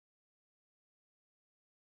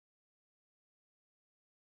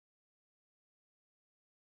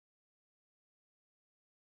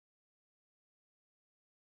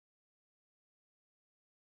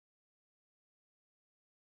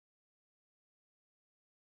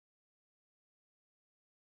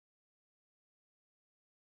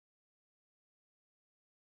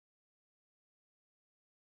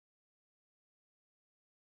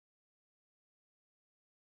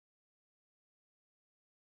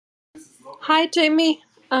Hi, Jamie.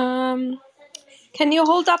 Can you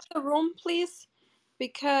hold up the room, please?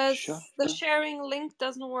 Because Sure. the sharing link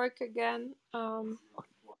doesn't work again.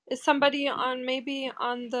 Is somebody maybe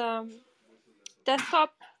on the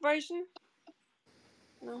desktop version?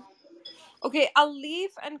 No. Okay, I'll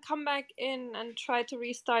leave and come back in and try to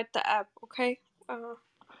restart the app. Okay.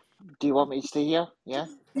 Do you want me to stay here? Yeah?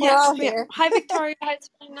 We're all here. Hi, Victoria. Hi,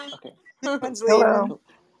 Serena. Okay. Everyone's leaving. Hello.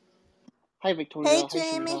 Hi, Victoria. Hey, Hi,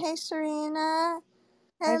 Jamie. Serena. Hey, Serena.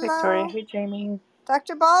 Hi, Victoria. Hello. Hey, Jamie.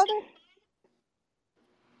 Dr. Balder.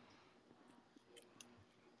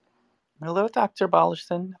 Hello, Dr.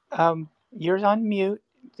 Balderston. You're on mute.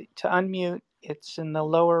 To unmute, it's in the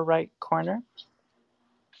lower right corner.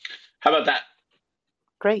 How about that?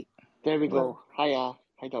 Great. There we Hello. go. Hiya.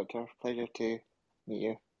 Hi, Doctor. Pleasure to meet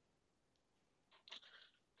you.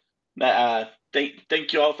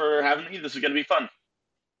 Thank you all for having me. This is going to be fun.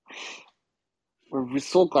 We're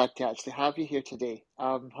so glad to actually have you here today.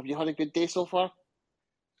 Have you had a good day so far?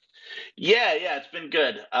 Yeah, it's been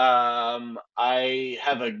good. I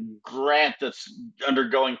have a grant that's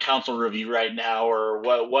undergoing council review right now, or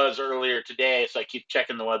what was earlier today, so I keep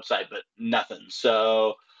checking the website, but nothing.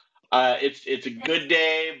 So it's a good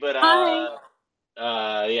day, but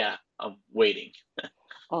yeah, I'm waiting.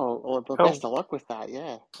 Well, best of luck with that,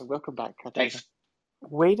 yeah. And welcome back, Katarina. Thanks.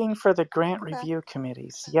 Waiting for the grant Okay. review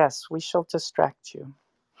committees. Yes, we shall distract you.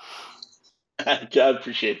 I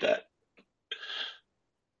appreciate that.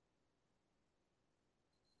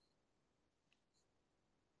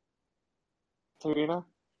 Serena?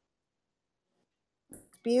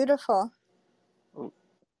 Beautiful.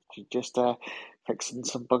 She's just fixing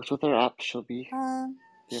some bugs with her app. She'll be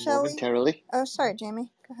here Shall we? momentarily. Oh, sorry,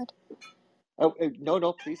 Jamie. Go ahead. Oh,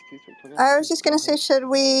 no, please, Victoria. I was just going to say, should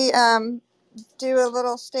we do a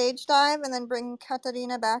little stage dive and then bring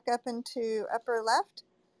Katarina back up into upper left?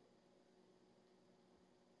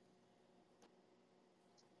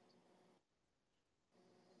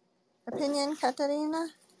 Opinion, Katarina?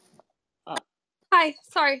 Hi.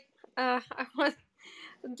 Sorry. I was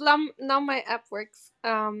now my app works.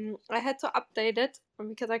 I had to update it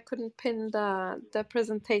because I couldn't pin the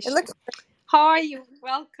presentation. It looks. How are you?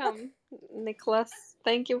 Welcome, Nicholas.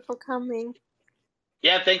 Thank you for coming.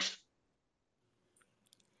 Yeah, thanks.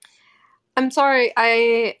 I'm sorry,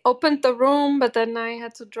 I opened the room, but then I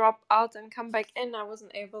had to drop out and come back in. I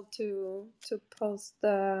wasn't able to post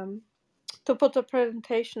to put the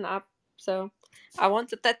presentation up, so I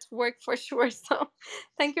wanted that to work for sure. So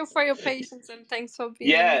thank you for your patience and thanks for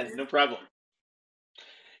being Yeah, here. no problem.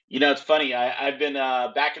 It's funny. I've been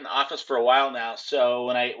back in the office for a while now. So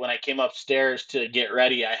when I came upstairs to get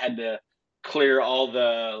ready, I had to clear all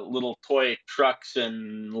the little toy trucks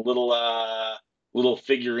and little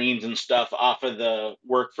figurines and stuff off of the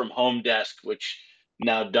work from home desk, which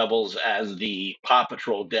now doubles as the Paw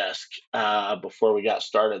Patrol desk before we got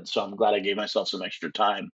started. So I'm glad I gave myself some extra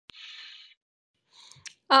time.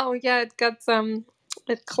 Oh yeah,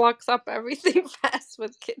 it clogs up everything fast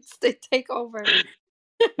with kids. They take over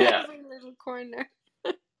Yeah. every little corner.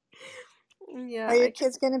 Yeah. Are your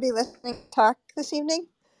kids going to be listening to talk this evening?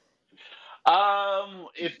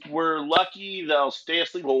 If we're lucky, they'll stay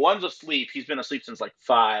asleep. Well, one's asleep. He's been asleep since like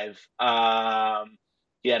 5.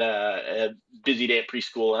 He had a busy day at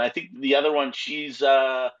preschool, and I think the other one, she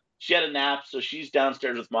had a nap, so she's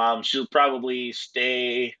downstairs with mom. She'll probably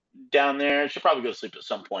stay down there. She'll probably go to sleep at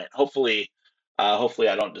some point. Hopefully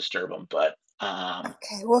I don't disturb them. But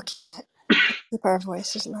Okay, we'll keep our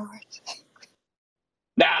voices lowered.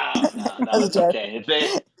 no, That's a it's joke. okay.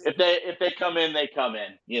 If they come in, they come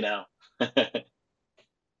in.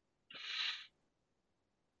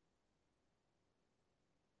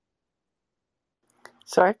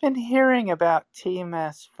 So I've been hearing about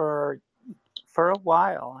TMS for a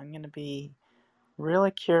while. I'm going to be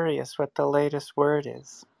really curious what the latest word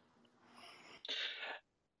is.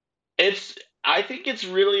 I think it's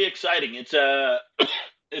really exciting. It's a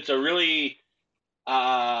really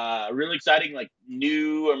really exciting, like,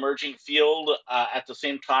 new emerging field. At the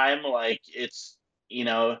same time, like, it's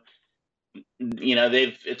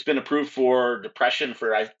it's been approved for depression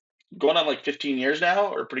for going on like 15 years now,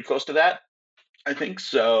 or pretty close to that, I think.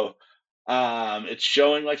 So it's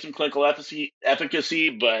showing like some clinical efficacy,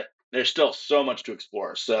 but there's still so much to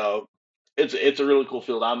explore. So it's a really cool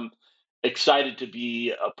field. I'm excited to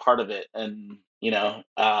be a part of it, and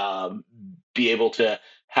be able to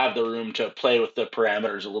have the room to play with the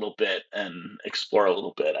parameters a little bit and explore a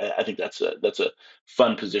little bit. I think that's a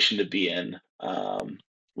fun position to be in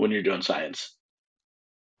when you're doing science.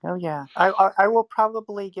 Oh yeah, I will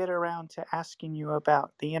probably get around to asking you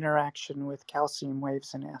about the interaction with calcium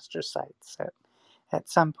waves and astrocytes at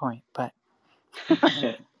some point. But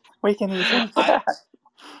We can easily do I that.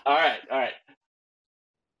 all right.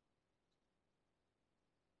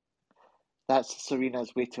 That's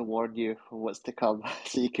Serena's way to warn you of what's to come,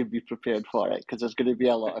 so you can be prepared for it, because there's going to be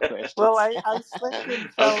a lot of questions. Well, I slipped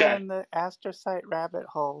and fell Okay. in the astrocyte rabbit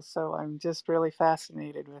hole, so I'm just really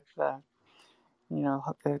fascinated with the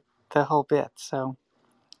whole bit. So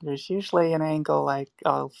there's usually an angle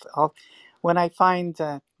I'll when I find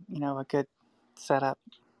a good setup.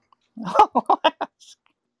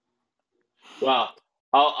 Well,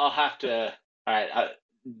 I'll have to. All right.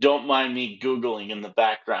 Don't mind me googling in the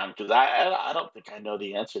background because I don't think I know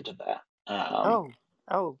the answer to that.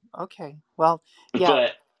 Oh, okay. Well,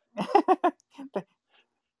 yeah, But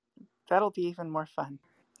that'll be even more fun.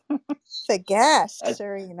 The guest, I,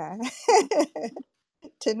 Serena.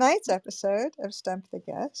 Tonight's episode of Stump the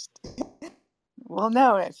Guest. Well,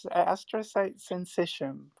 no, it's astrocyte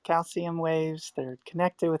syncytium. Calcium waves, they're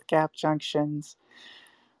connected with gap junctions.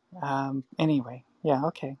 Anyway, yeah,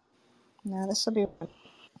 okay. Now this will be.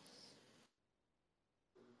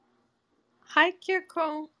 Hi,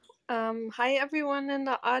 Kirko. Hi, everyone in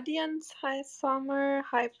the audience. Hi, Summer.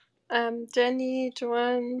 Hi, Jenny,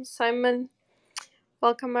 Joanne, Simon.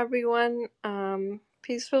 Welcome, everyone.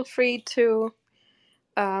 Please feel free to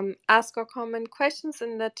ask or comment questions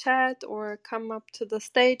in the chat or come up to the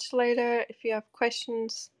stage later if you have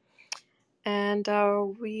questions. And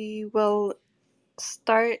we will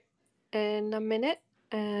start in a minute.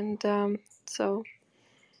 And so,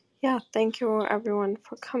 yeah, thank you, everyone,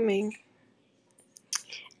 for coming.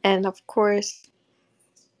 And of course,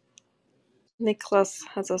 Nicholas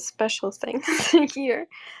has a special thing here.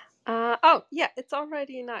 Oh, yeah, it's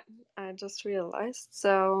already 9. I just realized.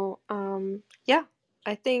 So, yeah,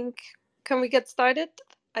 I think, can we get started?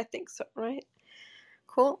 I think so, right?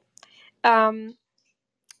 Cool.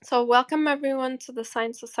 So welcome everyone to the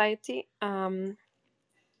Science Society.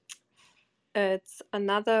 It's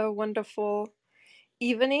another wonderful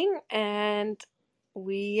evening, and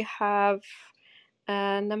we have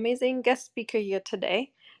an amazing guest speaker here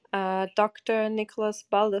today, Dr. Nicholas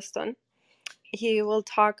Balderston. He will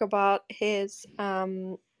talk about his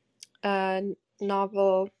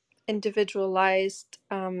novel Individualized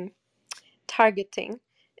targeting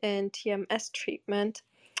in TMS treatment.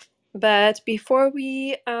 But before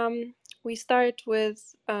we start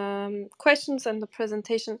with questions and the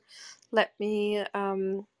presentation, let me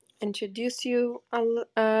introduce you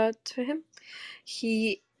to him.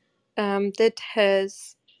 He did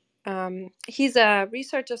his he's a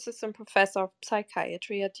research assistant professor of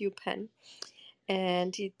psychiatry at UPenn,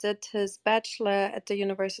 and he did his bachelor at the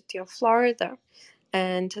University of Florida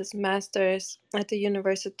and his master's at the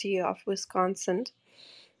University of Wisconsin,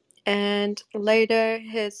 and later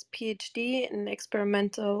his PhD in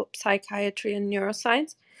experimental psychiatry and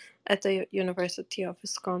neuroscience at the University of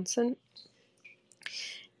Wisconsin.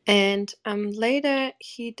 And later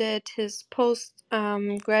he did his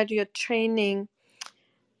postgraduate training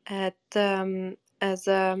at as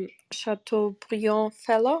a Chateaubriand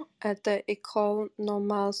Fellow at the École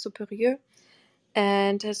Normale Supérieure,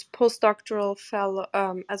 and his postdoctoral fellow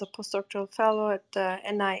as a postdoctoral fellow at the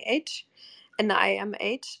NIMH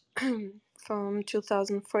from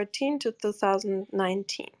 2014 to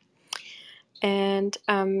 2019. And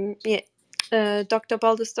Dr.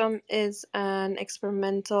 Balderston is an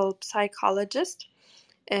experimental psychologist,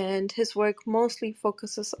 and his work mostly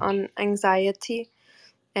focuses on anxiety,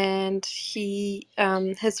 and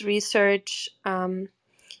his research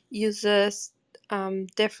uses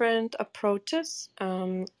different approaches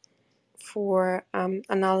for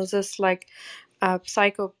analysis, like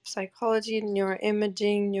psychology,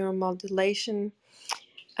 neuroimaging, neuromodulation,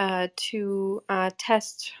 to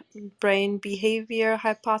test brain behavior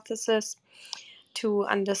hypothesis, to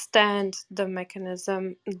understand the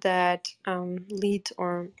mechanism that lead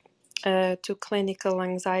to clinical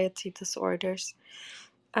anxiety disorders.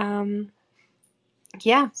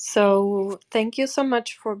 Yeah, so thank you so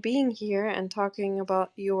much for being here and talking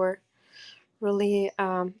about your really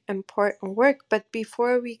important work. But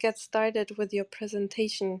before we get started with your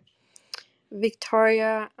presentation,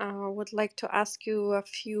 Victoria would like to ask you a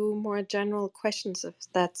few more general questions, if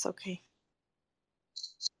that's okay.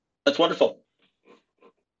 that's wonderful.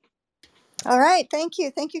 All right, thank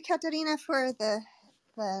you, Katerina, for the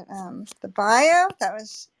bio. That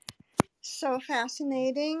was so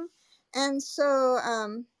fascinating. And so,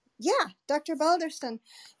 yeah, Dr. Balderston,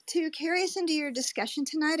 to carry us into your discussion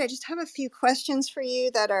tonight, I just have a few questions for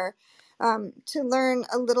you that are to learn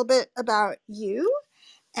a little bit about you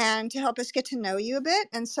and to help us get to know you a bit.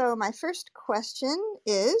 And so my first question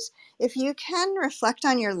is, if you can reflect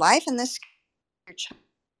on your life and this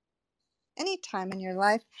any time in your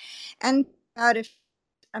life, and about if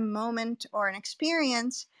a moment or an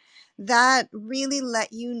experience that really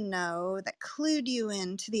let you know, that clued you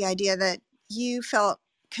into the idea that you felt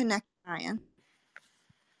connected to Ryan.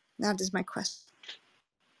 That is my question.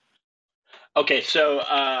 Okay, so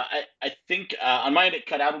I think on mine it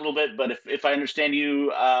cut out a little bit, but if I understand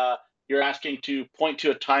you, you're asking to point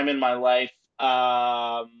to a time in my life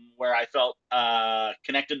where I felt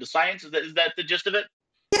connected to science. Is that the gist of it?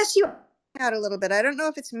 Yes, you out a little bit. I don't know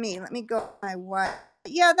if it's me. Let me go my what.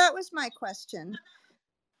 Yeah, that was my question.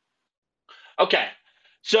 Okay,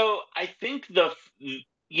 so I think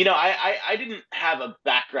I didn't have a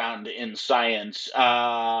background in science,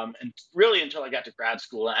 and really until I got to grad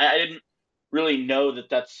school, I didn't really know that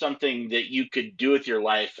that's something that you could do with your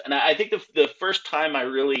life. And I think the first time I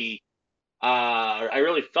really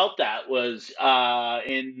felt that was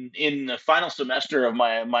in the final semester of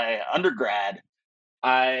my undergrad.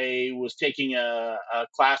 I was taking a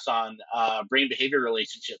class on brain behavior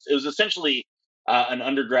relationships. It was essentially an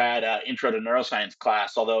undergrad intro to neuroscience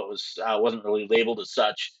class, although it wasn't really labeled as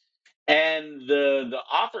such. And the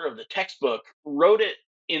author of the textbook wrote it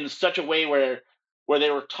in such a way where they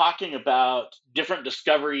were talking about different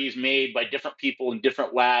discoveries made by different people in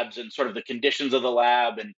different labs and sort of the conditions of the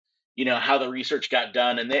lab and how the research got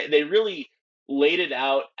done. And they really laid it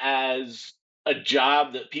out as a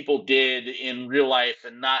job that people did in real life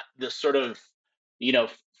and not this sort of you know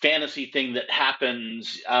fantasy thing that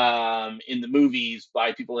happens in the movies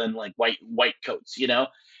by people in like white coats.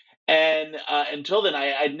 And until then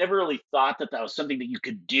I'd never really thought that that was something that you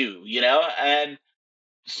could do. And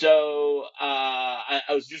so I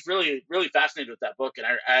was just really really fascinated with that book, and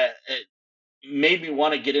it made me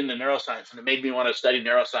want to get into neuroscience, and it made me want to study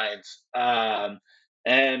neuroscience.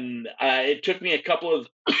 And it took me a couple of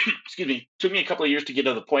excuse me, took me a couple of years to get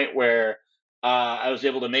to the point where I was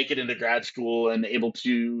able to make it into grad school and able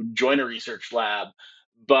to join a research lab.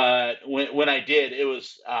 But when I did, it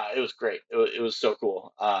was great. It was so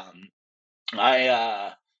cool.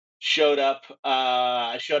 I showed up.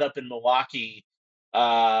 I showed up in Milwaukee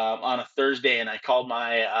on a Thursday, and I called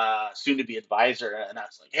my soon-to-be advisor, and I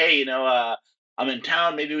was like, "Hey, I'm in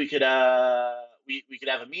town. Maybe we could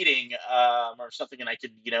have a meeting or something, and I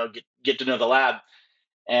could get to know the lab."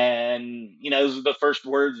 And those are the first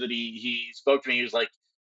words that he spoke to me. He was like,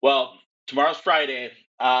 "Well, tomorrow's Friday.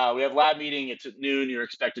 We have lab meeting. It's at noon. You're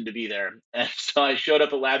expected to be there." And so I showed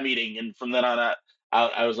up at lab meeting, and from then on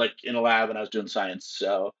I was like in a lab and I was doing science.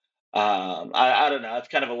 So I don't know. It's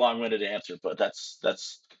kind of a long-winded answer, but that's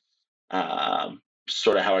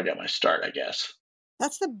sort of how I got my start, I guess.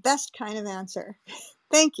 That's the best kind of answer.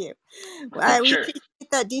 Thank you. We Sure.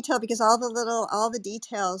 appreciate that detail because all the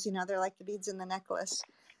details, they're like the beads in the necklace,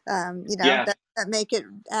 Yeah. that make it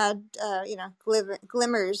add,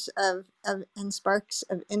 glimmers of and sparks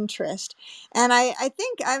of interest. And I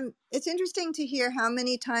think it's interesting to hear how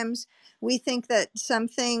many times we think that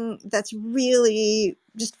something that's really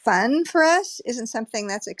just fun for us isn't something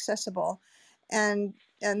that's accessible. And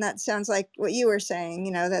that sounds like what you were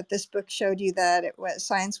saying, that this book showed you that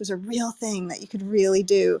science was a real thing that you could really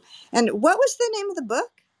do. And what was the name of the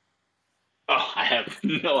book? Oh, I have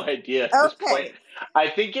no idea at this point. Okay. I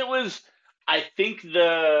think it was. I think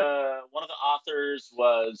the one of the authors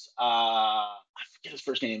was I forget his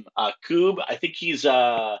first name. Koob. I think he's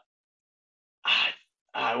I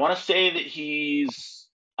want to say that he's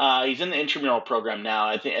in the intramural program now.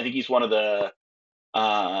 I think he's one of the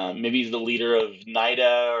maybe he's the leader of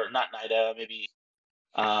NIDA, or not NIDA, maybe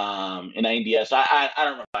in INDS. I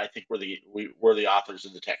don't remember. I think we're the authors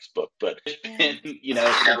of the textbook, but it's been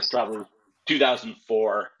since probably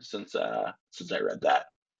 2004 since I read that.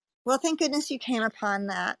 Well, thank goodness you came upon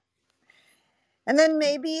that. And then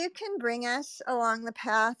maybe you can bring us along the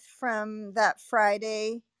path from that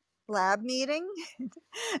Friday lab meeting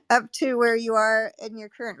up to where you are in your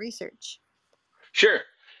current research. Sure.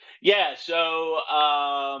 Yeah. So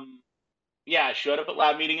yeah, I showed up at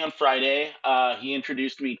lab meeting on Friday. He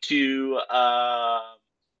introduced me to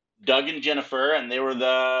Doug and Jennifer, and they were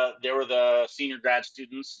the senior grad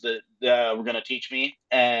students that were going to teach me.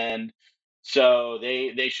 And so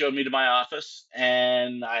they showed me to my office,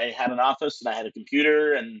 and I had an office, and I had a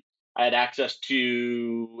computer, and I had access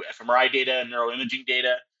to fMRI data and neuroimaging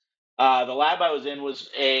data. The lab I was in was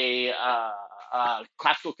a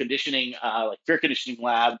classical conditioning, like fear conditioning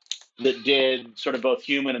lab that did sort of both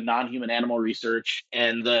human and non-human animal research,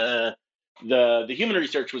 and the human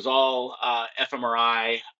research was all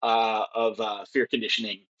fMRI of fear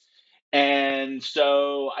conditioning. And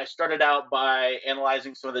so I started out by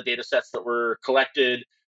analyzing some of the data sets that were collected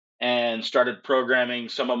and started programming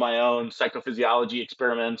some of my own psychophysiology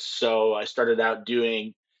experiments. So I started out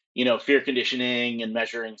doing, fear conditioning and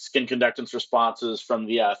measuring skin conductance responses from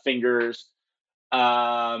the fingers.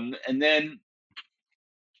 And then,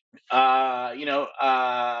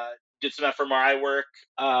 did some fMRI work.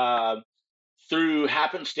 Through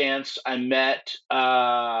happenstance, I met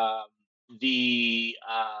the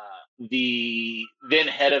then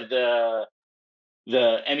head of the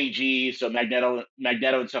MEG, so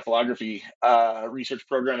magnetoencephalography research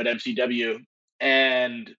program at MCW,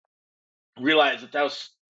 and realized that was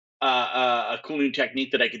a cool new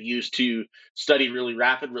technique that I could use to study really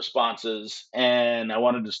rapid responses. And I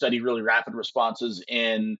wanted to study really rapid responses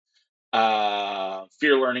in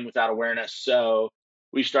fear learning without awareness. So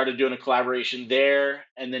we started doing a collaboration there,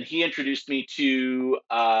 and then he introduced me to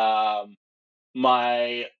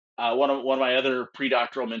my one of my other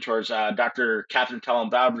pre-doctoral mentors, Dr. Catherine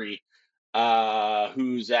Talon-Bowdry,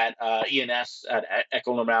 who's at ENS at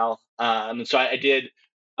Ecole Normale. And so I did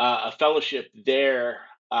a fellowship there,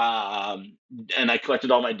 and I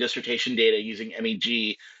collected all my dissertation data using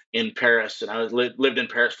MEG in Paris, and I lived in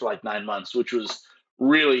Paris for like 9 months, which was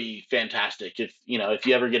really fantastic. If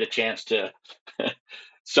you ever get a chance to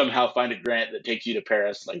somehow find a grant that takes you to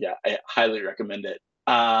Paris, like, yeah, I highly recommend it.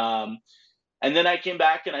 And then I came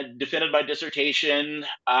back and I defended my dissertation,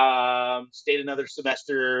 stayed another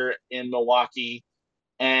semester in Milwaukee,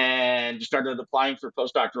 and just started applying for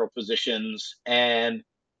postdoctoral positions. And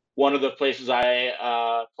one of the places I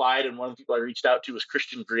applied, and one of the people I reached out to, was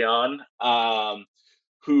Christian Grion,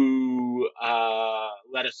 who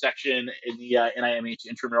led a section in the NIMH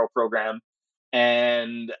intramural program.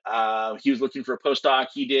 And he was looking for a postdoc.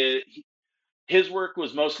 His work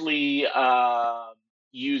was mostly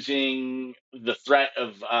using the threat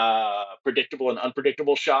of predictable and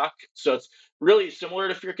unpredictable shock. So it's really similar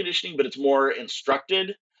to fear conditioning, but it's more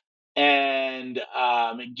instructed, and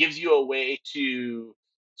it gives you a way to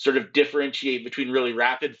sort of differentiate between really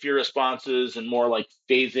rapid fear responses and more like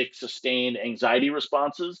phasic, sustained anxiety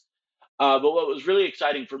responses. But what was really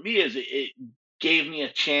exciting for me is it gave me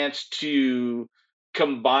a chance to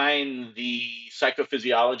combine the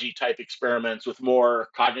psychophysiology type experiments with more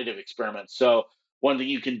cognitive experiments. So one thing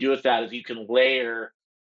you can do with that is you can layer,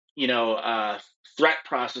 threat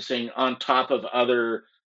processing on top of other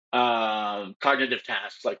cognitive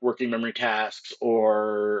tasks like working memory tasks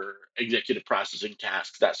or executive processing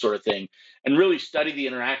tasks, that sort of thing, and really study the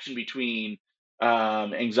interaction between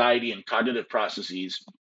anxiety and cognitive processes.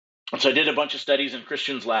 So I did a bunch of studies in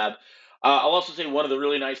Christian's lab. I'll also say one of the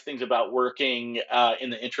really nice things about working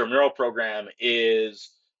in the intramural program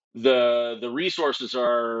is the resources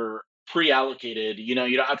are pre-allocated. You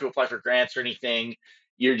don't have to apply for grants or anything.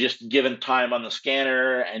 You're just given time on the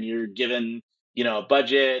scanner, and you're given a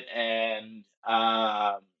budget, and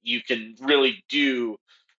you can really do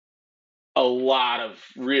a lot of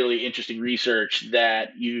really interesting research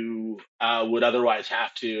that you would otherwise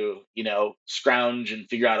have to, scrounge and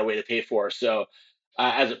figure out a way to pay for. So,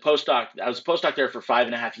 as a postdoc, I was a postdoc there for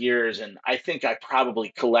 5.5 years, and I think I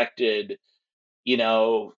probably collected,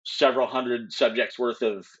 several hundred subjects worth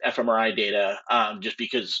of fMRI data, just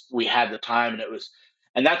because we had the time,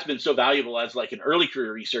 and that's been so valuable as like an early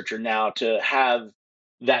career researcher now, to have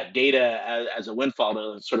that data as a windfall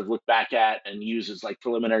to sort of look back at and use as like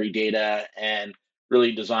preliminary data and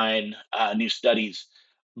really design new studies.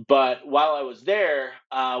 But while I was there,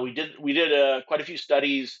 we did quite a few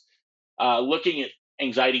studies looking at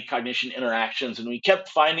anxiety cognition interactions, and we kept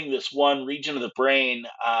finding this one region of the brain,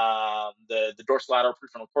 the dorsolateral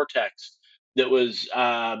prefrontal cortex, that was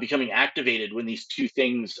becoming activated when these two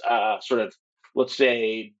things sort of, let's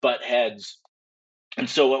say, butt heads. And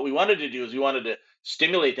so what we wanted to do is we wanted to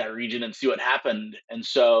stimulate that region and see what happened. And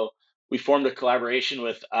so we formed a collaboration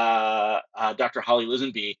with Dr. Holly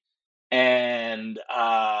Lisenby, and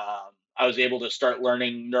I was able to start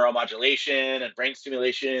learning neuromodulation and brain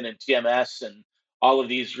stimulation and TMS and all of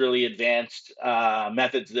these really advanced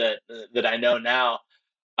methods that I know now.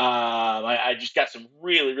 I just got some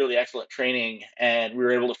really, really excellent training, and we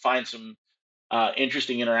were able to find some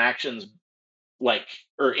interesting interactions,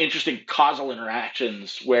 or interesting causal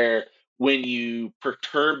interactions, where when you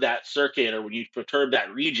perturb that circuit or when you perturb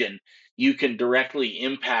that region, you can directly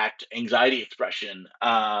impact anxiety expression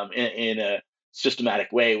in a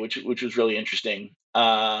systematic way, which was really interesting.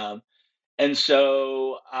 And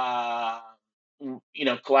so,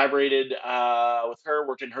 collaborated with her,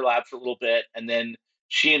 worked in her lab for a little bit, and then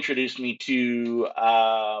she introduced me to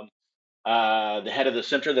the head of the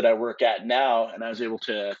center that I work at now, and I was able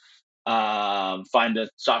to find a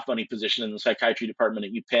soft money position in the psychiatry department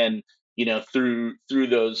at UPenn, through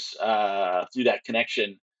that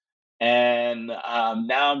connection. And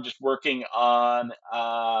now I'm just working on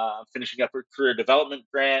finishing up a career development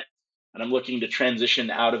grant, and I'm looking to transition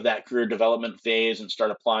out of that career development phase and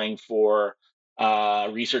start applying for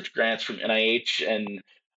research grants from NIH. And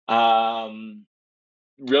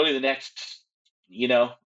really, the next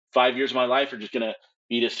 5 years of my life are just going to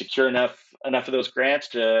be to secure enough of those grants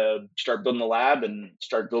to start building the lab and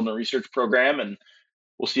start building a research program, and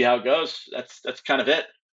we'll see how it goes. That's kind of it.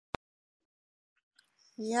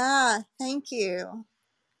 Yeah, thank you.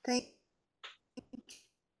 Thank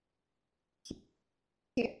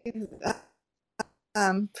you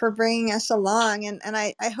for bringing us along. And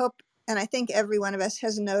I hope, and I think every one of us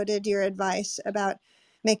has noted your advice about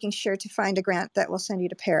making sure to find a grant that will send you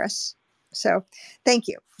to Paris. So thank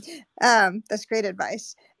you. That's great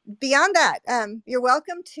advice. Beyond that, you're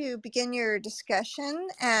welcome to begin your discussion,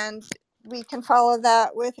 and we can follow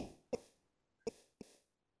that with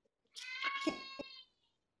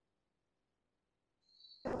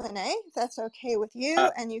Q&A, if that's okay with you.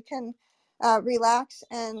 And you can relax,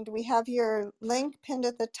 and we have your link pinned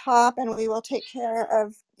at the top, and we will take care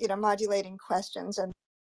of modulating questions and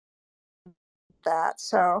that.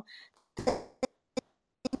 So thank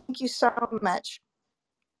you so much,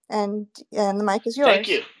 and the mic is yours. Thank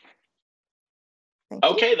you. Thank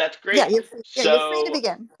you. Okay, that's great. Yeah, you're free to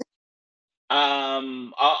begin.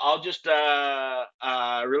 I'll just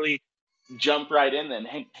really jump right in then.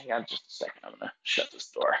 Hang on just a second. I'm gonna shut this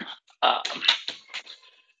door.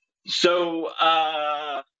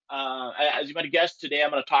 As you might have guessed, today I'm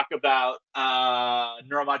going to talk about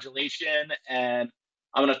neuromodulation, and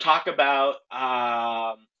I'm going to talk about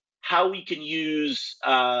how we can use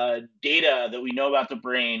data that we know about the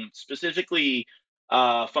brain, specifically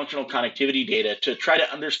functional connectivity data, to try to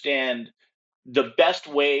understand the best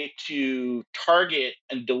way to target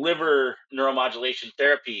and deliver neuromodulation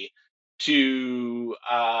therapy to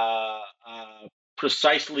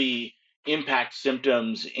precisely impact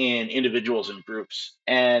symptoms in individuals and groups.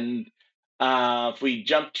 And if we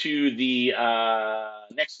jump to the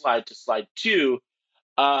next slide, to slide 2,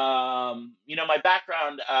 my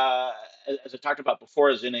background, as I talked about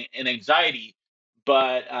before, is in anxiety.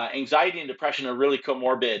 But anxiety and depression are really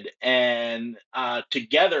comorbid, and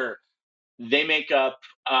together they make up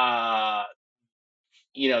the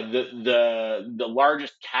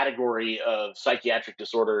largest category of psychiatric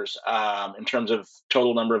disorders in terms of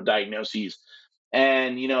total number of diagnoses.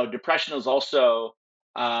 And depression is also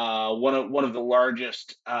one of the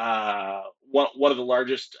largest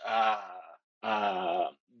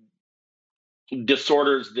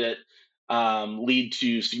disorders that lead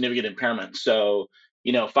to significant impairment. So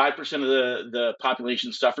 5% of the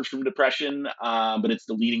population suffers from depression, but it's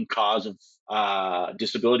the leading cause of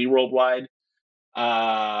disability worldwide.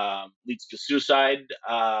 Leads to suicide,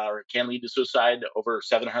 or can lead to suicide. Over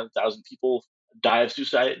 700,000 people die of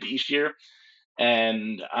suicide each year.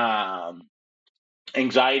 And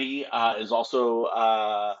anxiety is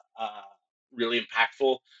also really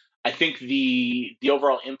impactful. I think the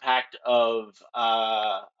overall impact of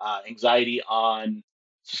anxiety on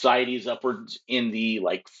society is upwards in the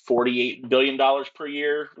 $48 billion per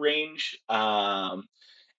year range.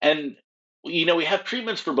 And we have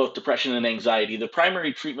treatments for both depression and anxiety. The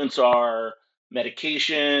primary treatments are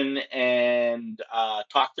medication and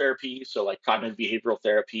talk therapy, so like cognitive behavioral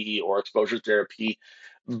therapy or exposure therapy.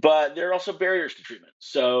 But there are also barriers to treatment.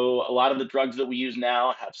 So a lot of the drugs that we use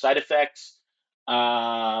now have side effects.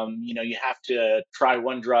 You have to try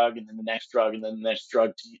one drug and then the next drug and then the next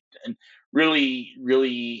drug, and really,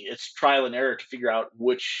 it's trial and error to figure out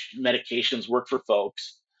which medications work for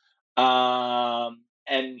folks.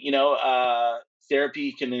 And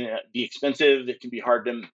therapy can be expensive. It can be hard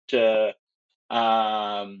to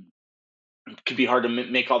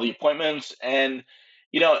make all the appointments, and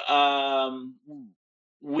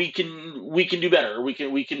we can do better.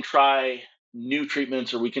 We can try new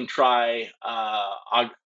treatments, or we can try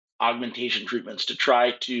augmentation treatments to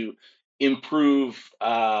try to improve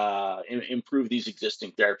these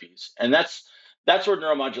existing therapies. And that's where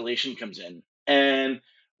neuromodulation comes in. And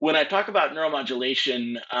when I talk about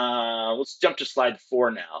neuromodulation, let's jump to slide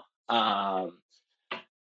 4 now.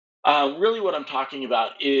 Really what I'm talking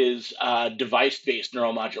about is device-based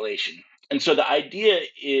neuromodulation. And so the idea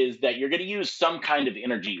is that you're going to use some kind of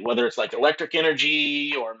energy, whether it's like electric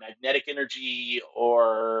energy or magnetic energy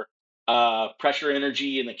or pressure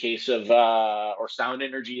energy in the case of, or sound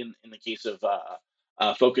energy in the case of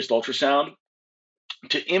focused ultrasound,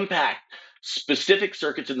 to impact specific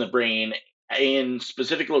circuits in the brain in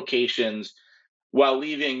specific locations while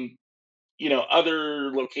leaving,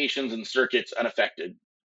 other locations and circuits unaffected.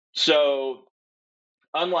 So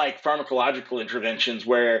unlike pharmacological interventions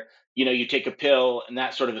where you take a pill and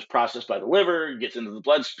that sort of is processed by the liver, gets into the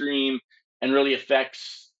bloodstream, and really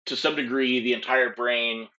affects to some degree the entire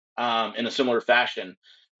brain in a similar fashion.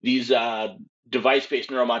 These device-based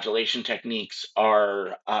neuromodulation techniques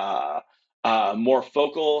are more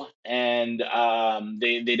focal, and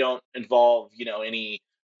they don't involve any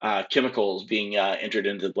chemicals being entered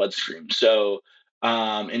into the bloodstream. So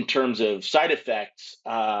in terms of side effects,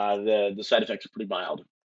 the side effects are pretty mild.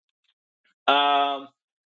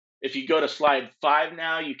 If you go to slide 5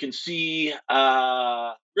 now, you can see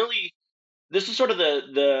really this is sort of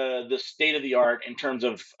the state of the art in terms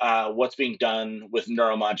of what's being done with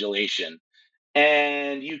neuromodulation.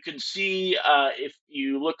 And you can see, if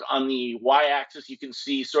you look on the y-axis, you can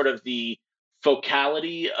see sort of the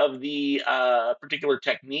focality of the particular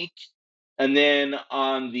technique. And then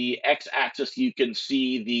on the x-axis, you can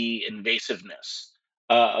see the invasiveness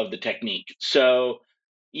of the technique. So,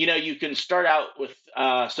 you can start out with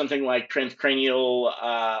something like transcranial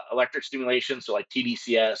electric stimulation, so like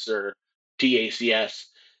TDCS or TACS.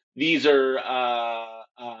 These are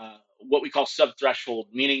what we call subthreshold,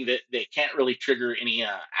 meaning that they can't really trigger any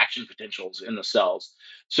action potentials in the cells.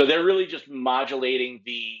 So they're really just modulating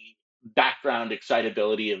the background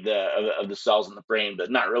excitability of the cells in the brain, but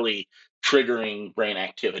not really triggering brain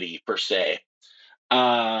activity per se.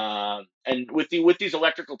 And with these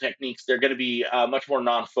electrical techniques, they're going to be much more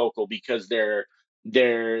non-focal because they're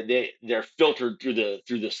filtered through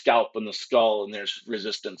the scalp and the skull, and there's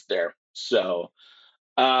resistance there. So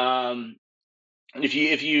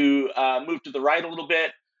if you move to the right a little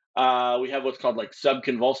bit, we have what's called like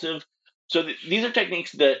subconvulsive. So these are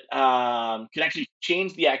techniques that can actually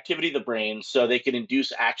change the activity of the brain, so they can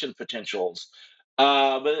induce action potentials.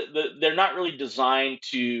 But they're not really designed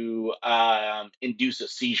to induce a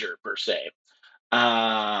seizure per se.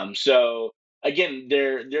 So again,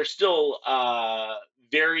 they're still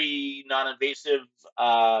very non-invasive.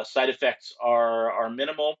 Side effects are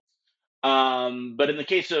minimal. But in the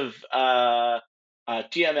case of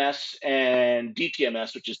TMS and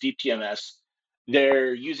DTMS, which is deep TMS,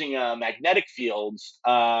 they're using magnetic fields,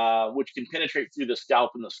 which can penetrate through the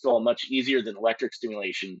scalp and the skull much easier than electric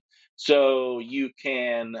stimulation. So you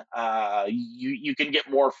can get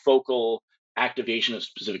more focal activation of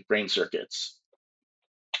specific brain circuits.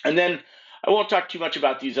 And then I won't talk too much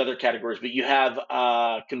about these other categories, but you have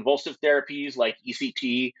convulsive therapies like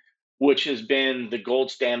ECT, which has been the gold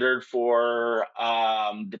standard for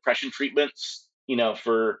depression treatments,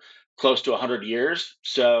 for close to 100 years.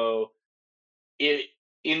 So it,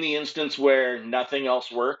 in the instance where nothing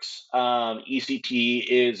else works, ECT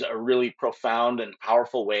is a really profound and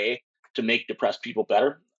powerful way to make depressed people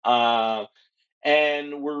better.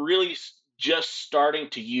 And we're really just starting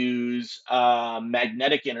to use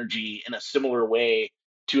magnetic energy in a similar way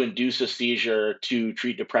to induce a seizure to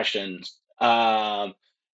treat depression.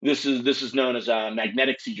 This is known as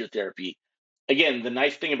magnetic seizure therapy. Again, the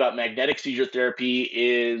nice thing about magnetic seizure therapy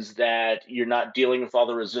is that you're not dealing with all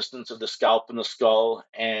the resistance of the scalp and the skull,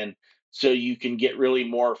 and so you can get really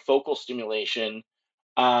more focal stimulation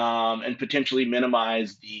and potentially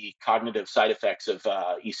minimize the cognitive side effects of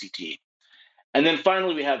ECT. And then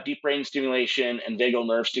finally, we have deep brain stimulation and vagal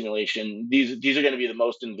nerve stimulation. These are going to be the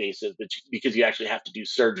most invasive, because you actually have to do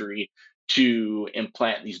surgery to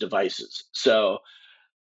implant these devices. So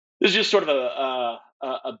this is just sort of a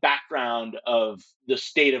background of the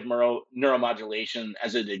state of neuromodulation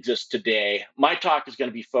as it exists today. My talk is going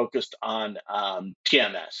to be focused on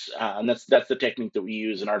TMS, and that's the technique that we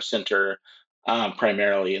use in our center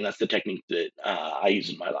primarily, and that's the technique that I use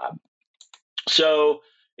in my lab. So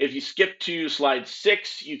if you skip to slide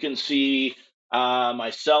 6, you can see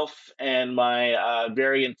myself and my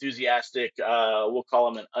very enthusiastic, we'll call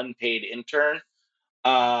him an unpaid intern,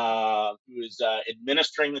 who is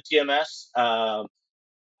administering the TMS.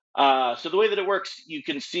 So the way that it works, you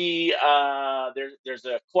can see there's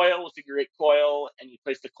a coil, a figure 8 coil, and you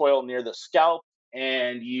place the coil near the scalp,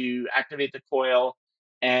 and you activate the coil,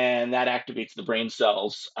 and that activates the brain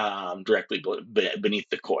cells directly beneath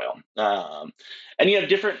the coil. And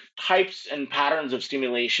different types and patterns of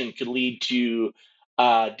stimulation could lead to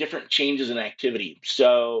different changes in activity.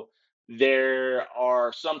 So there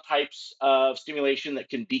are some types of stimulation that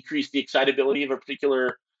can decrease the excitability of a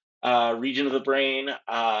particular region of the brain,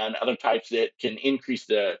 and other types that can increase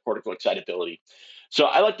the cortical excitability. So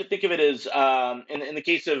I like to think of it as, in the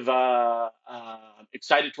case of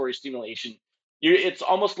excitatory stimulation, it's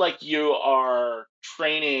almost like you are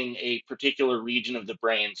training a particular region of the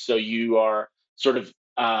brain. So you are sort of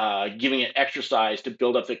giving it exercise to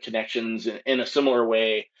build up the connections in a similar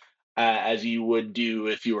way as you would do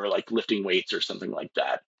if you were like lifting weights or something like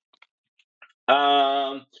that.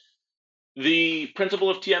 The principle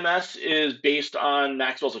of TMS is based on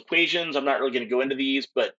Maxwell's equations. I'm not really going to go into these,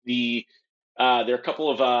 but there are a couple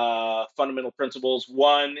of fundamental principles.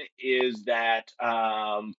 One is that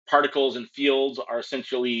particles and fields are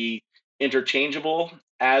essentially interchangeable,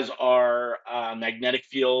 as are magnetic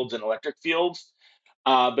fields and electric fields.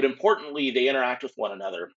 But importantly, they interact with one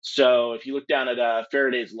another. So if you look down at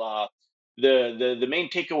Faraday's law, the main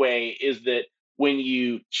takeaway is that when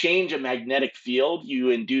you change a magnetic field, you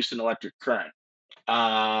induce an electric current.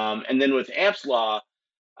 And then with Ampe's law,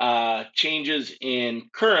 changes in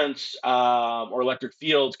currents or electric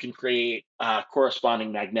fields can create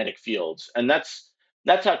corresponding magnetic fields, and that's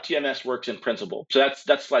how TMS works in principle. So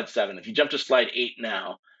that's slide 7. If you jump to slide 8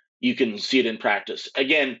 now, you can see it in practice.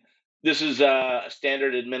 Again, this is a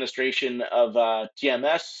standard administration of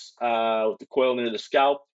TMS with the coil near the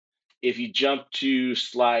scalp. If you jump to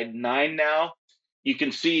slide 9 now, you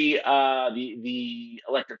can see the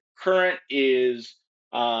electric current is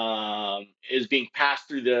being passed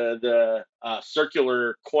through the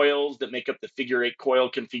circular coils that make up the figure 8 coil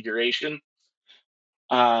configuration.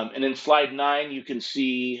 And in slide 9, you can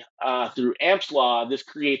see through Ampe's law, this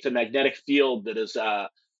creates a magnetic field that is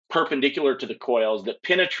perpendicular to the coils that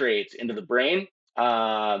penetrates into the brain.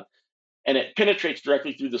 And it penetrates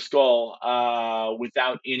directly through the skull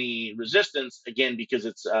without any resistance, again, because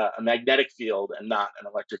it's a magnetic field and not an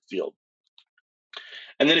electric field.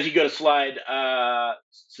 And then if you go to slide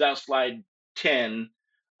 10,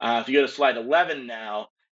 if you go to slide 11 now,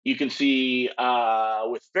 you can see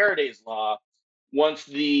with Faraday's law, once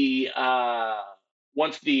the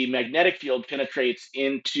magnetic field penetrates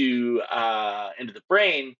into the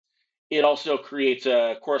brain, it also creates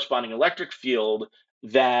a corresponding electric field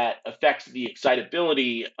that affects the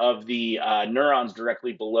excitability of the neurons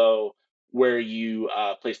directly below where you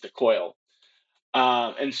place the coil.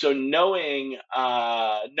 And so knowing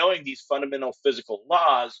these fundamental physical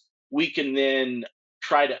laws, we can then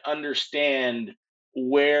try to understand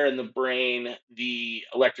where in the brain the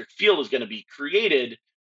electric field is going to be created,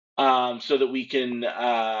 so that we can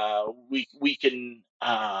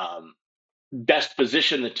best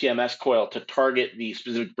position the TMS coil to target the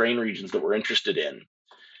specific brain regions that we're interested in.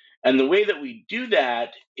 And the way that we do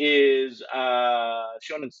that is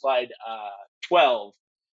shown in slide 12.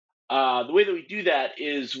 The way that we do that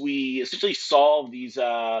is we essentially solve these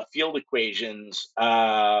field equations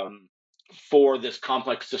for this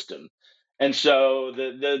complex system. And so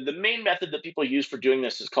the main method that people use for doing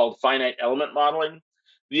this is called finite element modeling.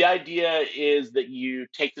 The idea is that you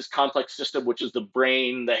take this complex system, which is the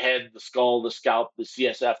brain, the head, the skull, the scalp, the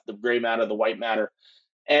CSF, the gray matter, the white matter,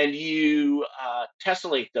 and you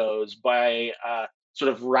tessellate those by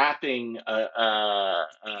sort of wrapping a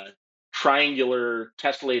triangular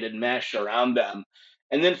tessellated mesh around them.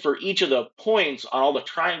 And then for each of the points on all the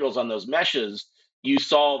triangles on those meshes, you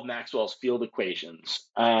solve Maxwell's field equations.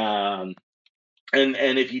 And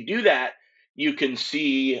if you do that, you can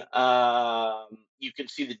see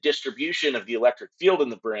the distribution of the electric field in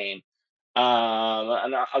the brain.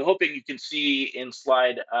 And I'm hoping you can see in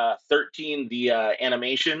slide 13 the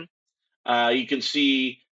animation. You can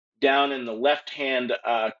see down in the left-hand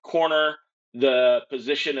corner the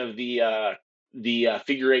position of the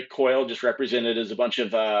figure 8 coil, just represented as a bunch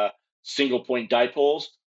of single point dipoles.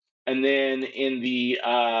 And then in the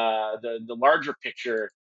larger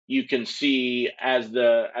picture, you can see as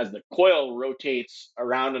the coil rotates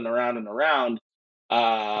around and around and around,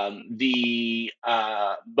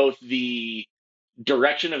 both the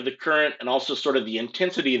direction of the current and also sort of the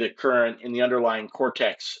intensity of the current in the underlying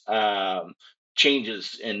cortex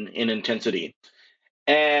changes in intensity.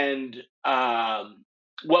 And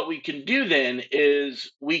what we can do then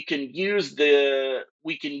is we can use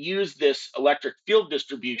this electric field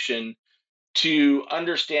distribution to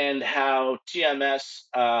understand how TMS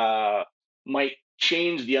might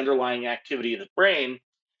change the underlying activity of the brain.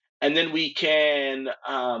 And then we can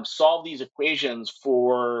solve these equations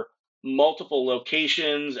for multiple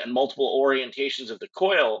locations and multiple orientations of the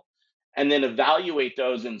coil, and then evaluate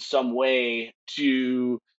those in some way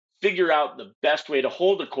to figure out the best way to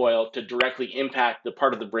hold the coil to directly impact the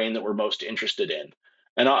part of the brain that we're most interested in.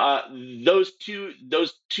 And those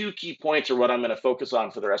two key points are what I'm going to focus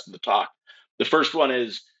on for the rest of the talk. The first one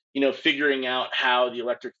is, figuring out how the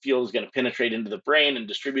electric field is going to penetrate into the brain and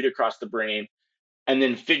distribute across the brain, and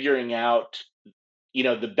then figuring out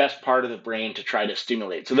the best part of the brain to try to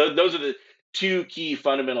stimulate. So those are the two key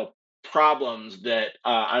fundamental problems that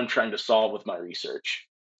I'm trying to solve with my research.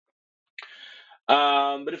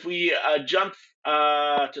 But if we jump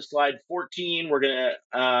to slide 14, we're gonna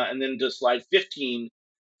and then to slide 15,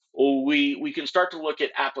 we can start to look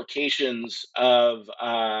at applications of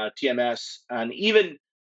TMS, and even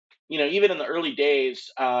even in the early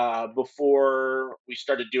days, before we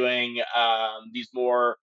started doing these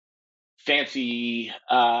more fancy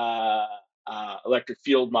electric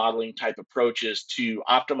field modeling type approaches to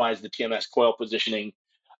optimize the TMS coil positioning,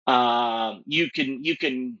 you can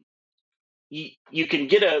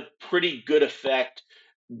get a pretty good effect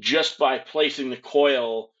just by placing the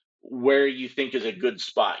coil where you think is a good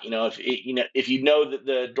spot. If you know that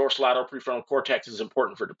the dorsolateral prefrontal cortex is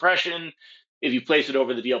important for depression, if you place it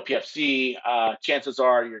over the DLPFC, chances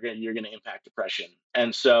are you're gonna impact depression.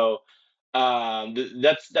 And so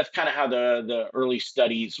that's kind of how the early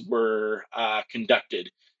studies were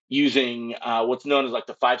conducted, using what's known as like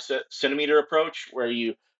the 5 centimeter approach, where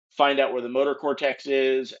you find out where the motor cortex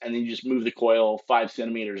is, and then you just move the coil 5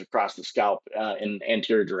 centimeters across the scalp in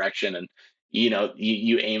anterior direction, and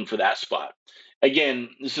you aim for that spot. Again,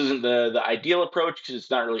 this isn't the ideal approach because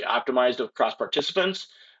it's not really optimized across participants,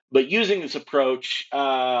 but using this approach,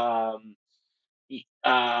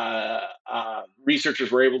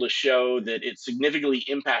 researchers were able to show that it significantly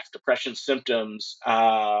impacts depression symptoms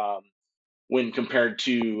when compared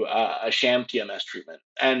to a sham TMS treatment.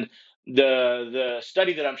 And the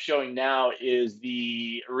study that I'm showing now is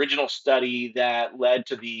the original study that led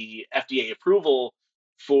to the FDA approval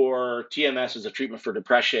for TMS as a treatment for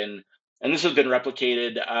depression. And this has been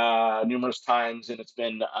replicated numerous times, and it's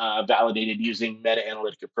been validated using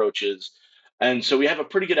meta-analytic approaches. And so we have a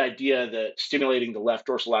pretty good idea that stimulating the left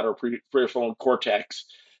dorsolateral prefrontal cortex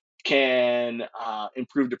can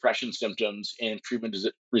improve depression symptoms in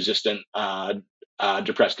treatment-resistant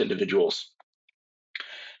depressed individuals.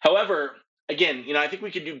 However, again, I think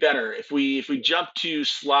we could do better. If we jump to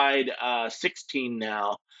slide 16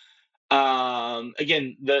 now.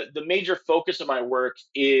 Again, the major focus of my work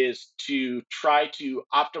is to try to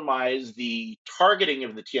optimize the targeting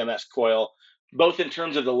of the TMS coil, both in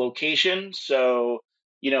terms of the location, so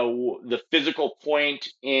the physical point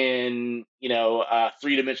in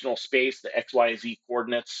three-dimensional space, the X, Y, Z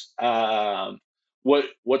coordinates.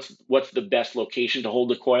 What's the best location to hold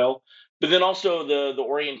the coil? But then also the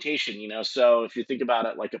orientation. So if you think about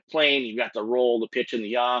it like a plane, you've got the roll, the pitch, and the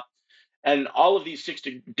yaw. And all of these 6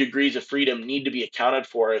 degrees of freedom need to be accounted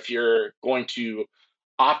for if you're going to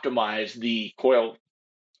optimize the coil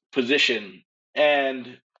position.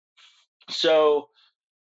 And so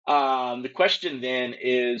the question then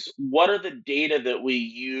is, what are the data that we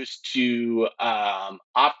use to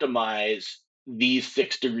optimize these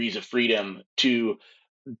 6 degrees of freedom to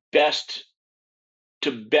best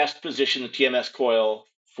position the TMS coil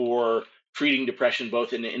for treating depression,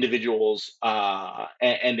 both in individuals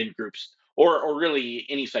and in groups, or really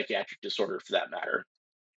any psychiatric disorder for that matter.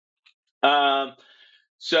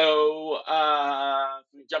 So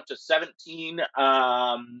we jump to 17.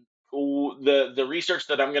 The research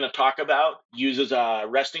that I'm going to talk about uses a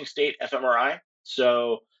resting state fMRI.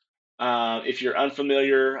 So if you're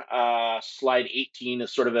unfamiliar, slide 18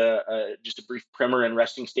 is sort of just a brief primer in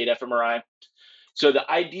resting state fMRI. So the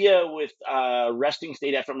idea with resting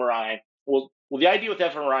state fMRI, the idea with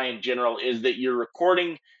fMRI in general is that you're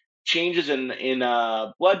recording changes in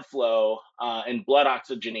blood flow and blood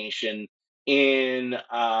oxygenation in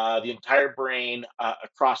the entire brain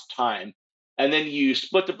across time, and then you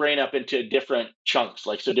split the brain up into different chunks,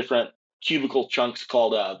 different cubical chunks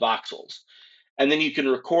called voxels. And then you can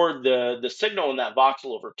record the signal in that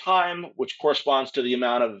voxel over time, which corresponds to the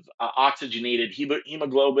amount of oxygenated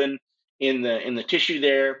hemoglobin in the tissue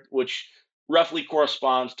there, which roughly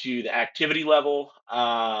corresponds to the activity level.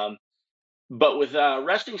 But with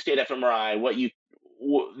resting state fMRI,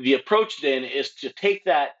 the approach then is to take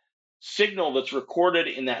that signal that's recorded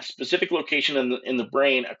in that specific location in the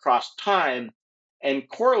brain across time and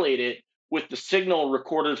correlate it with the signal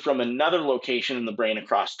recorded from another location in the brain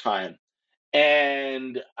across time.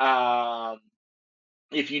 And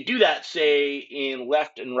if you do that, say, in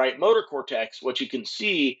left and right motor cortex, what you can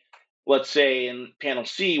see, let's say in panel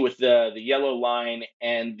C with the yellow line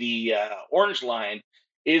and the orange line,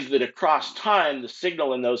 is that across time, the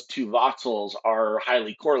signal in those two voxels are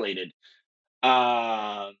highly correlated.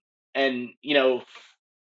 And,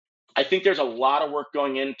 I think there's a lot of work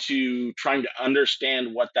going into trying to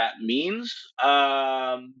understand what that means.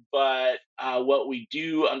 But what we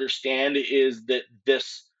do understand is that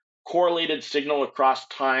this correlated signal across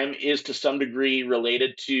time is to some degree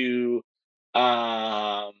related to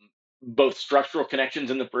um, both structural connections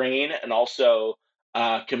in the brain and also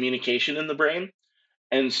communication in the brain.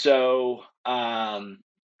 And so,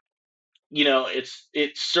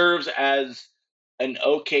 it serves as an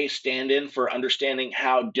okay stand-in for understanding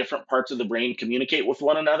how different parts of the brain communicate with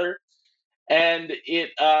one another. And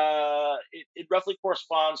it roughly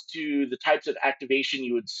corresponds to the types of activation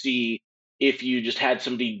you would see if you just had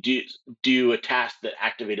somebody do a task that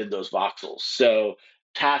activated those voxels. So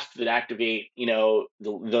tasks that activate, the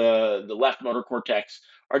left motor cortex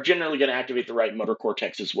are generally going to activate the right motor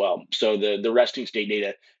cortex as well. So the resting state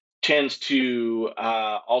data tends to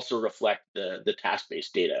also reflect the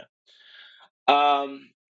task-based data.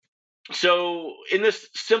 So in this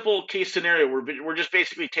simple case scenario, we're just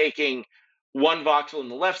basically taking one voxel on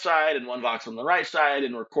the left side and one voxel on the right side,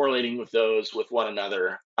 and we're correlating with those with one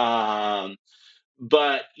another.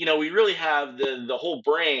 But we really have the whole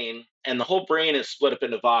brain, and the whole brain is split up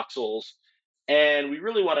into voxels, and we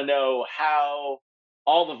really want to know how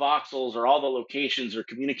all the voxels or all the locations are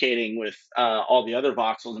communicating with all the other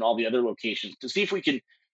voxels and all the other locations to see if we can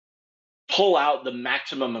pull out the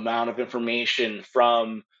maximum amount of information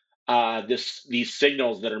from these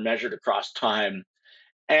signals that are measured across time.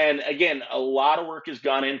 And again, a lot of work has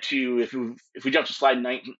gone into, if we jump to slide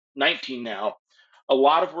 19 now, a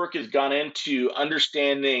lot of work has gone into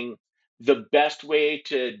understanding the best way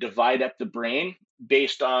to divide up the brain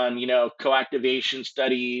based on, coactivation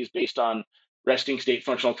studies, based on resting state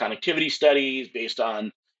functional connectivity studies, based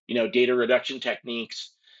on, data reduction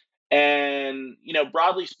techniques. And,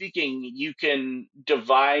 broadly speaking, you can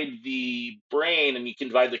divide the brain and you can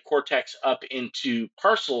divide the cortex up into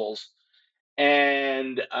parcels.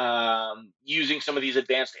 And using some of these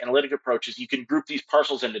advanced analytic approaches, you can group these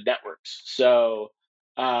parcels into networks. So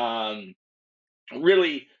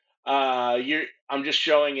really, I'm just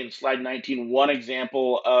showing in slide 19 one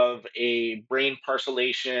example of a brain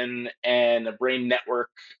parcellation and a brain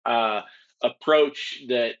network approach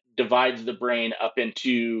that divides the brain up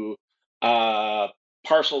into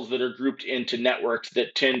parcels that are grouped into networks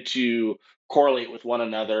that tend to correlate with one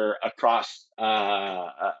another across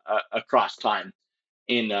time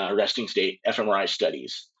in resting state fMRI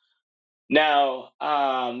studies. Now,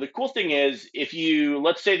 the cool thing is,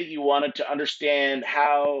 let's say that you wanted to understand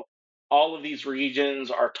how all of these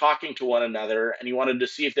regions are talking to one another, and you wanted to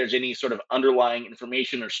see if there's any sort of underlying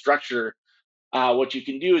information or structure, what you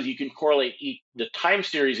can do is you can correlate the time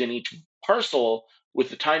series in each parcel with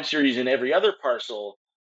the time series in every other parcel,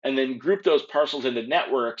 and then group those parcels into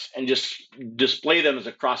networks and just display them as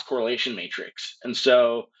a cross correlation matrix. And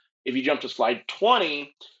so if you jump to slide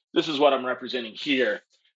 20, this is what I'm representing here.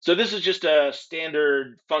 So this is just a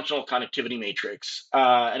standard functional connectivity matrix.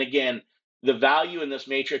 And again, the value in this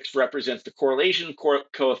matrix represents the correlation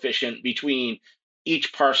coefficient between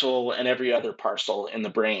each parcel and every other parcel in the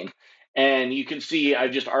brain. And you can see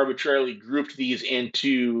I've just arbitrarily grouped these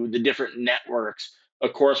into the different networks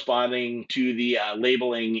corresponding to the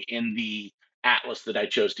labeling in the atlas that I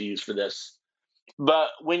chose to use for this. But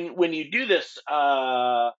when you do this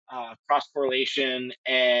cross correlation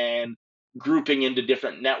and grouping into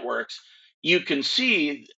different networks, you can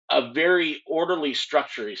see a very orderly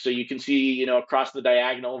structure. So you can see, across the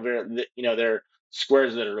diagonal, there are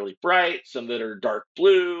squares that are really bright, some that are dark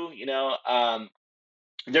blue.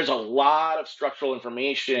 There's a lot of structural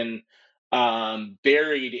information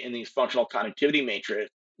buried in these functional connectivity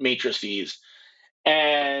matrices.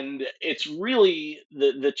 And it's really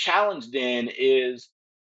the challenge then is,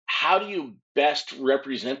 how do you best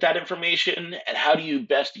represent that information, and how do you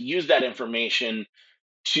best use that information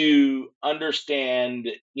to understand,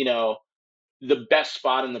 the best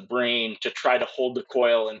spot in the brain to try to hold the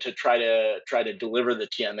coil and to try to deliver the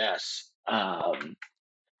TMS.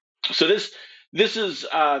 So this is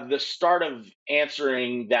the start of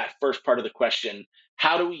answering that first part of the question.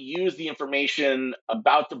 How do we use the information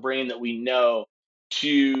about the brain that we know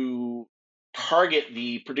to target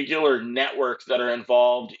the particular networks that are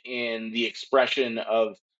involved in the expression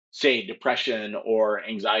of, say, depression or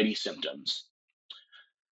anxiety symptoms?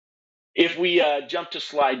 If we jump to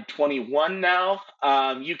slide 21 now,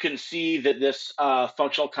 you can see that this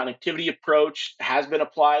functional connectivity approach has been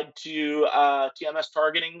applied to TMS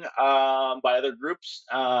targeting by other groups.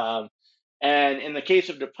 And in the case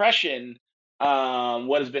of depression,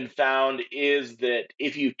 what has been found is that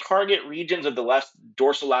if you target regions of the left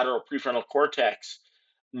dorsolateral prefrontal cortex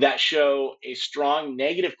that show a strong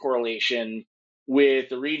negative correlation with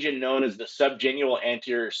the region known as the subgenual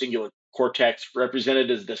anterior cingulate cortex,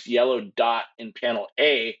 represented as this yellow dot in panel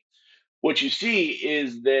A, what you see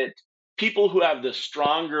is that people who have the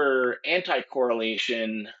stronger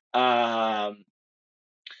anti-correlation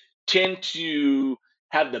tend to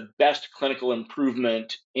have the best clinical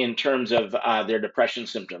improvement in terms of their depression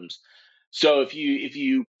symptoms. So if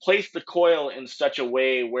you place the coil in such a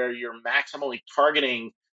way where you're maximally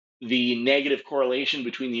targeting the negative correlation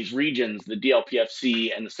between these regions, the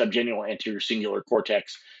DLPFC and the subgenual anterior singular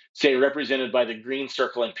cortex, say represented by the green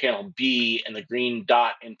circle in panel B and the green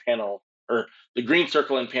dot in panel, or the green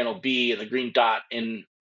circle in panel B and the green dot in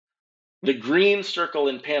the green circle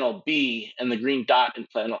in panel B and the green dot in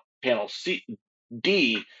panel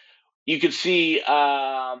D, you could see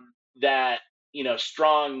that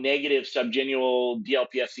strong negative subgenual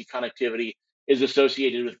DLPFC connectivity is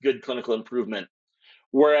associated with good clinical improvement.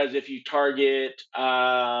 Whereas if you target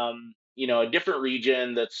a different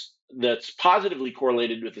region that's positively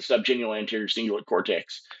correlated with the subgenual anterior singular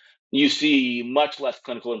cortex, you see much less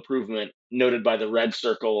clinical improvement noted by the red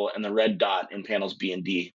circle and the red dot in panels B and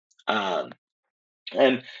D. And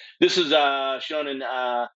this is shown in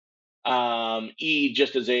E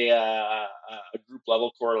just as a group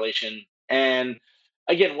level correlation. And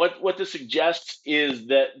again, what this suggests is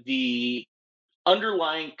that the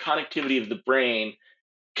underlying connectivity of the brain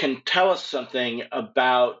can tell us something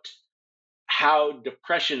about how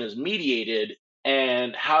depression is mediated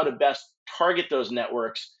and how to best target those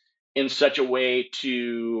networks in such a way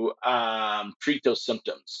to treat those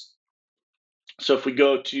symptoms. So if we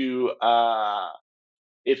go to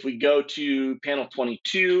panel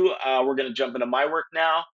 22, we're going to jump into my work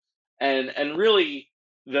now, and really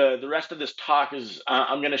the rest of this talk is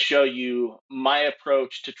I'm going to show you my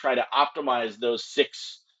approach to try to optimize those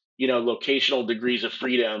 6 locational degrees of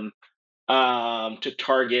freedom to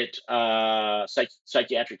target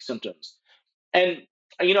psychiatric symptoms. And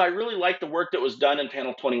I really like the work that was done in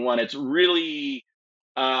panel 21. It's really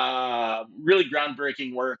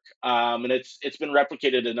groundbreaking work, and it's been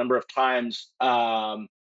replicated a number of times, but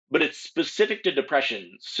it's specific to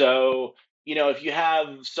depression. So if you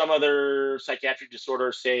have some other psychiatric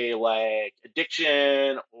disorder, say like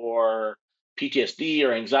addiction or PTSD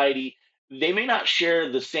or anxiety, they may not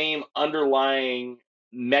share the same underlying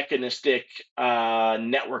mechanistic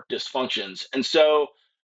network dysfunctions. And so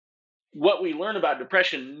what we learn about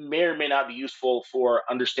depression may or may not be useful for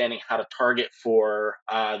understanding how to target for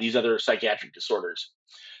these other psychiatric disorders.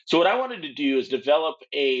 So what I wanted to do is develop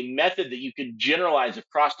a method that you could generalize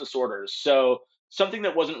across disorders. So something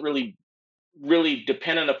that wasn't really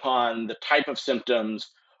dependent upon the type of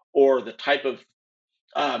symptoms or the type of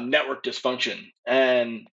network dysfunction.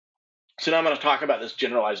 And so now I'm going to talk about this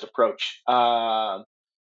generalized approach. And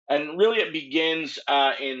really it begins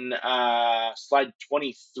in slide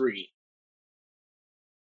 23.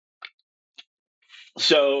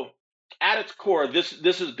 So at its core, this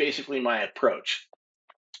is basically my approach.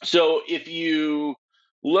 So if you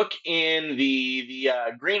look in the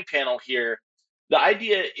green panel here, the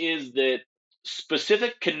idea is that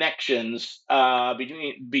specific connections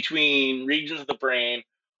between regions of the brain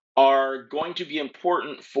are going to be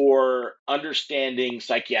important for understanding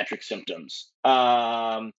psychiatric symptoms.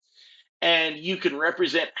 And you can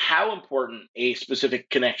represent how important a specific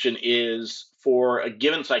connection is for a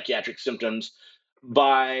given psychiatric symptoms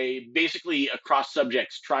by basically across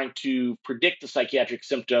subjects trying to predict the psychiatric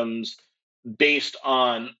symptoms based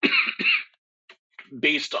on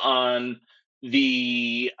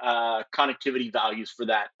the connectivity values for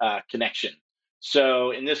that connection.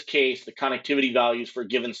 So in this case, the connectivity values for a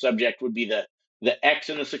given subject would be the X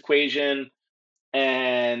in this equation,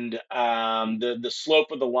 and the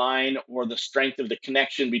slope of the line or the strength of the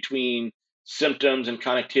connection between symptoms and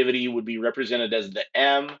connectivity would be represented as the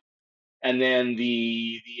M, and then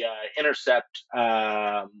the intercept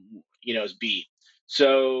is B.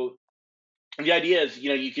 So the idea is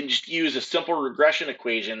you can just use a simple regression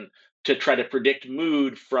equation to try to predict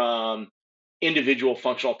mood from individual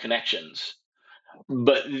functional connections.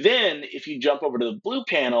 But then if you jump over to the blue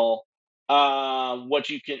panel, what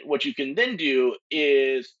you can then do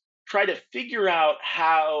is try to figure out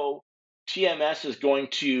how TMS is going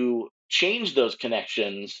to change those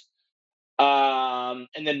connections,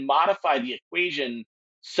 and then modify the equation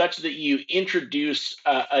such that you introduce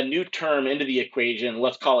a new term into the equation.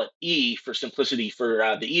 Let's call it E for simplicity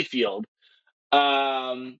for the E field,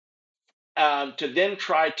 to then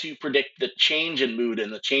try to predict the change in mood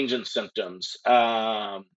and the change in symptoms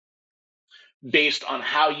based on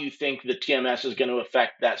how you think the TMS is going to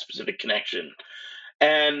affect that specific connection.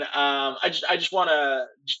 And I just want to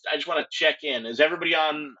check in. Is everybody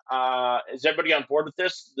on board with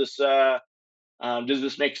this? Does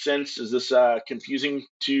this make sense? Is this confusing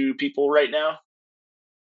to people right now?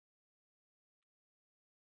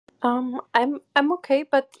 I'm okay,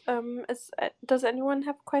 but does anyone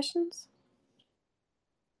have questions?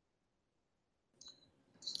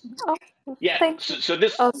 Oh, yeah. thank you. So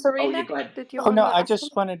this. Serena, yeah, go ahead. did you? Did you Oh, no, wanna I ask just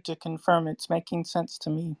them? wanted to confirm it's making sense to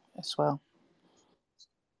me as well.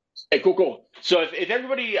 Hey, cool. So if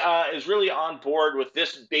everybody is really on board with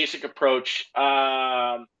this basic approach,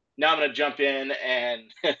 now I'm going to jump in and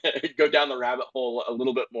go down the rabbit hole a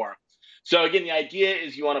little bit more. So again, the idea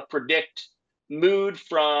is you want to predict mood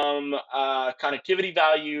from connectivity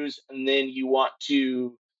values, and then you want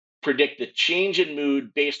to predict the change in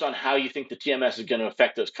mood based on how you think the TMS is going to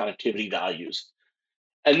affect those connectivity values.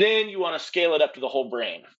 And then you want to scale it up to the whole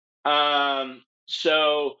brain.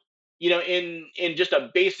 So, in just a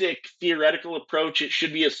basic theoretical approach, it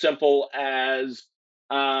should be as simple as,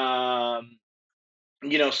 solving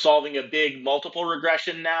a big multiple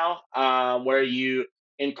regression now, where you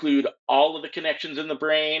include all of the connections in the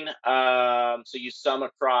brain. So you sum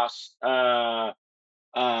across, um,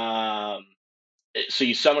 all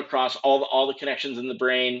the connections in the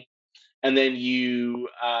brain, and then you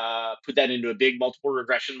put that into a big multiple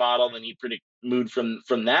regression model, and then you predict mood from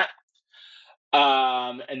that.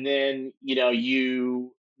 And then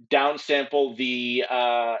you downsample the.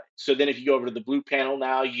 So then, if you go over to the blue panel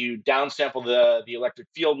now, you downsample the electric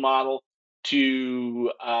field model to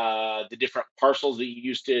the different parcels that you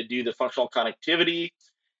use to do the functional connectivity,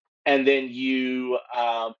 and then you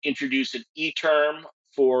introduce an E term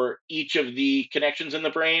for each of the connections in the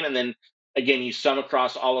brain, and then again you sum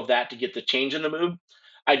across all of that to get the change in the mood.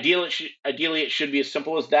 Ideally, it should be as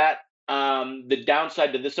simple as that. The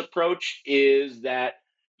downside to this approach is that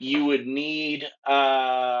you would need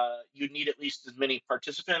at least as many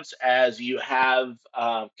participants as you have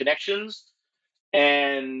connections,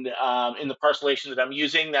 and in the parcellation that I'm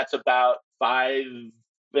using, that's about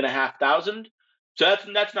 5,500. So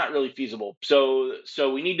that's not really feasible. So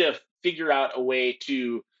we need to figure out a way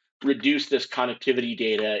to reduce this connectivity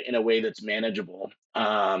data in a way that's manageable.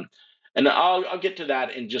 And I'll get to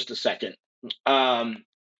that in just a second.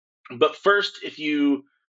 But first, if you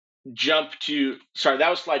jump to, sorry, that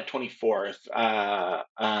was slide 24. If I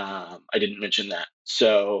didn't mention that.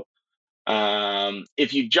 So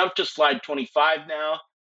if you jump to slide 25 now,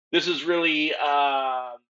 this is really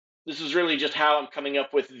just how I'm coming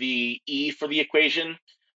up with the E for the equation.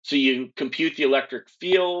 So you compute the electric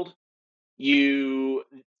field. You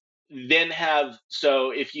then have,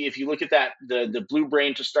 so if you look at that, the blue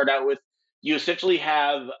brain to start out with, you essentially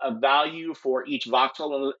have a value for each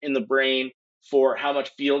voxel in the brain for how much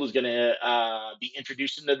field is going to be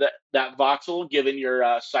introduced into that voxel given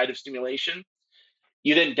your site of stimulation.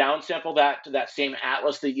 You then downsample that to that same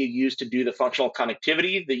atlas that you use to do the functional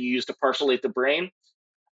connectivity that you use to parcellate the brain.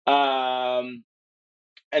 And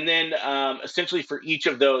then essentially for each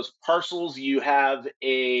of those parcels, you have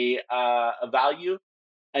a value,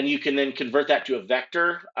 and you can then convert that to a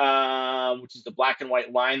vector, which is the black and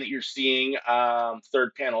white line that you're seeing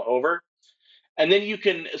third panel over. And then you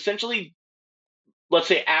can essentially, let's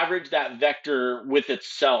say, average that vector with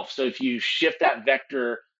itself. So if you shift that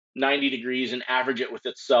vector 90 degrees and average it with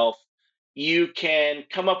itself, you can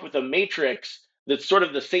come up with a matrix that's sort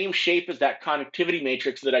of the same shape as that connectivity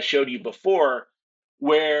matrix that I showed you before,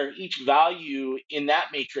 where each value in that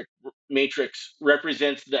matrix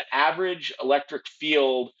represents the average electric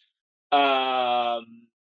field um,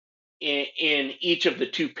 in each of the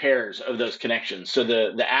two pairs of those connections. So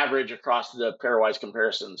the average across the pairwise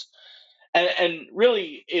comparisons. And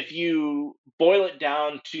really, if you boil it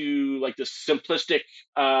down to like the simplistic,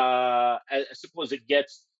 as simple as it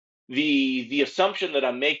gets, the assumption that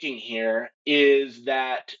I'm making here is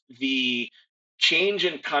that the change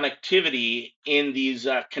in connectivity in these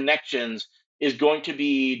connections is going to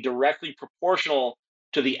be directly proportional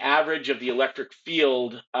to the average of the electric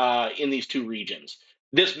field in these two regions.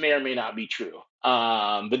 This may or may not be true,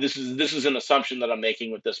 but this is an assumption that I'm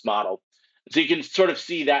making with this model. So you can sort of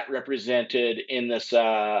see that represented in this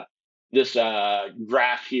graph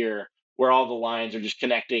here, where all the lines are just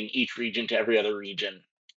connecting each region to every other region.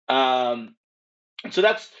 So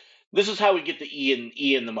this is how we get the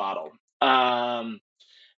E in the model.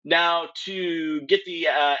 Now, to get the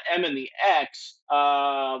M and the X,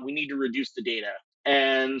 we need to reduce the data.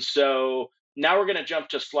 And so now we're going to jump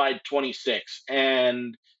to slide 26.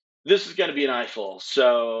 And this is going to be an eyeful.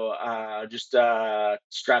 So just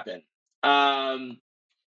strap in.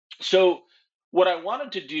 So what I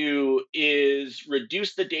wanted to do is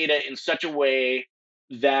reduce the data in such a way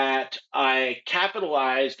that I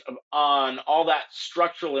capitalized on all that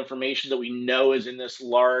structural information that we know is in this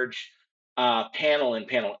large panel in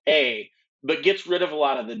panel A, but gets rid of a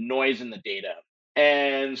lot of the noise in the data.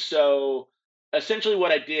 And so essentially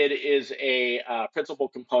what I did is a principal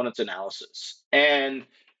components analysis. And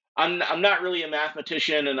I'm not really a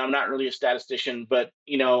mathematician and I'm not really a statistician, but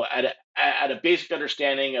at a basic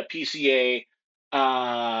understanding, a PCA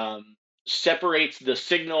separates the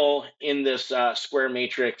signal in this square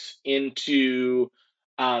matrix into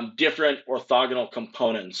different orthogonal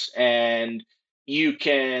components, and you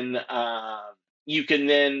can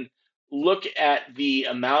then look at the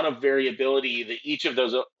amount of variability that each of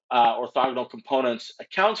those orthogonal components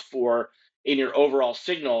accounts for in your overall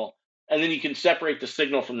signal, and then you can separate the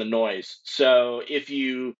signal from the noise. So if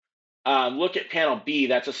you look at panel B,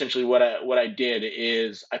 that's essentially what I did.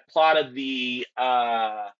 Is I plotted the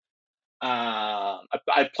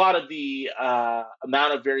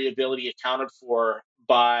amount of variability accounted for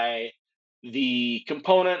by the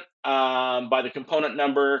component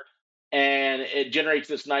number, and it generates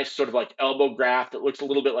this nice sort of like elbow graph that looks a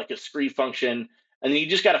little bit like a scree function. And then you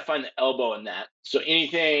just got to find the elbow in that. So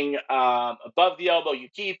anything above the elbow you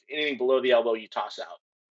keep, anything below the elbow you toss out.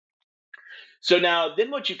 So now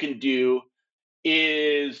then what you can do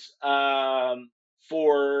is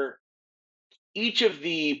for each of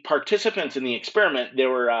the participants in the experiment, there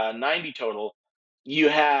were 90 total. You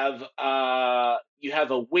have a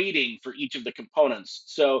weighting for each of the components,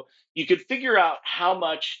 so you could figure out how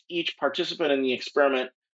much each participant in the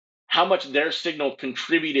experiment, how much their signal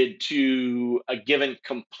contributed to a given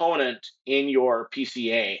component in your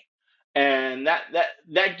PCA, and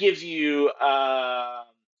that gives you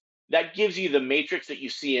the matrix that you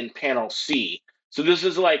see in panel C. So this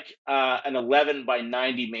is like an 11 by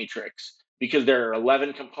 90 matrix because there are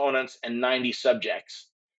 11 components and 90 subjects.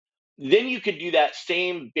 Then you could do that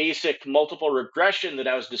same basic multiple regression that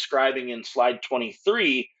I was describing in slide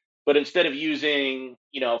 23, but instead of using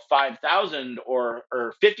 5,000 or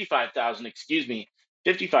 55,000,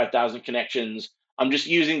 55,000 connections, I'm just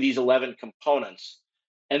using these 11 components.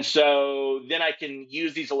 And so then I can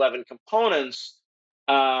use these 11 components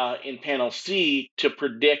in panel C to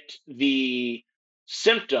predict the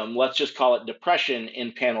symptom, let's just call it depression,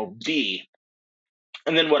 in panel D.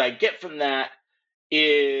 And then what I get from that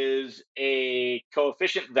is a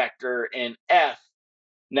coefficient vector in F.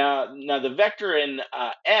 Now the vector in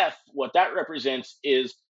F, what that represents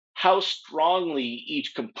is how strongly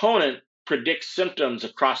each component predicts symptoms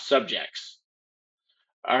across subjects.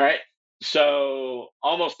 All right, so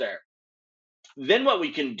almost there. Then what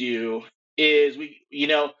we can do is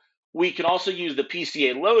we can also use the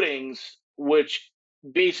PCA loadings, which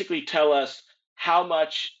basically tell us how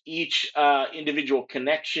much each individual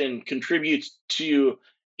connection contributes to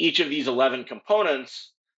each of these 11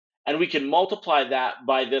 components, and we can multiply that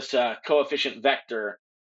by this coefficient vector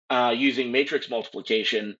using matrix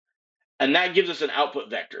multiplication, and that gives us an output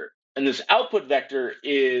vector. And this output vector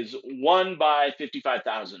is 1 by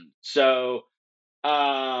 55,000. So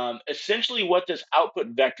essentially what this output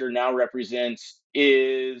vector now represents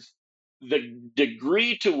is the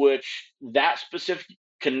degree to which that specific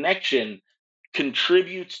connection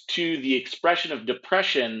contributes to the expression of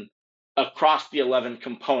depression across the 11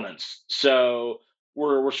 components. So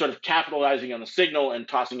we're sort of capitalizing on the signal and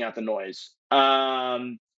tossing out the noise.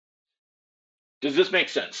 Does this make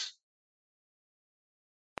sense?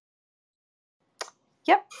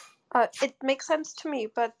 Yep, it makes sense to me,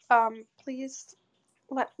 but please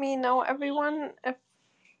let me know, everyone, if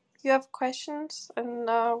you have questions, and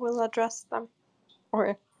we'll address them,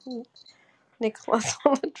 or Nicholas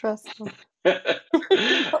will address them.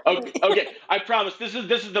 Okay, I promise this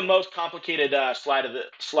is the most complicated slide of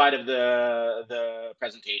the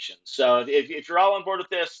presentation. So if you're all on board with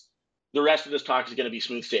this, the rest of this talk is going to be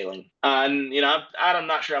smooth sailing. And I'm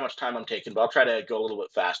not sure how much time I'm taking, but I'll try to go a little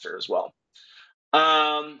bit faster as well.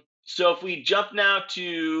 So if we jump now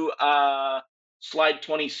to slide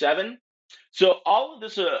 27. So all of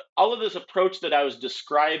this approach that I was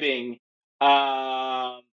describing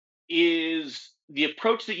is the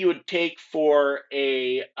approach that you would take for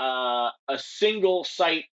a single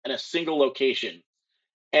site and a single location,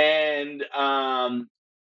 and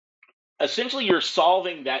essentially you're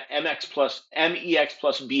solving that MEX plus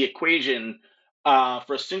B equation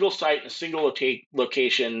for a single site and a single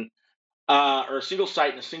location, or a single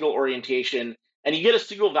site and a single orientation, and you get a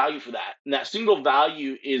single value for that. And that single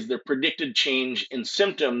value is the predicted change in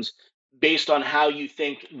symptoms based on how you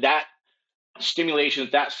think that stimulation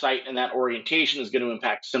at that site and that orientation is going to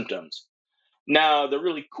impact symptoms. Now, the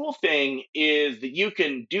really cool thing is that you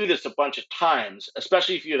can do this a bunch of times,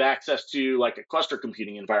 especially if you have access to like a cluster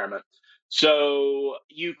computing environment. So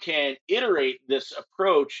you can iterate this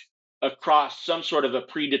approach across some sort of a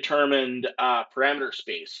predetermined parameter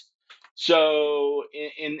space. So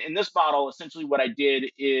in this model, essentially what I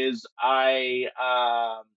did is I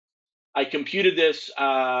computed this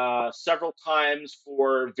several times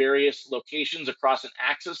for various locations across an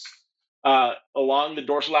axis along the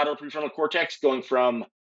dorsolateral prefrontal cortex, going from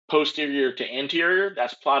posterior to anterior.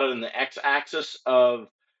 That's plotted in the x-axis of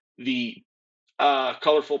the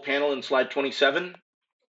colorful panel in slide 27.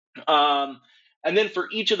 And then for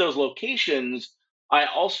each of those locations, I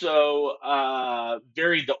also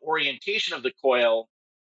varied the orientation of the coil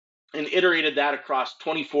and iterated that across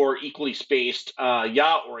 24 equally spaced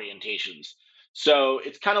yaw orientations. So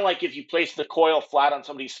it's kind of like if you place the coil flat on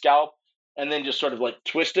somebody's scalp and then just sort of like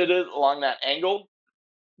twisted it along that angle.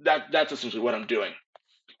 That's essentially what I'm doing.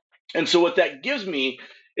 And so what that gives me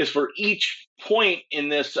is for each point in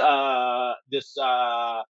this I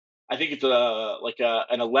think it's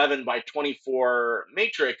an 11 by 24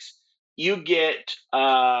 matrix, you get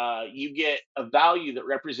a value that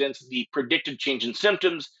represents the predicted change in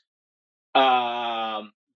symptoms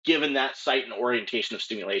given that site and orientation of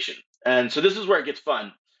stimulation. And so this is where it gets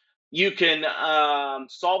fun. You can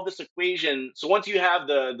solve this equation. So once you have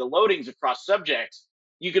the loadings across subjects,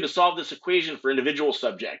 you can solve this equation for individual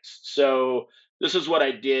subjects. So this is what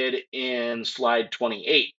I did in slide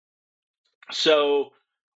 28. So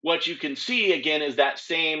what you can see again is that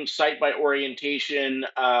same site by orientation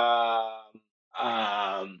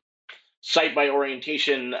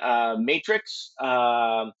matrix,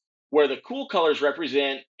 where the cool colors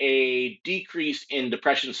represent a decrease in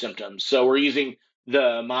depression symptoms. So we're using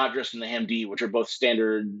the MADRS and the HAM-D, which are both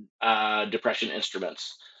standard depression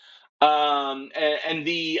instruments. And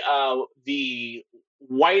the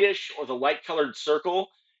whitish or the light colored circle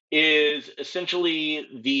is essentially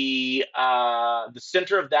the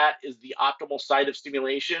center of that is the optimal site of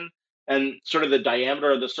stimulation, and sort of the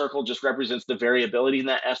diameter of the circle just represents the variability in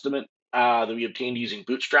that estimate that we obtained using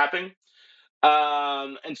bootstrapping.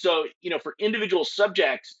 And so, for individual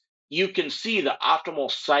subjects, you can see the optimal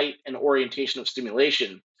site and orientation of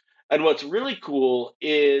stimulation. And what's really cool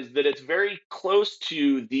is that it's very close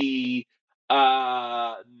to the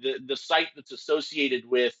site that's associated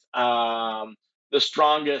with the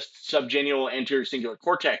strongest subgenual anterior cingulate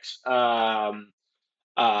cortex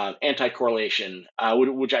anti-correlation,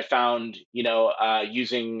 which I found,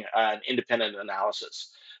 using an independent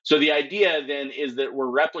analysis. So the idea then is that we're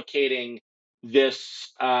replicating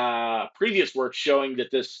this previous work showing that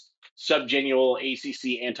this subgenual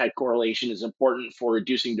ACC anti-correlation is important for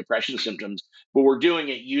reducing depression symptoms, but we're doing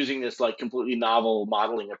it using this like completely novel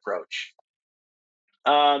modeling approach.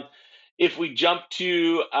 If we jump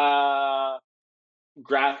to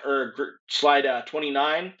slide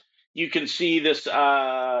 29, you can see this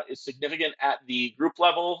is significant at the group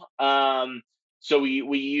level. So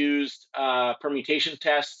we used permutation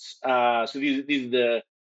tests. So these are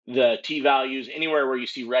the t values anywhere where you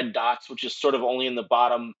see red dots, which is sort of only in the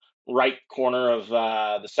bottom right corner of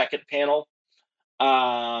the second panel,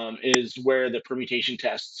 is where the permutation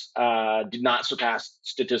tests did not surpass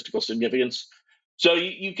statistical significance. So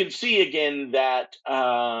you can see again that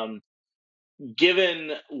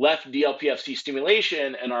given left DLPFC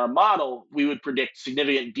stimulation in our model, we would predict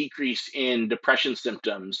significant decrease in depression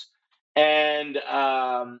symptoms. And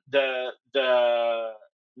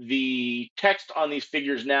the text on these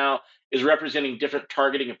figures now is representing different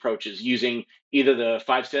targeting approaches using either the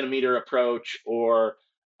 5 centimeter approach or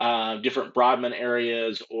different Brodmann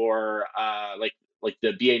areas, or like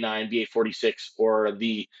the BA9, BA46, or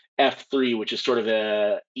the F3, which is sort of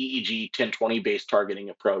a EEG 1020 based targeting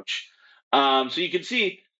approach. So you can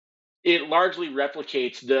see it largely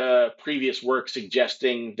replicates the previous work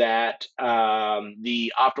suggesting that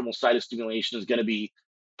the optimal site of stimulation is going to be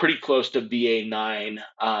pretty close to BA9,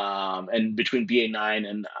 and between BA9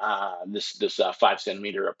 and this 5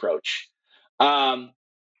 centimeter approach. So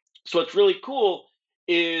what's really cool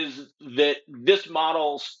is that this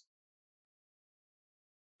model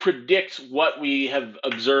predicts what we have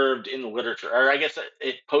observed in the literature, or I guess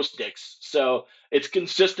it postdicts. So it's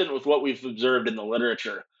consistent with what we've observed in the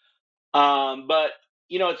literature. But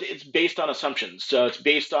it's based on assumptions. So it's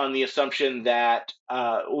based on the assumption that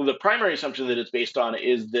the primary assumption that it's based on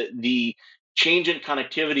is that the change in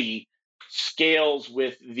connectivity scales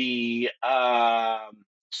with the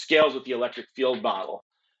electric field model.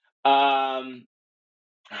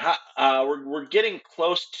 We're getting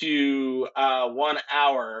close to 1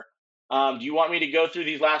 hour. Do you want me to go through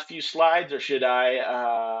these last few slides, or should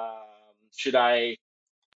I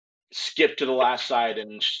skip to the last slide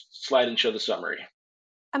and show the summary?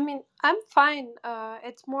 I mean, I'm fine.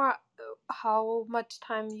 It's more how much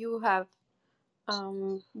time you have.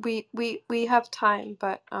 We have time,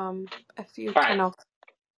 but if you All kind right. of,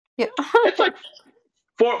 yeah. It's like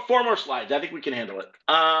four more slides. I think we can handle it.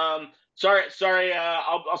 Sorry.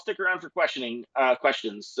 I'll stick around for questions.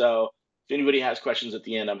 So if anybody has questions at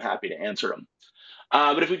the end, I'm happy to answer them.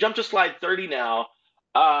 But if we jump to slide 30 now,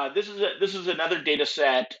 This is another data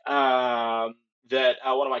set that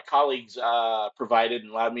one of my colleagues provided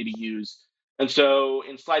and allowed me to use. And so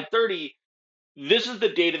in slide 30, this is the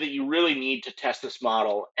data that you really need to test this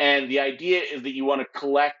model. And the idea is that you want to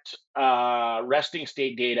collect resting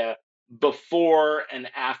state data before and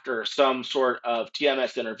after some sort of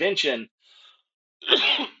TMS intervention,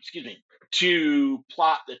 excuse me, to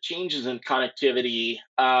plot the changes in connectivity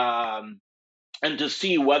and to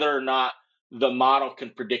see whether or not the model can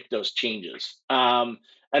predict those changes, and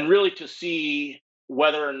really to see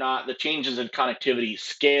whether or not the changes in connectivity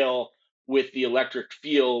scale with the electric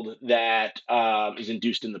field that is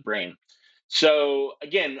induced in the brain. So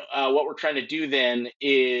again, what we're trying to do then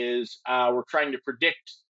is we're trying to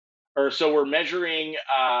predict, or so we're measuring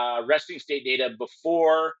resting state data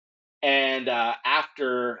before and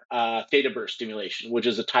after theta burst stimulation, which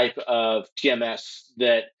is a type of TMS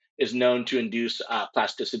that is known to induce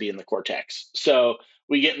plasticity in the cortex. So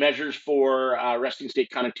we get measures for resting state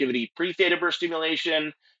connectivity pre-theta burst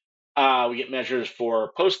stimulation. We get measures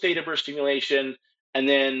for post-theta burst stimulation, and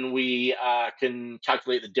then we can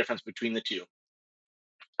calculate the difference between the two.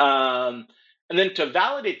 And then to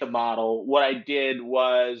validate the model, what I did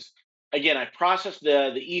was, again, I processed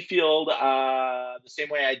the E field the same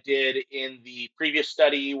way I did in the previous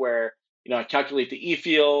study, where I calculate the E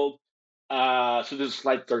field. So this is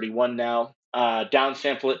slide 31 now.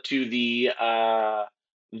 Downsample it to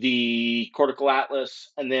the cortical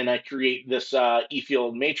atlas, and then I create this E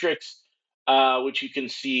field matrix, which you can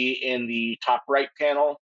see in the top right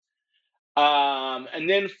panel. And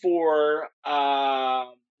then for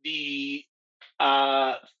the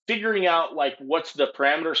figuring out like what's the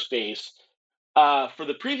parameter space, for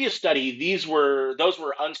the previous study, those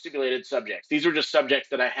were unstimulated subjects. These were just subjects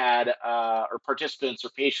that I had, or participants or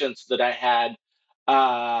patients that I had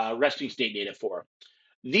resting state data for.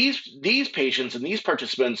 These patients and these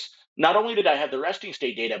participants, not only did I have the resting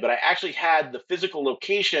state data, but I actually had the physical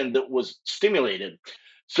location that was stimulated.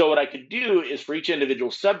 So what I could do is for each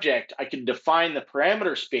individual subject, I could define the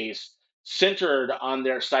parameter space centered on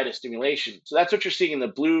their site of stimulation. So that's what you're seeing in the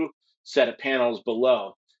blue set of panels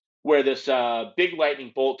below, where this big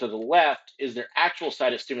lightning bolt to the left is their actual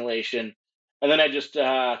site of stimulation. And then I just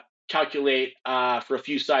calculate for a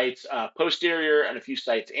few sites posterior and a few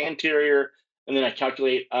sites anterior, and then I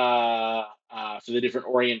calculate for the different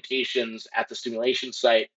orientations at the stimulation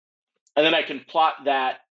site. And then I can plot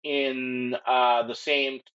that in the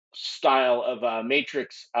same style of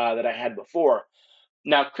matrix that I had before.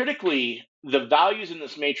 Now, critically, the values in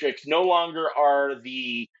this matrix no longer are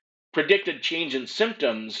the predicted change in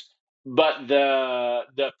symptoms, but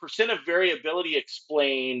the percent of variability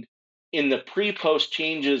explained in the pre-post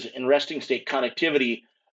changes in resting state connectivity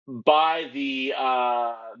by the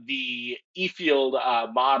E-field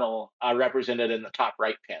model represented in the top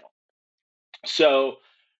right panel. So,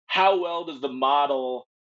 how well does the model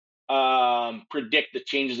predict the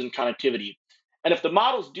changes in connectivity? And if the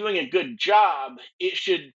model's doing a good job, it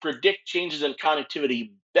should predict changes in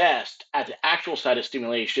connectivity best at the actual site of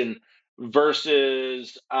stimulation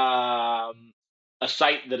versus a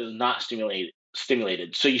site that is not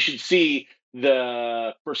stimulated. So you should see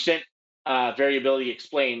the percent variability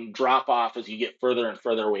explained drop off as you get further and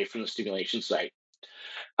further away from the stimulation site.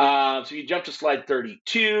 So you jump to slide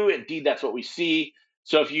 32. Indeed, that's what we see.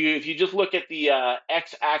 So if you just look at the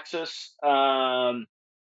x-axis,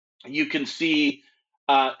 you can see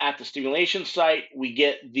at the stimulation site, we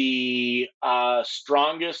get the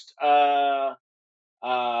strongest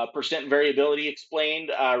percent variability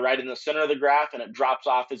explained right in the center of the graph, and it drops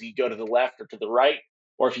off as you go to the left or to the right,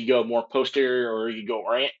 or if you go more posterior or you go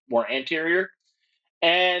more anterior.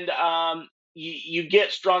 And you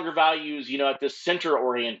get stronger values, at this center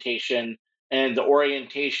orientation, and the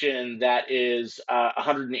orientation that is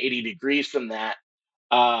 180 degrees from that,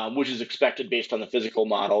 which is expected based on the physical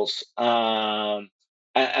models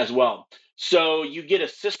as well. So you get a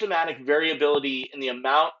systematic variability in the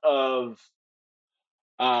amount of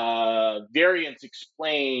variance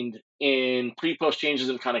explained in pre-post changes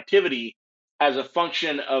in connectivity as a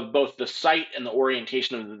function of both the site and the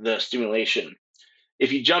orientation of the stimulation.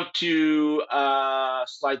 If you jump to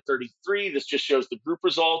slide 33, this just shows the group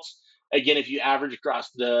results. Again, if you average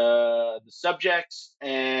across the subjects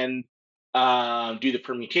and do the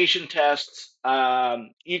permutation tests,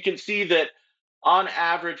 you can see that on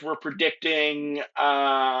average we're predicting,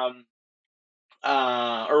 or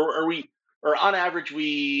on average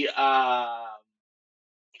we're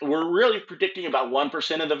really predicting about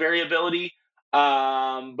 1% of the variability,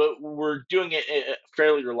 but we're doing it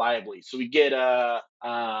fairly reliably. So we get a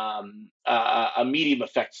medium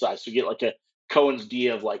effect size. So we get like a Cohen's d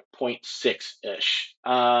of like 0.6-ish.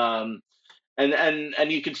 And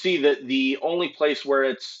you can see that the only place where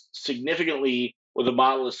it's significantly, where the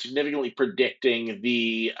model is significantly predicting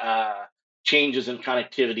the changes in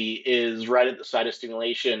connectivity is right at the site of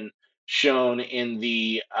stimulation, shown in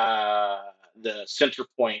the center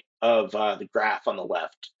point of the graph on the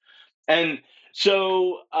left. And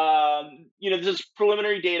so, this is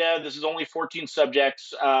preliminary data. This is only 14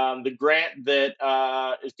 subjects. The grant that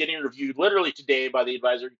is getting reviewed literally today by the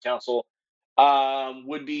advisory council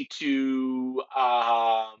would be to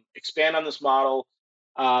expand on this model,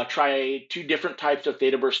 try 2 different types of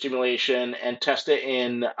theta burst stimulation, and test it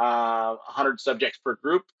in 100 subjects per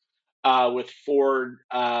group with 4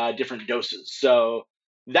 different doses. So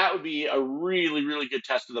that would be a really, really good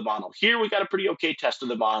test of the model. Here we got a pretty okay test of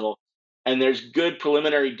the model, and there's good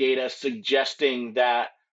preliminary data suggesting that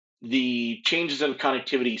the changes in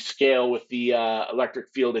connectivity scale with the electric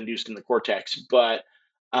field induced in the cortex. But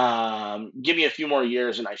give me a few more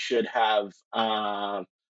years, and I should have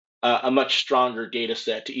a much stronger data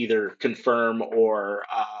set to either confirm or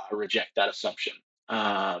reject that assumption.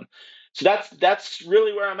 So that's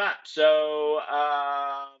really where I'm at. So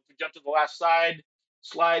if we jump to the last slide,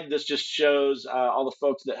 this just shows all the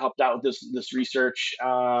folks that helped out with this research.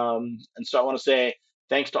 And so I want to say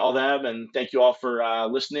thanks to all them, and thank you all for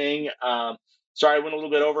listening. Sorry, I went a little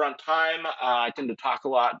bit over on time. I tend to talk a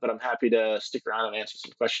lot, but I'm happy to stick around and answer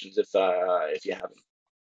some questions if you have them.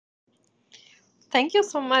 Thank you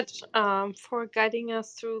so much for guiding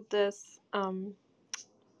us through this,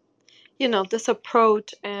 this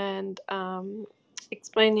approach, and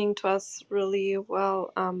explaining to us really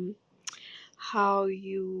well how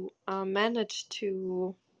you managed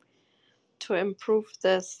to improve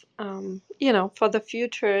this, for the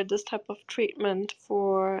future, this type of treatment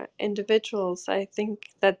for individuals. I think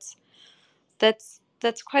that's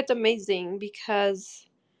quite amazing, because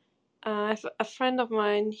a friend of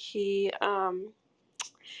mine, he's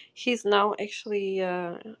now actually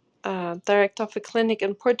director of a clinic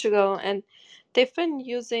in Portugal, and they've been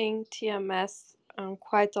using TMS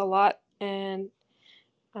quite a lot, and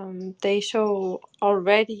they show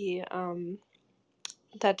already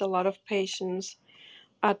that a lot of patients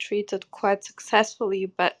are treated quite successfully.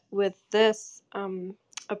 But with this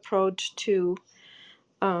approach to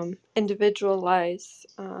individualize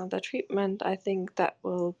the treatment, I think that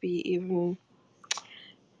will be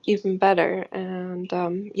even better. And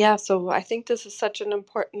so I think this is such an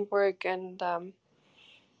important work, and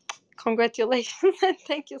congratulations and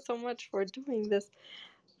thank you so much for doing this.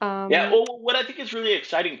 Yeah, well, what I think is really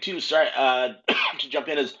exciting too, sorry to jump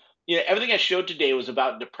in, is everything I showed today was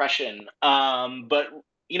about depression, but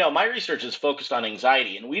my research is focused on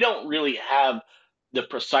anxiety, and we don't really have the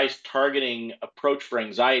precise targeting approach for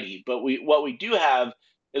anxiety. But what we do have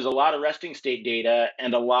is a lot of resting state data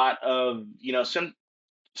and a lot of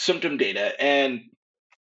symptom data. And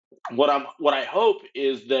what I hope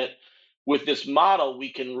is that with this model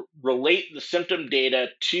we can relate the symptom data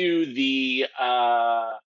to the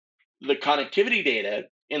connectivity data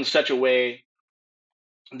in such a way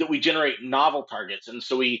that we generate novel targets, and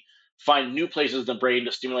so we find new places in the brain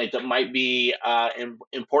to stimulate that might be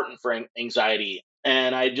important for anxiety.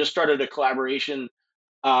 And I just started a collaboration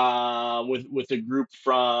with a group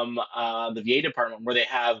from the VA department, where they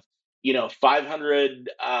have 500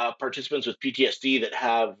 participants with PTSD that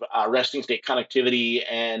have resting state connectivity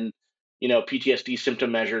and PTSD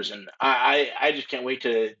symptom measures, and I just can't wait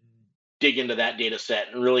to dig into that data set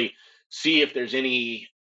and really see if there's any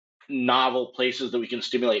novel places that we can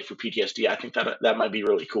stimulate for PTSD. I think that might be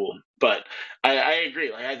really cool. But I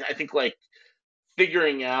agree. Like I think like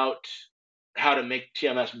figuring out how to make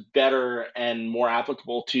TMS better and more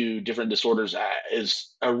applicable to different disorders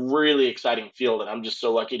is a really exciting field, and I'm just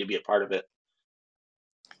so lucky to be a part of it.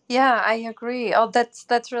 Yeah, I agree. Oh,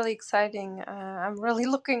 that's really exciting. I'm really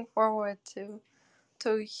looking forward to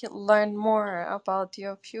learn more about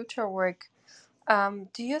your future work.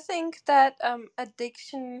 Do you think that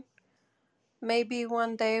addiction maybe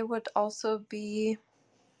one day would also be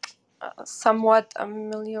somewhat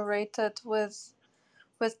ameliorated with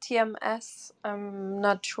TMS? I'm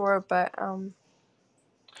not sure, but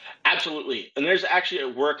Absolutely. And there's actually a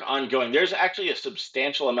work ongoing. There's actually a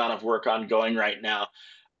substantial amount of work ongoing right now.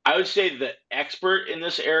 I would say the expert in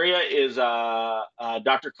this area is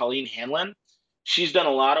Dr. Colleen Hanlon. She's done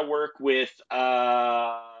a lot of work with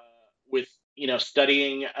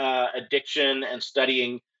studying addiction and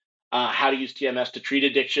studying how to use TMS to treat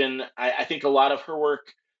addiction. I think a lot of her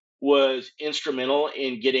work was instrumental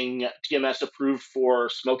in getting TMS approved for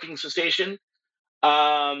smoking cessation.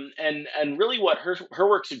 And really, what her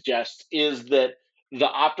work suggests is that the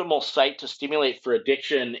optimal site to stimulate for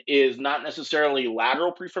addiction is not necessarily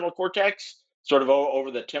lateral prefrontal cortex, sort of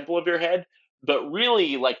over the temple of your head, but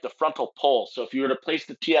really like the frontal pole. So if you were to place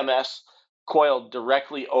the TMS coil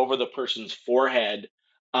directly over the person's forehead,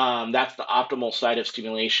 that's the optimal site of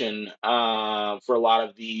stimulation for a lot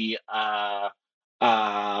of the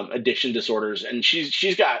addiction disorders. And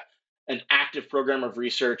she's got an active program of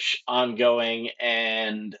research ongoing,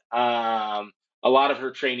 and a lot of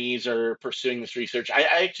her trainees are pursuing this research.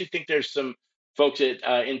 I actually think there's some folks at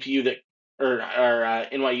NPU that or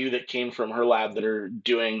NYU that came from her lab that are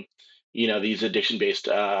doing, these addiction-based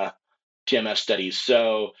TMS studies.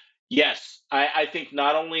 So yes, I think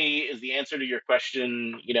not only is the answer to your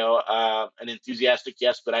question, an enthusiastic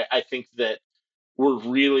yes, but I think that we're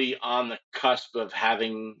really on the cusp of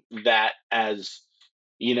having that as,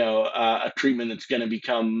 a treatment that's going to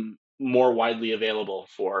become more widely available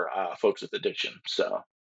for folks with addiction. So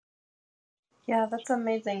Yeah, that's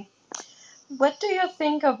amazing. What do you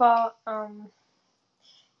think about,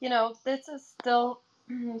 this is still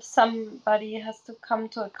somebody has to come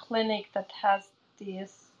to a clinic that has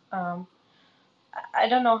these, I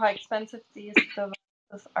don't know how expensive these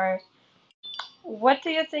devices are. What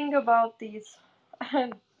do you think about these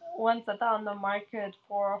ones that are on the market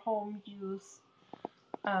for home use?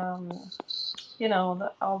 All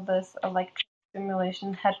this electric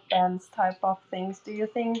stimulation headbands type of things. Do you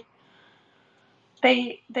think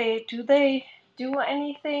they do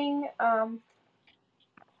anything?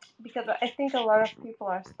 Because I think a lot of people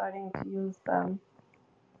are starting to use them.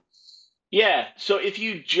 yeah, so if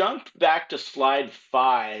you jump back to slide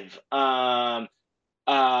 5,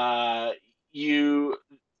 you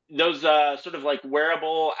those sort of like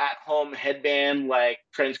wearable at-home headband, like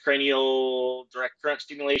transcranial direct current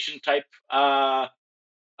stimulation type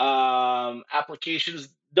applications,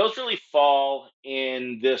 those really fall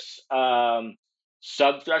in this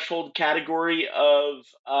sub-threshold category of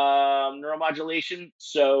neuromodulation.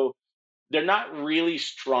 So they're not really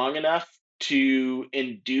strong enough to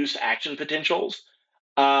induce action potentials.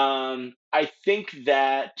 I think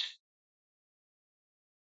that,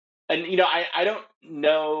 and I don't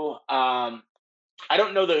know, I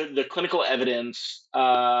don't know the clinical evidence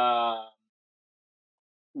well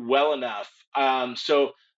enough.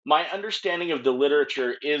 So my understanding of the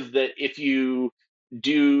literature is that if you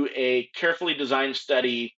do a carefully designed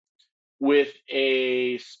study with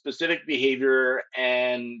a specific behavior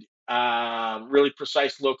and really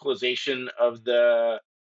precise localization of the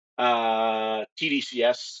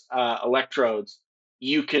TDCS electrodes,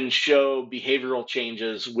 you can show behavioral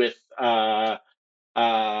changes with like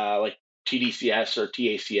TDCS or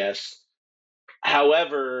TACS.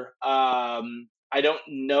 However, I don't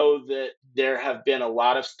know that there have been a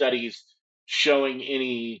lot of studies showing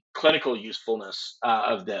any clinical usefulness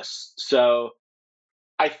of this. So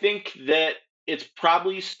I think that it's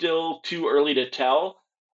probably still too early to tell,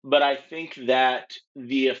 but I think that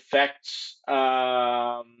the effects,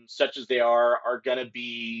 such as they are going to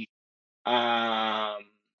be, the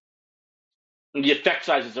effect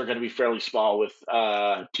sizes are going to be fairly small with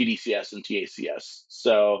TDCS and TACS.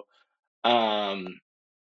 So,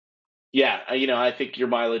 yeah, I think your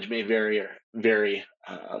mileage may vary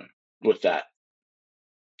with that.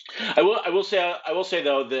 I will say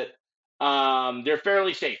though that they're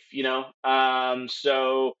fairly safe.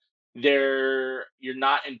 So you're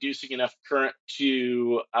not inducing enough current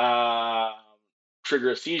to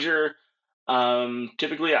trigger a seizure.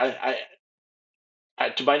 Typically,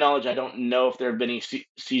 to my knowledge, I don't know if there have been any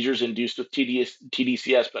seizures induced with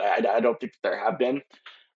TDCS, but I don't think that there have been.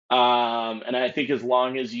 And I think as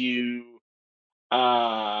long as you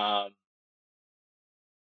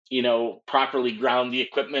properly ground the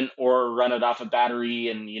equipment or run it off a battery,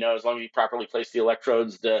 and as long as you properly place the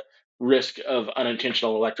electrodes, the risk of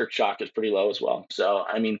unintentional electric shock is pretty low as well. So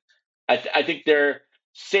I mean, I think they're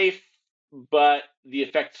safe, but the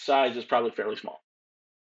effect size is probably fairly small.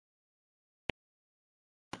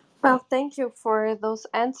 Well, thank you for those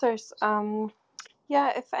answers. Yeah,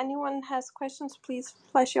 if anyone has questions, please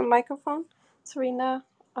flash your microphone. Serena,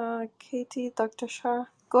 Katie, Dr. Shah,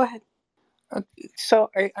 go ahead.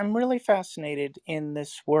 So I'm really fascinated in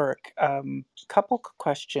this work. Couple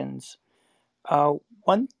questions.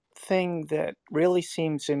 One thing that really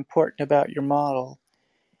seems important about your model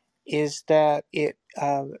is that it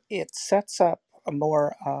sets up a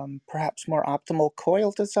more perhaps more optimal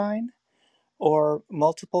coil design, or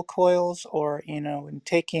multiple coils, or in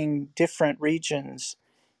taking different regions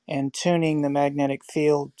and tuning the magnetic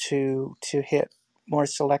field to hit more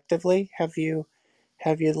selectively. Have you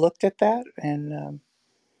looked at that? And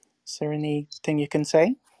is there anything you can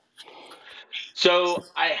say? So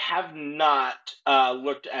I have not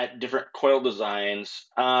looked at different coil designs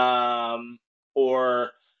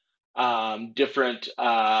or different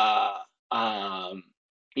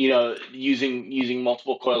using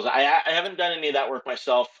multiple coils. I haven't done any of that work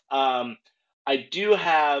myself. I do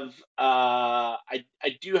have I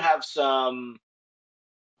do have some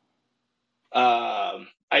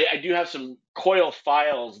I do have some coil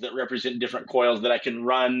files that represent different coils that I can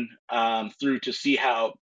run through to see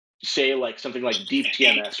how, say, like something like deep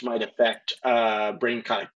TMS might affect brain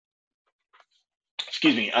connectivity.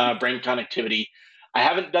 I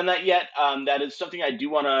haven't done that yet. That is something I do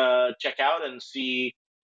want to check out and see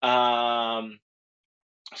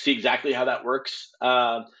exactly how that works.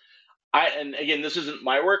 And again, this isn't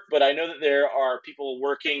my work, but I know that there are people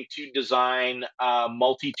working to design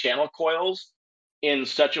multi-channel coils in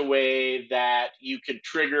such a way that you could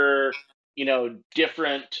trigger,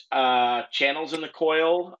 different channels in the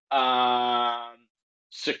coil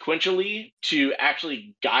sequentially to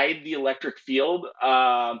actually guide the electric field,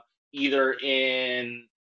 either in,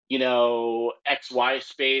 XY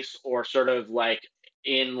space or sort of like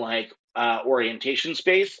in like orientation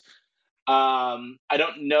space. I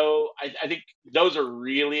don't know. I think those are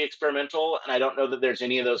really experimental, and I don't know that there's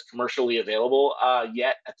any of those commercially available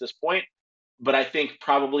yet at this point. But I think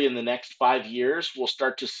probably in the next 5 years, we'll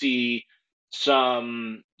start to see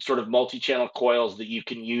some sort of multi-channel coils that you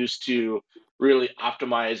can use to really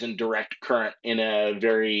optimize and direct current in a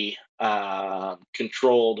very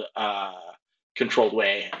controlled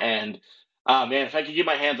way. And man, if I could get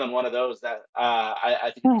my hands on one of those, that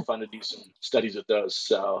I think it'd be fun to do some studies with those.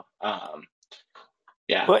 So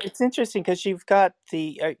yeah. Well, it's interesting because you've got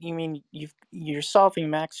you're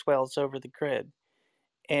solving Maxwell's over the grid,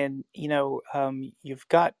 and you've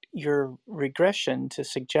got your regression to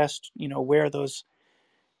suggest where those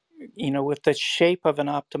with the shape of an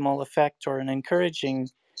optimal effect or an encouraging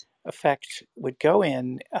effect would go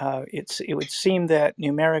in. It would seem that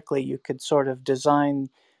numerically you could sort of design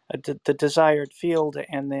the desired field,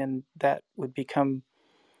 and then that would become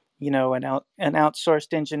an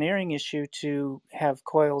outsourced engineering issue to have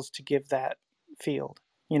coils to give that field.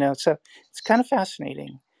 So it's kind of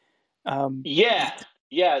fascinating.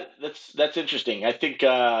 Yeah, that's interesting. I think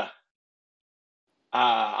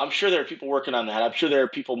I'm sure there are people working on that. I'm sure there are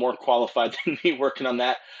people more qualified than me working on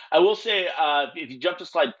that. I will say, if you jump to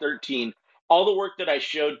slide 13, all the work that I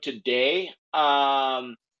showed today, I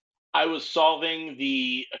was solving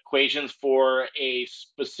the equations for a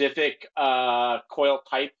specific coil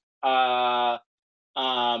type, and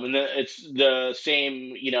it's the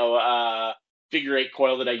same, figure 8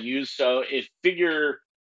 coil that I use. So if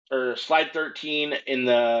slide 13 in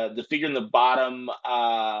the figure in the bottom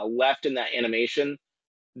left in that animation,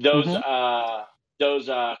 those Mm-hmm.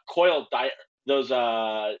 those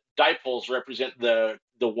dipoles represent the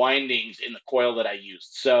windings in the coil that I used.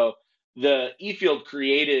 So the E field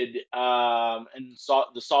created and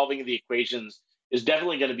the solving of the equations is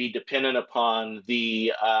definitely going to be dependent upon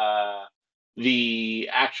the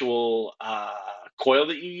actual coil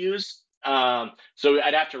that you use. So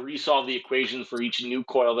I'd have to resolve the equations for each new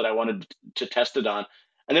coil that I wanted to test it on.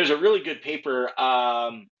 And there's a really good paper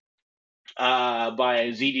by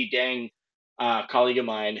ZD Deng, colleague of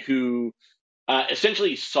mine, who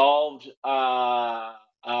essentially solved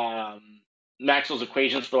Maxwell's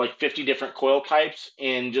equations for like 50 different coil types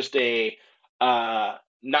in just a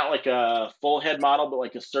not like a full head model, but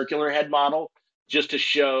like a circular head model, just to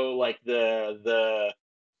show like the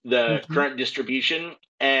Mm-hmm. current distribution.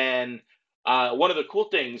 And one of the cool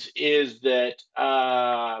things is that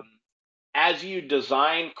as you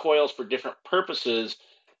design coils for different purposes,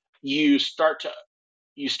 you start to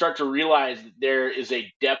realize that there is a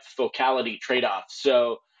depth focality trade-off.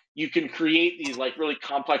 So you can create these like really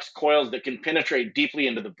complex coils that can penetrate deeply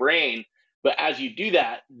into the brain, but as you do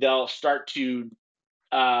that, they'll start to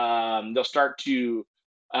uh,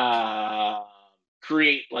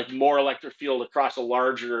 create like more electric field across a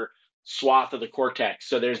larger swath of the cortex.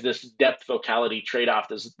 So there's this depth focality trade-off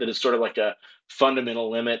that is sort of like a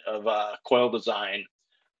fundamental limit of coil design.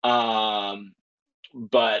 But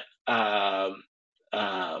yeah,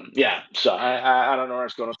 so I don't know where I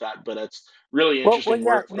was going with that, but it's really Well, interesting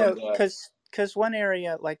yeah, work from no, the because one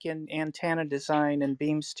area like in antenna design and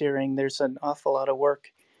beam steering, there's an awful lot of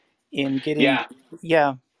work in yeah.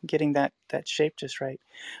 getting that shape just right.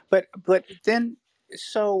 But then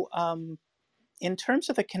so in terms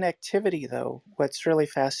of the connectivity though, what's really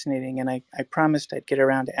fascinating, and I promised I'd get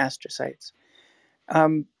around to astrocytes.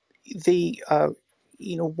 The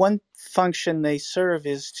one function they serve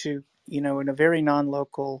is to in a very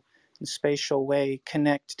non-local and spatial way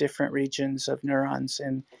connect different regions of neurons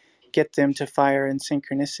get them to fire in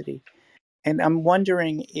synchronicity. And I'm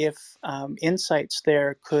wondering if insights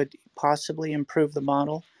there could possibly improve the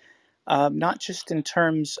model, not just in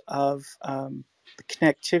terms of the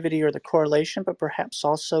connectivity or the correlation, but perhaps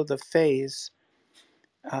also the phase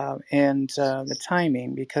and the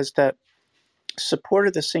timing, because the support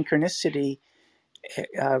of the synchronicity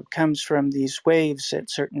comes from these waves at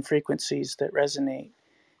certain frequencies that resonate.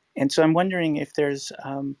 And so I'm wondering if there's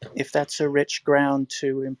if that's a rich ground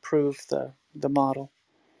to improve the model.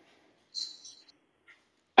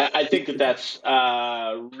 I think that that's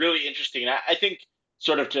really interesting. I think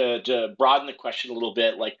sort of to broaden the question a little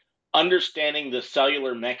bit, like understanding the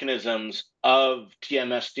cellular mechanisms of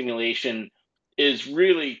TMS stimulation is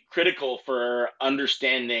really critical for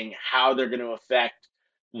understanding how they're going to affect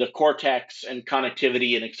the cortex and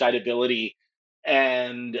connectivity and excitability.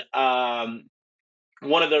 And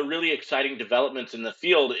one of the really exciting developments in the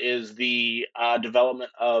field is the development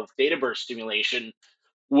of theta burst stimulation,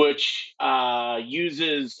 which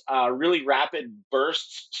uses really rapid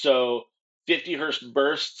bursts, so 50 hertz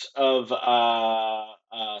bursts of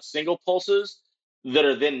single pulses that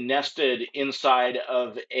are then nested inside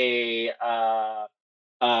of a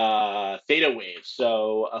theta wave,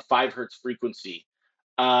 so a 5 hertz frequency.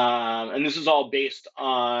 And this is all based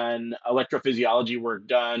on electrophysiology work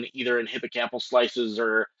done either in hippocampal slices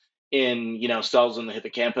or in cells in the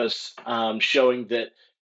hippocampus, showing that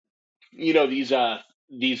these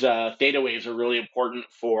theta waves are really important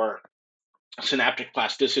for synaptic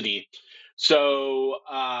plasticity. So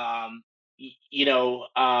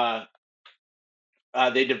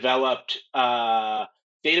they developed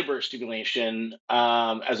theta burst stimulation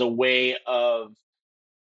as a way of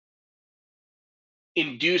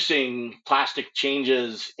inducing plastic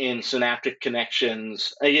changes in synaptic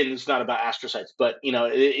connections. Again, it's not about astrocytes, but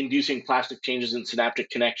inducing plastic changes in synaptic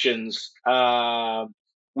connections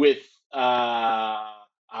with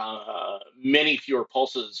many fewer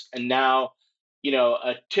pulses. And now,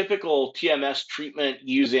 a typical TMS treatment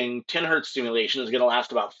using 10 hertz stimulation is going to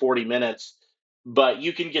last about 40 minutes, but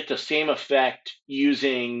you can get the same effect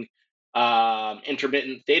using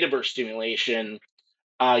intermittent theta burst stimulation,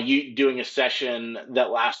 you doing a session that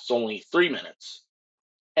lasts only 3 minutes.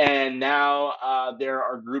 And now there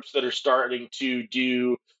are groups that are starting to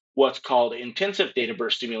do what's called intensive theta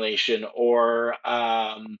burst stimulation, or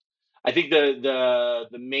I think the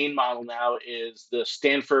main model now is the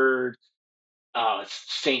Stanford,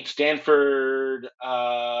 St. Stanford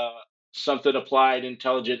something applied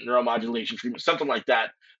intelligent neuromodulation treatment, something like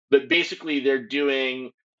that. But basically, they're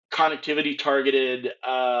doing connectivity targeted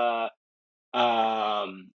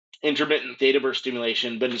intermittent theta burst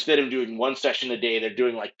stimulation, but instead of doing one session a day, they're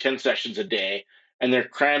doing like 10 sessions a day, and they're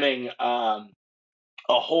cramming a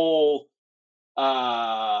whole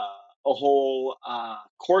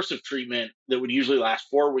course of treatment that would usually last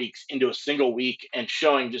 4 weeks into a single week, and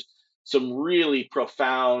showing just some really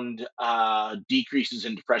profound decreases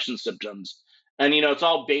in depression symptoms. And it's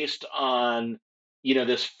all based on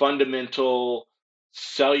this fundamental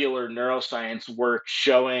cellular neuroscience work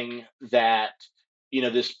showing that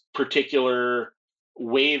this particular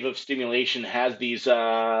wave of stimulation has these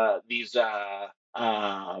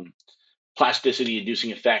plasticity inducing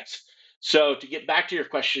effects. So to get back to your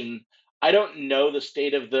question, I don't know the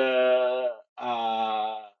state of the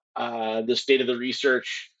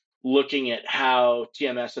research looking at how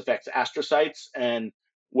TMS affects astrocytes and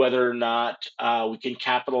whether or not we can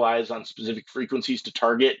capitalize on specific frequencies to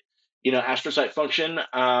target astrocyte function.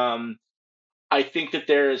 I think that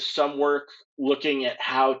there is some work looking at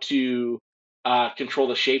how to control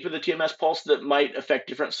the shape of the TMS pulse that might affect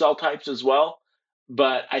different cell types as well.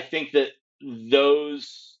 But I think that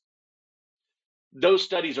those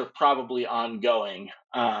studies are probably ongoing.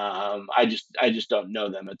 I just don't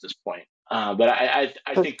know them at this point. But I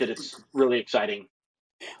think that it's really exciting.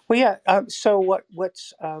 Well, yeah. So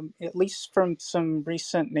what's at least from some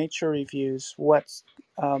recent Nature reviews, what's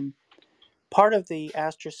part of the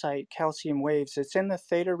astrocyte calcium waves? It's in the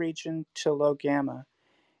theta region to low gamma,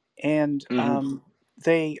 and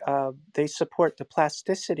they support the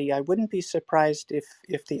plasticity. I wouldn't be surprised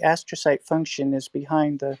if the astrocyte function is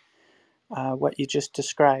behind the what you just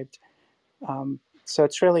described. So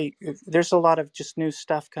it's really, there's a lot of just new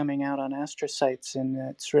stuff coming out on astrocytes, and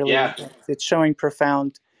it's really it's showing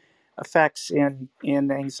profound effects in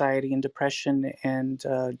anxiety and depression and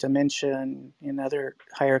dementia and in other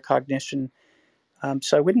higher cognition.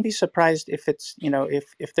 So I wouldn't be surprised if it's,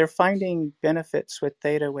 if they're finding benefits with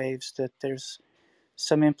theta waves, that there's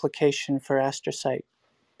some implication for astrocyte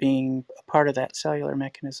being a part of that cellular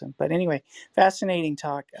mechanism. But anyway, fascinating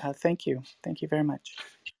talk. Thank you. Thank you very much.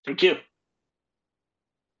 Thank you.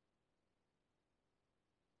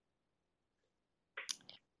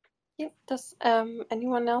 Yeah. Does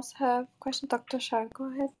anyone else have questions? Dr. Shah, go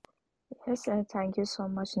ahead. Yes, thank you so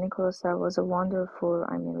much, Nicholas. That was a wonderful,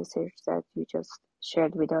 research that you just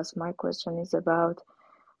shared with us. My question is about,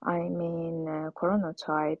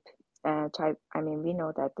 chronotype. We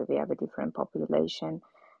know that we have a different population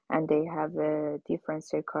and they have a different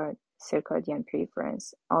circadian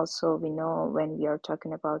preference. Also, we know when we are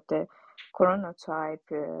talking about the chronotype,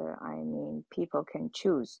 people can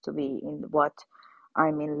choose to be in what,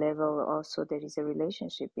 level. Also, there is a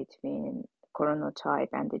relationship between chronotype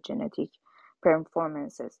and the genetic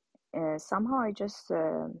performances. Somehow, I just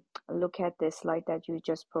look at the slide that you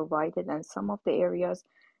just provided, and some of the areas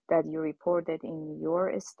that you reported in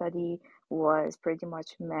your study was pretty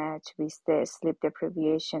much matched with the sleep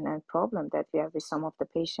deprivation and problem that we have with some of the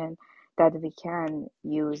patients that we can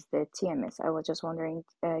use the TMS. I was just wondering,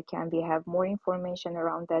 can we have more information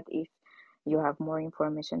around that? If you have more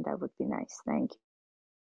information, that would be nice. Thank you.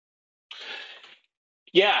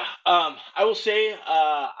 Yeah, I will say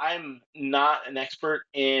I'm not an expert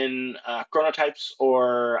in chronotypes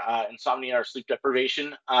or insomnia or sleep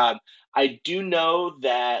deprivation. I do know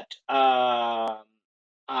that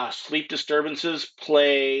sleep disturbances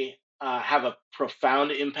have a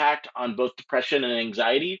profound impact on both depression and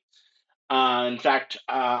anxiety. In fact,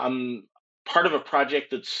 I'm part of a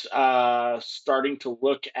project that's starting to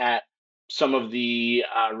look at some of the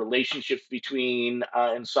relationships between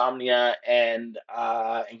insomnia and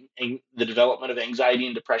the development of anxiety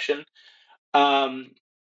and depression. Um,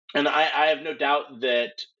 and I have no doubt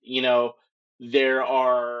that there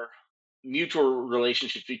are mutual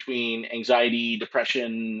relationships between anxiety,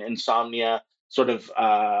 depression, insomnia, sort of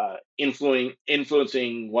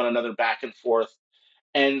influencing one another back and forth.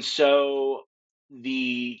 And so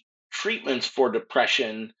the treatments for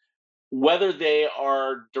depression, whether they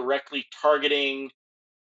are directly targeting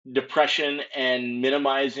depression and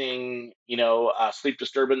minimizing, sleep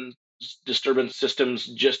disturbance systems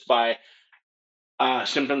just by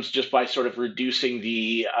symptoms, just by sort of reducing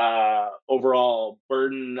the overall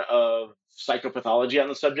burden of psychopathology on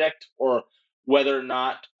the subject, or whether or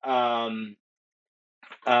not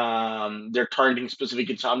they're targeting specific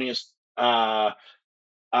insomnia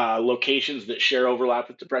locations that share overlap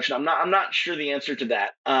with depression. I'm not sure the answer to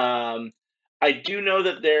that. I do know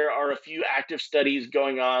that there are a few active studies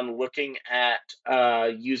going on looking at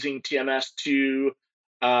using TMS to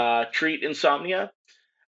treat insomnia,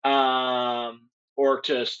 or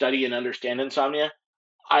to study and understand insomnia.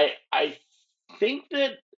 I think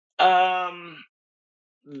that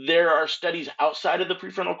there are studies outside of the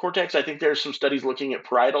prefrontal cortex. I think there are some studies looking at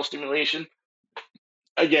parietal stimulation.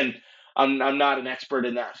 Again, I'm not an expert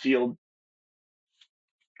in that field,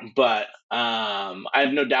 but I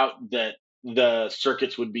have no doubt that the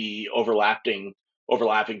circuits would be overlapping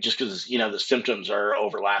just because the symptoms are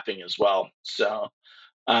overlapping as well. So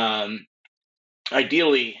um,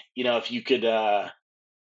 ideally, if you could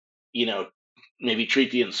you know maybe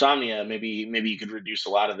treat the insomnia, maybe you could reduce a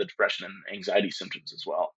lot of the depression and anxiety symptoms as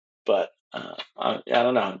well. But I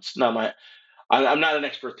don't know. It's not I'm not an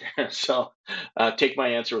expert there, so take my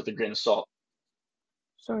answer with a grain of salt.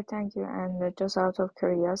 Sure, thank you. And just out of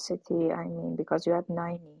curiosity, because you had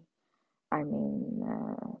 90,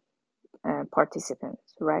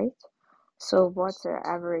 participants, right? So what's the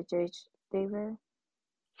average age they were?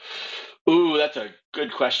 Ooh, that's a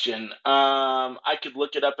good question. I could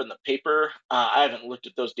look it up in the paper. I haven't looked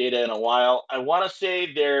at those data in a while. I want to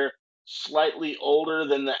say they're slightly older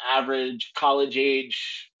than the average college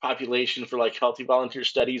age population for like healthy volunteer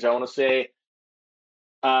studies. I want to say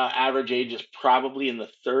average age is probably in the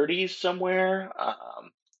 30s somewhere.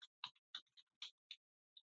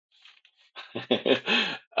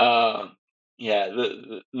 Um, yeah,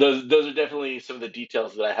 those are definitely some of the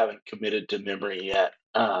details that I haven't committed to memory yet.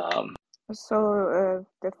 So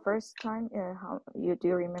the first time, how you do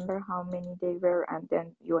you remember how many they were, and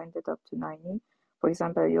then you ended up to 90? For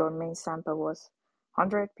example, your main sample was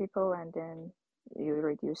 100 people, and then you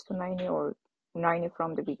reduced to 90, or 90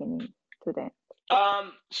 from the beginning to the end?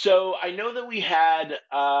 So I know that we had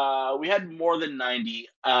more than 90.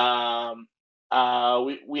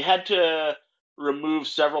 We had to remove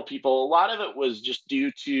several people. A lot of it was just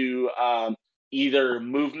due to either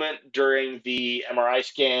movement during the MRI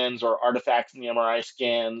scans or artifacts in the MRI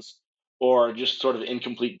scans, or just sort of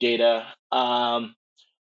incomplete data.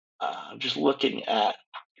 I'm just looking at,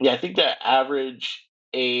 yeah, I think the average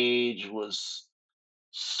age was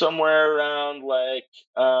somewhere around like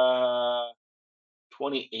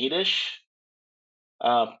 28-ish,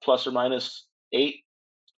 plus or minus 8.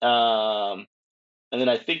 And then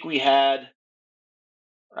I think we had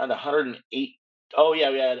around 108. Oh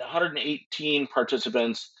yeah, we had 118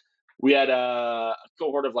 participants we had a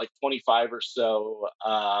cohort of like 25 or so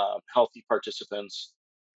healthy participants.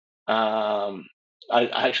 I'm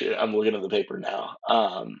looking at the paper now.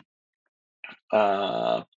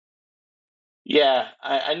 Yeah,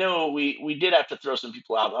 I know we did have to throw some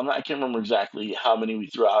people out. I can't remember exactly how many we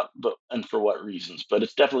threw out, but and for what reasons. But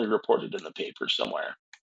it's definitely reported in the paper somewhere.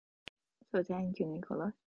 So thank you,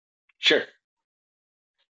 Nicola. Sure.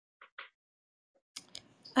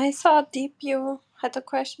 I saw Deep, you had a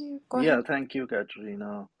question. Go Yeah, ahead. thank you,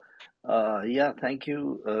 Katerina. Yeah, thank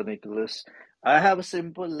you, Nicholas. I have a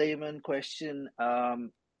simple layman question.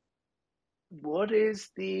 What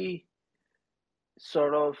is the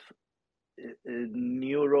sort of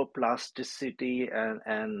neuroplasticity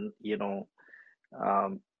and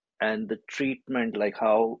and the treatment, like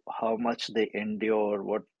how much they endure,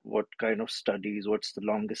 what kind of studies, what's the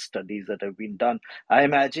longest studies that have been done? I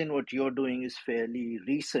imagine what you're doing is fairly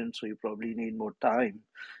recent, so you probably need more time,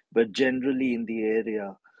 but generally in the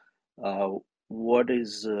area, uh, what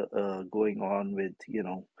is going on with,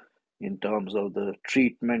 in terms of the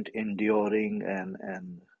treatment enduring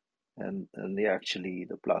and the actually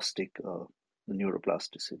the plastic, the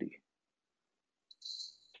neuroplasticity.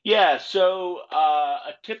 Yeah, so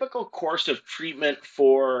a typical course of treatment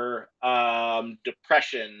for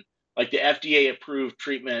depression, like the FDA approved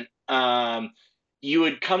treatment, you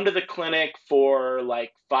would come to the clinic for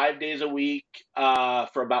like 5 days a week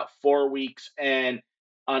for about 4 weeks. And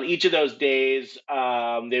on each of those days,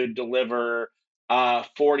 they would deliver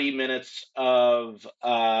 40 minutes of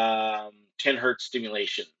 10 hertz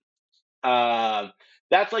stimulation. Um,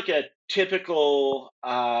 that's like a typical.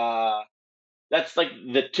 That's like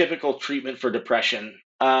the typical treatment for depression.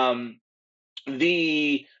 The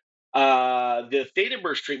the theta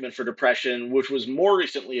burst treatment for depression, which was more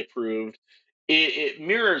recently approved, it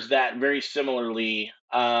mirrors that very similarly,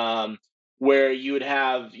 where you would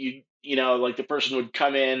have like the person would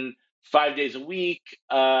come in 5 days a week.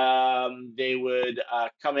 They would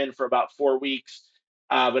come in for about 4 weeks,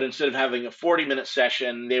 but instead of having a 40-minute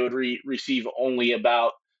session, they would receive only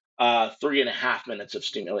about 3.5 minutes of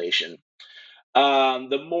stimulation.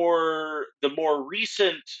 The more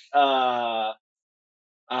recent the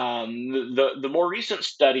more recent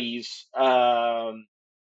studies are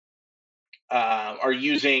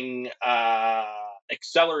using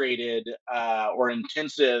accelerated or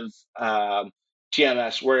intensive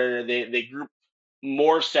TMS, where they group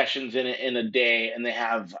more sessions in a day, and they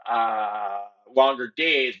have longer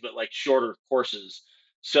days but like shorter courses.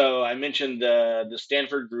 So I mentioned the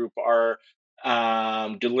Stanford group are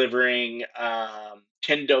delivering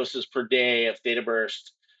 10 doses per day of theta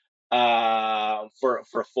burst for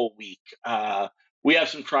a full week. We have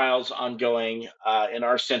some trials ongoing in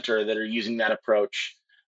our center that are using that approach.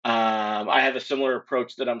 I have a similar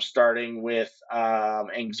approach that I'm starting with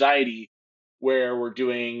anxiety, where we're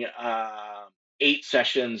doing 8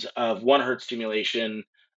 sessions of 1 hertz stimulation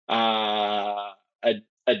a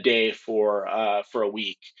day for a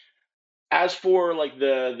week. As for like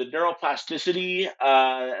the neuroplasticity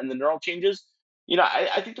and the neural changes,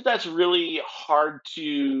 I think that's really hard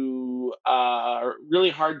to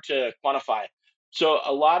quantify. So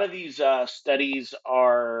a lot of these studies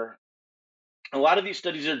are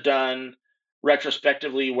done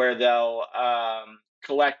retrospectively, where they'll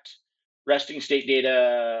collect resting state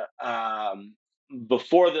data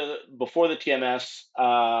before the TMS,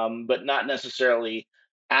 but not necessarily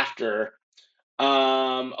after.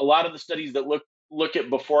 A lot of the studies that look at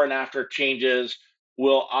before and after changes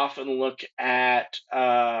will often look at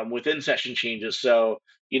within session changes. So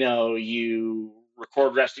you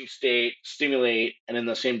record resting state, stimulate, and in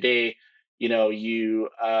the same day, you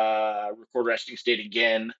record resting state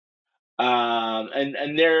again.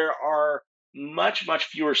 And there are much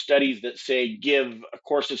fewer studies that say give a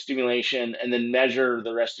course of stimulation and then measure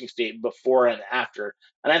the resting state before and after.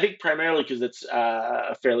 And I think primarily because it's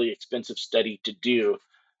a fairly expensive study to do.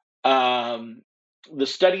 The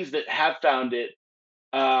studies that have found it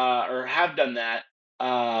or have done that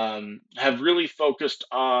have really focused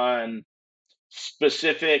on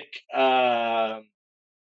specific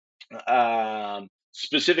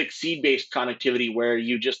specific seed-based connectivity, where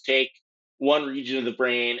you just take one region of the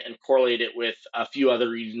brain and correlate it with a few other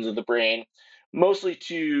regions of the brain, mostly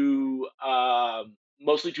to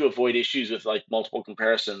avoid issues with like multiple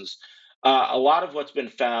comparisons. A lot of what's been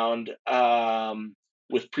found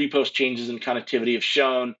with pre-post changes in connectivity have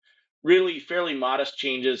shown really fairly modest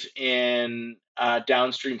changes in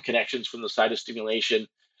downstream connections from the site of stimulation.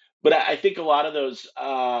 But I think a lot of those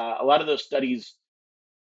studies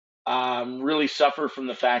really suffer from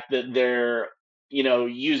the fact that they're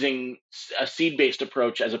using a seed-based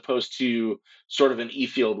approach as opposed to sort of an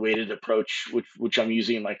e-field weighted approach, which I'm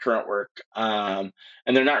using in my current work. And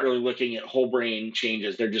they're not really looking at whole brain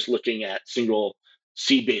changes; they're just looking at single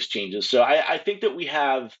seed-based changes. So I think that we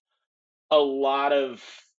have a lot of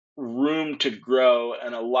room to grow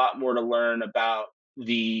and a lot more to learn about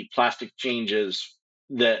the plastic changes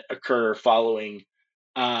that occur following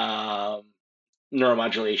um,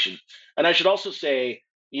 neuromodulation. And I should also say,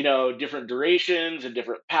 different durations and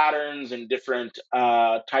different patterns and different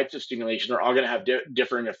types of stimulation are all going to have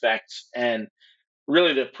differing effects. And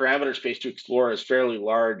really, the parameter space to explore is fairly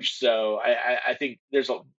large. So I think there's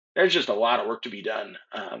just a lot of work to be done.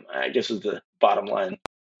 I guess is the bottom line.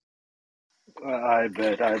 I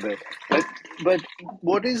bet, I bet. But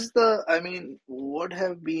what is what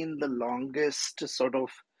have been the longest sort of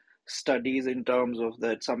studies in terms of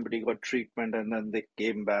that somebody got treatment and then they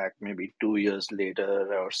came back maybe 2 years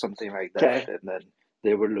later or something like that, Okay. and then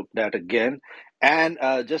they were looked at again? And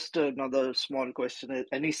just another small question: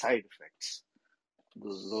 any side effects?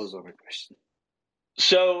 Those are my questions.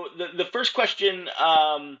 So the first question,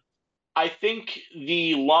 I think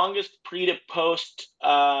the longest pre to post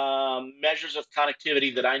measures of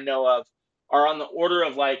connectivity that I know of are on the order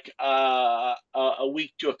of like a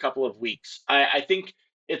week to a couple of weeks. I think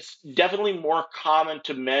it's definitely more common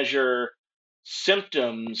to measure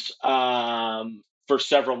symptoms for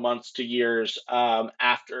several months to years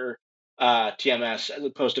after TMS as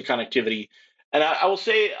opposed to connectivity. And I will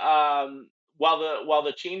say, while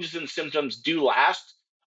the changes in symptoms do last,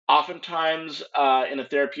 oftentimes, in a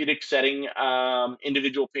therapeutic setting,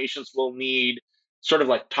 individual patients will need sort of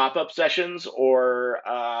like top-up sessions, or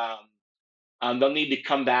they'll need to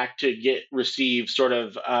come back to receive sort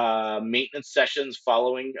of maintenance sessions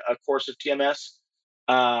following a course of TMS,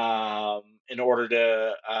 in order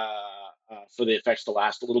to for the effects to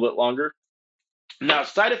last a little bit longer. Now,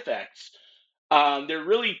 side effects. There are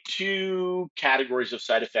really two categories of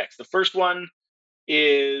side effects. The first one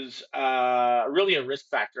is really a risk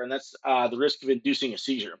factor, and that's the risk of inducing a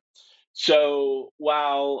seizure. So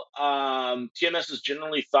while TMS is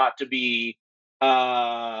generally thought to be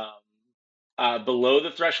uh, below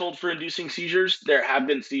the threshold for inducing seizures, there have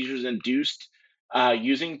been seizures induced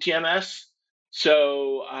using TMS.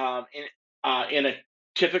 So in a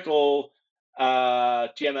typical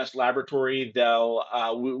TMS laboratory,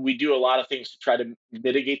 we do a lot of things to try to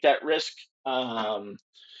mitigate that risk.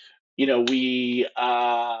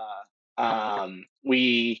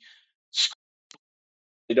 We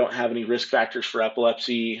they don't have any risk factors for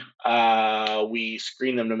epilepsy. We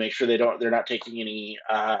screen them to make sure they're not taking any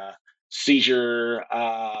seizure,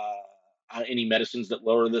 any medicines that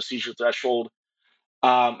lower the seizure threshold.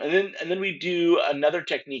 And then we do another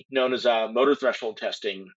technique known as motor threshold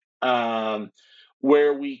testing, um,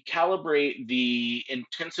 where we calibrate the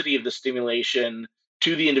intensity of the stimulation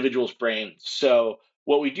to the individual's brain. So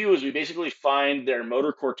what we do is we basically find their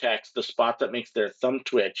motor cortex, the spot that makes their thumb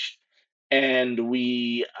twitch, and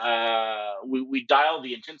we dial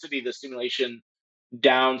the intensity of the stimulation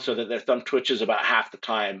down so that their thumb twitches about half the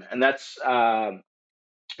time, and that's the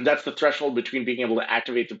threshold between being able to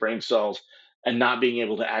activate the brain cells and not being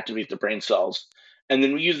able to activate the brain cells. And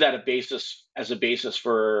then we use that as a basis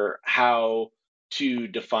for how to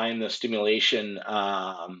define the stimulation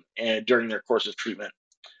during their course of treatment.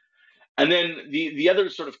 And then the other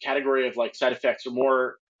sort of category of like side effects are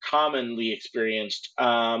more commonly experienced,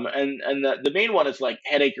 and the main one is like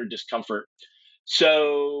headache or discomfort.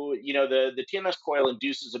 So the TMS coil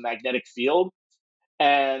induces a magnetic field,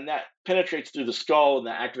 and that penetrates through the skull and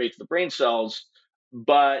that activates the brain cells.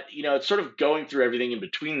 But it's sort of going through everything in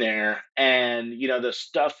between there, and the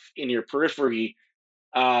stuff in your periphery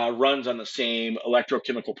runs on the same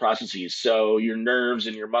electrochemical processes. So your nerves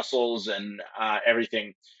and your muscles and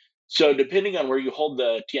everything. So depending on where you hold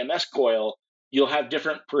the TMS coil, you'll have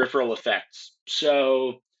different peripheral effects.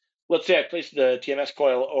 So let's say I place the TMS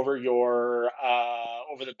coil over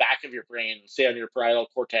the back of your brain, say on your parietal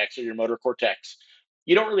cortex or your motor cortex.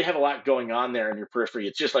 You don't really have a lot going on there in your periphery.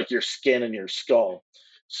 It's just like your skin and your skull.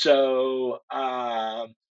 So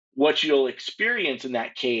what you'll experience in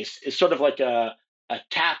that case is sort of like a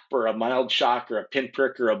tap or a mild shock or a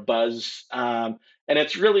pinprick or a buzz. And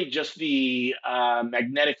it's really just the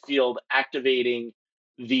magnetic field activating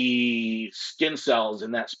the skin cells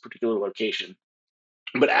in that particular location.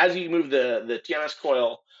 But as you move the TMS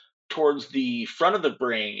coil towards the front of the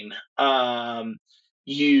brain,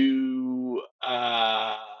 you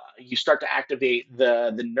you start to activate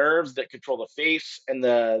the nerves that control the face and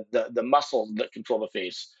the muscles that control the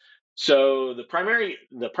face. So the primary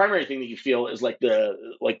thing that you feel is like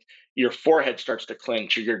your forehead starts to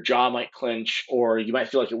clench, or your jaw might clench, or you might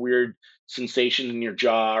feel like a weird sensation in your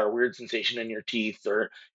jaw, or weird sensation in your teeth, or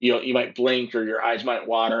you might blink, or your eyes might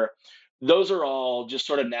water. Those are all just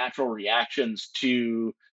sort of natural reactions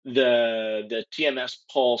to the TMS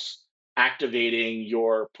pulse activating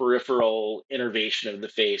your peripheral innervation of the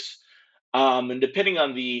face. And depending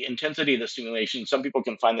on the intensity of the stimulation, some people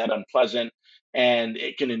can find that unpleasant and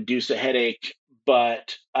it can induce a headache.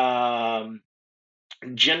 But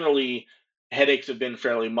generally, headaches have been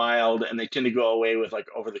fairly mild and they tend to go away with like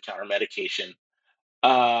over the counter medication.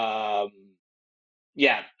 Um,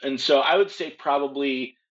 yeah. And so I would say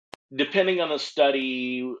probably, depending on the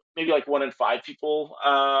study, maybe like 1 in 5 people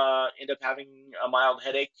end up having a mild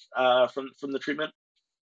headache from the treatment.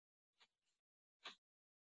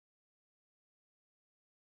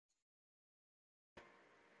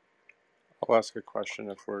 I'll ask a question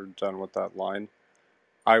if we're done with that line.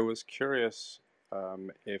 I was curious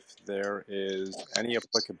if there is any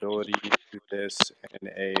applicability to this in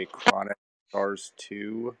a chronic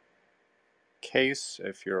SARS-2 case,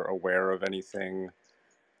 if you're aware of anything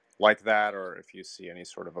like that, or if you see any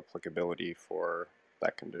sort of applicability for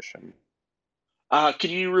that condition.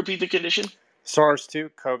 Could you repeat the condition? SARS-2,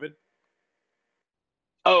 COVID.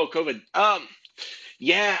 Oh, COVID.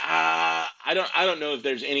 Yeah, I don't know if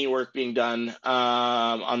there's any work being done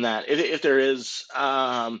on that. If there is,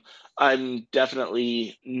 I'm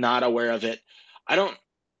definitely not aware of it. I don't.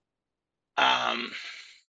 Um,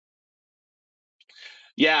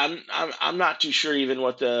 yeah, I'm not too sure even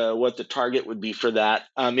what the target would be for that.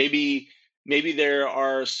 Maybe there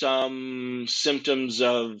are some symptoms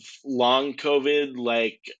of long COVID,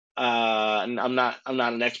 like and I'm not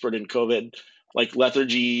an expert in COVID, like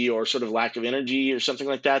lethargy or sort of lack of energy or something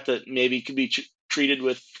like that, that maybe could be treated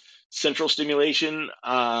with central stimulation.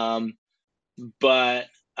 But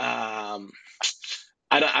I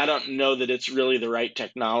don't know that it's really the right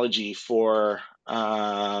technology for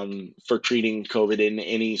treating COVID in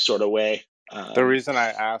any sort of way. The reason I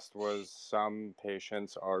asked was some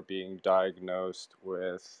patients are being diagnosed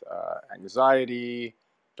with anxiety,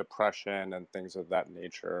 depression, and things of that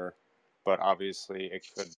nature, but obviously it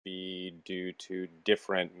could be due to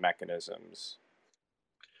different mechanisms.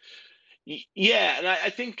 Yeah, and I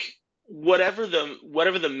think whatever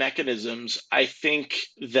the mechanisms, I think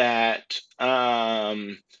that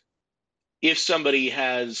if somebody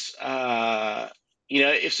has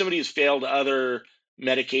if somebody has failed other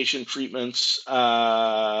medication treatments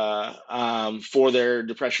for their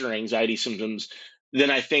depression or anxiety symptoms,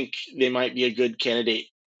 then I think they might be a good candidate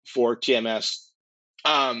for TMS,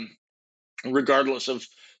 regardless of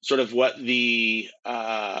sort of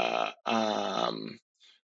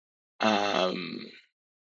um,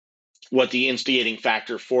 what the instigating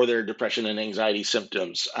factor for their depression and anxiety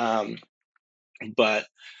symptoms. But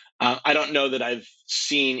I don't know that I've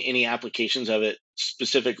seen any applications of it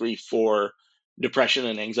specifically for depression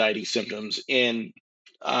and anxiety symptoms in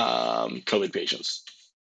COVID patients.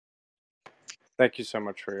 Thank you so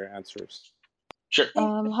much for your answers. Sure.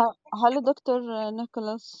 Hello, Dr.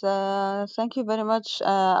 Nicholas. Thank you very much.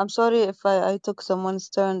 I'm sorry if I took someone's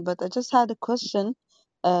turn, but I just had a question.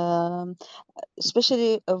 Um,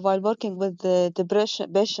 Especially while working with the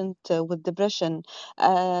depression patient with depression,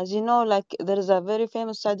 as you know, like there is a very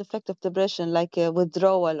famous side effect of depression, like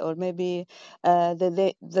withdrawal, or maybe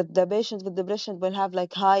the patient with depression will have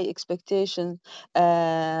like high expectations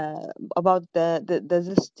about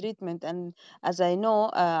this treatment. And as I know,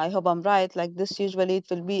 I hope I'm right, like this usually it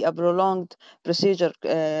will be a prolonged procedure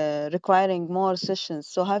requiring more sessions.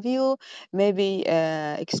 So have you maybe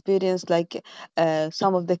experienced like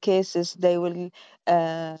some of the cases they will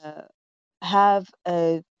uh, have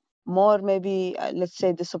more maybe let's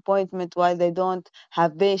say disappointment while they don't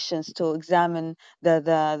have patience to examine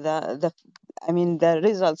the I mean the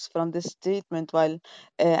results from this treatment, while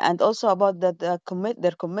and also about that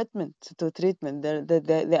their commitment to treatment,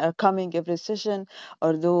 they are coming every session,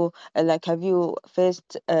 or do like have you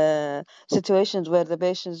faced situations where the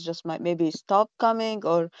patients just might maybe stop coming,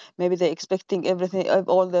 or maybe they're expecting everything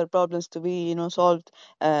all their problems to be solved,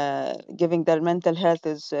 giving their mental health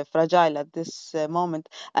is fragile at this moment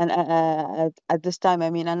and at this time, I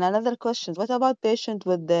mean. And another question, what about patients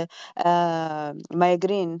with the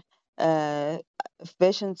migraine? uh, if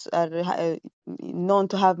patients are known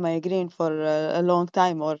to have migraine for a long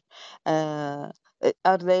time, or uh,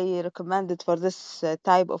 are they recommended for this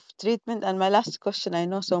type of treatment? And my last question, I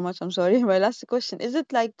know so much, I'm sorry. My last question, is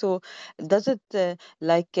it like to does it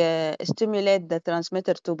like stimulate the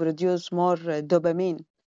transmitter to produce more dopamine?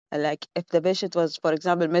 Like if the patient was, for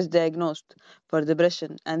example, misdiagnosed for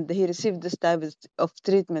depression and he received this type of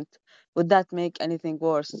treatment, would that make anything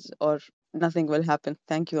worse or nothing will happen?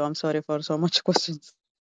 Thank you. I'm sorry for so much questions.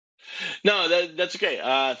 No, that's okay.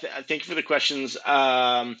 Thank you for the questions.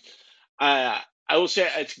 I will say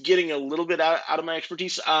it's getting a little bit out of my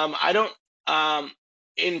expertise. I don't,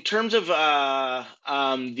 in terms of the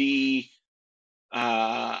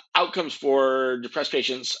outcomes for depressed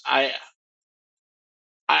patients, I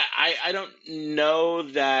don't know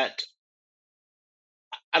that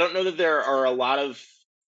there are a lot of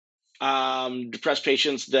depressed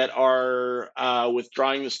patients that are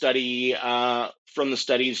withdrawing the study from the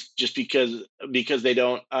studies just because they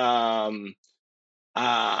don't have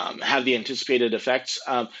the anticipated effects.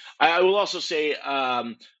 I will also say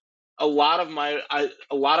a lot of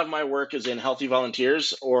my work is in healthy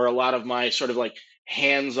volunteers, or a lot of my sort of like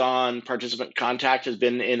hands-on participant contact has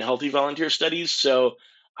been in healthy volunteer studies. So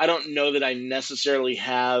I don't know that I necessarily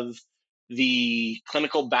have the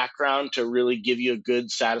clinical background to really give you a good,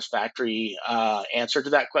 satisfactory answer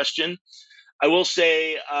to that question. I will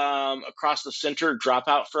say across the center,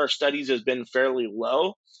 dropout for our studies has been fairly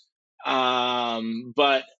low.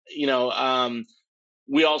 But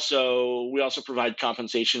we also provide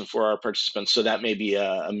compensation for our participants, so that may be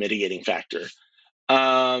a mitigating factor.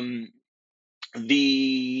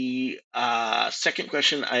 The second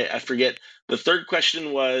question, I forget. The third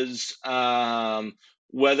question was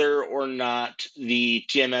whether or not the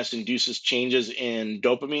TMS induces changes in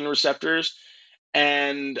dopamine receptors,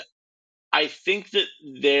 and I think that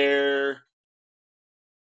there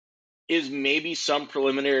is maybe some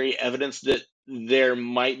preliminary evidence that there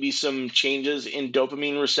might be some changes in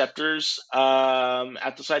dopamine receptors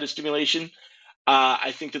at the site of stimulation.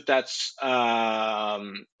 I think that's I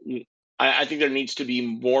think there needs to be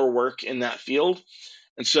more work in that field,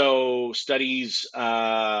 and so studies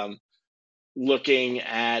looking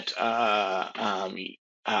at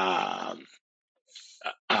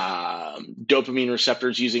dopamine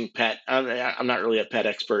receptors using PET. I'm not really a PET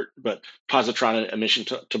expert, but positron emission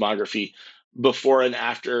tomography before and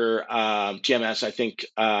after TMS, I think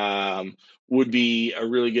would be a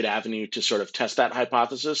really good avenue to sort of test that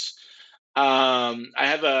hypothesis. I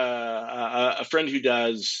have a friend who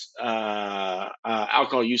does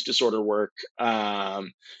alcohol use disorder work,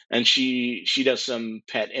 and she does some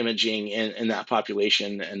PET imaging in that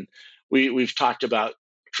population, and we've talked about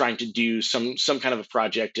trying to do some kind of a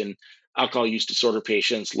project in alcohol use disorder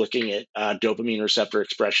patients, looking at dopamine receptor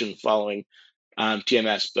expression following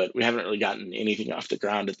TMS, but we haven't really gotten anything off the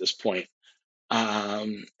ground at this point.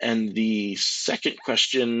 And the second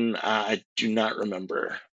question, I do not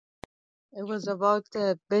remember. It was about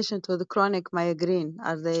a patient with chronic migraine.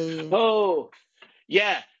 Are they? Oh,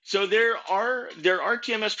 yeah. So there are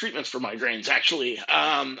TMS treatments for migraines. Actually,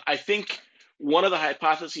 I think one of the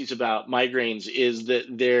hypotheses about migraines is that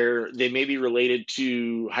they may be related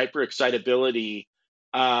to hyperexcitability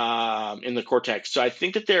in the cortex. So I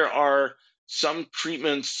think that there are some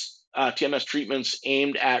treatments, TMS treatments,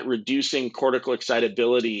 aimed at reducing cortical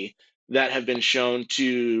excitability that have been shown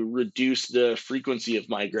to reduce the frequency of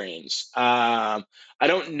migraines. I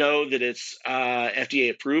don't know that it's FDA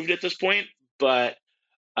approved at this point, but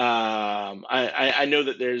I know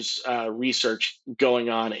that there's research going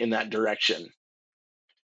on in that direction.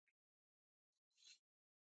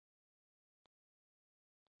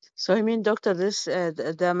 So I mean, doctor, this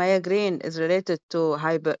the migraine is related to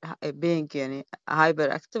being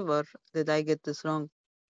hyperactive, or did I get this wrong?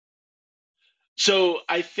 So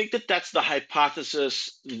I think that that's the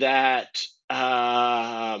hypothesis that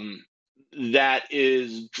that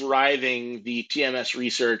is driving the TMS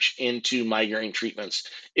research into migraine treatments,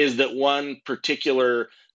 is that one particular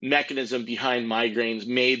mechanism behind migraines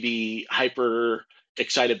may be hyper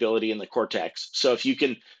excitability in the cortex. So if you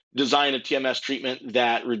can design a TMS treatment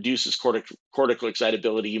that reduces cortical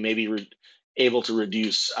excitability, you may be able to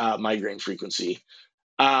reduce migraine frequency.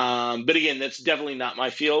 But again, that's definitely not my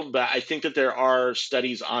field, but I think that there are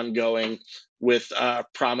studies ongoing with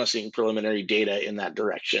promising preliminary data in that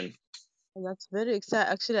direction. That's very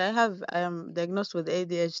exciting. Actually, I am diagnosed with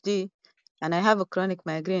ADHD and I have a chronic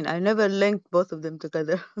migraine. I never linked both of them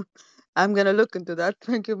together. I'm gonna look into that.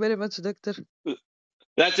 Thank you very much, doctor.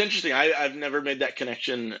 That's interesting. I've never made that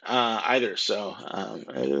connection either, so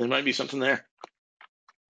there might be something there.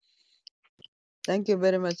 Thank you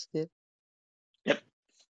very much, dear. Yep.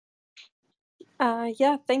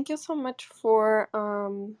 Yeah, thank you so much for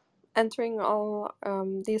answering all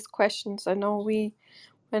these questions. I know we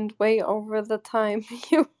went way over the time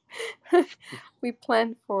we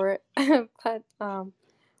planned for it, but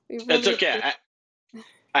we really It's okay.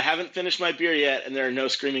 I haven't finished my beer yet, and there are no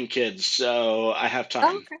screaming kids, so I have Oh,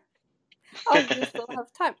 time. okay. Oh, you still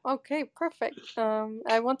have time. Okay, perfect.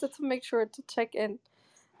 I wanted to make sure to check in.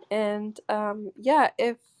 And yeah,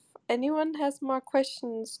 if anyone has more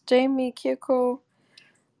questions, Jamie, Kyoko,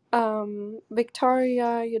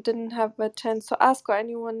 Victoria, you didn't have a chance to ask, or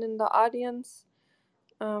anyone in the audience.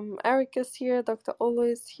 Eric is here, Dr. Olo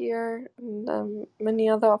is here, and many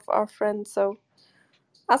other of our friends. So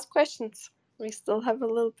ask questions. We still have a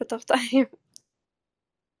little bit of time.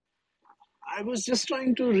 I was just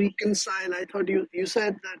trying to reconcile. I thought you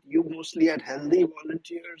said that you mostly had healthy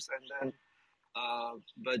volunteers, and then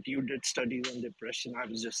but you did studies on depression. I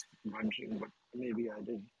was just wondering, but maybe I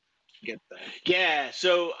didn't get that. Yeah,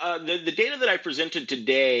 so the data that I presented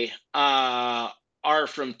today are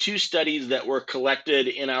from two studies that were collected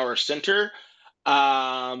in our center,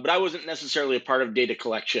 but I wasn't necessarily a part of data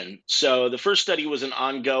collection. So the first study was an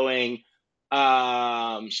ongoing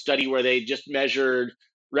study where they just measured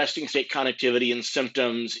resting state connectivity and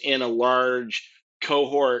symptoms in a large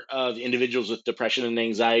cohort of individuals with depression and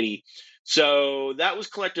anxiety. So that was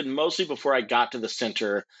collected mostly before I got to the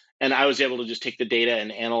center, and I was able to just take the data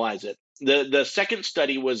and analyze it. The second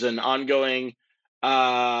study was an ongoing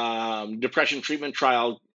depression treatment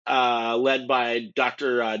trial led by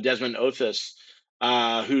Dr. Desmond Othis,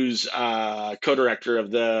 who's co-director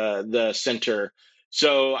of the center.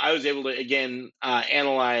 So I was able to again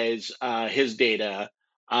analyze his data,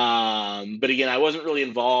 but again, I wasn't really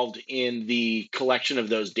involved in the collection of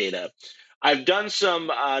those data. I've done some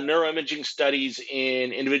neuroimaging studies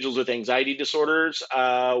in individuals with anxiety disorders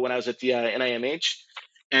when I was at the NIMH,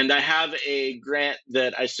 and I have a grant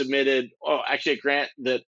that I submitted. Oh, actually, a grant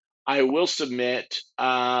that I will submit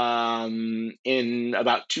in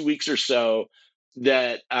about 2 weeks or so.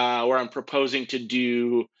 That where I'm proposing to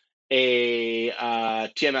do a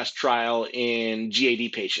TMS trial in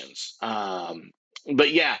GAD patients.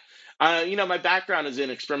 But yeah, my background is in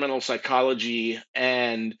experimental psychology,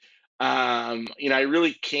 and I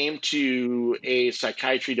really came to a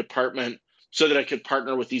psychiatry department so that I could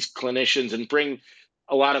partner with these clinicians and bring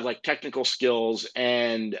a lot of like technical skills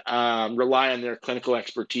and rely on their clinical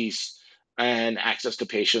expertise and access to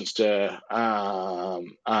patients to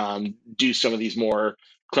do some of these more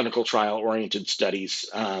clinical trial oriented studies.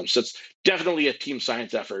 So it's definitely a team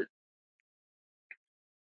science effort.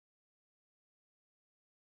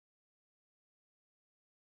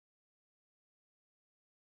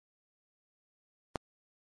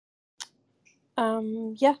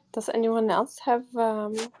 Yeah. Does anyone else have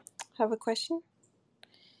a question?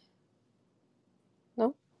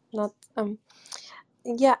 No, not.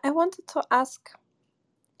 Yeah, I wanted to ask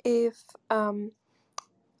if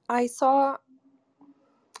I saw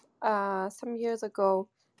some years ago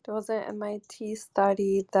there was an MIT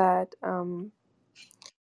study that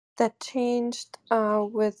changed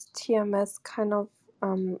with TMS kind of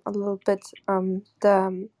a little bit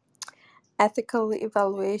the ethical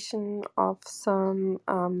evaluation of some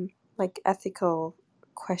like ethical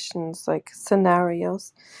questions, like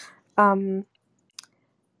scenarios.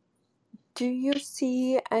 Do you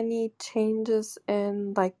see any changes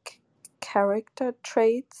in like character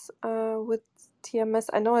traits with TMS?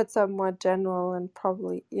 I know it's a more general and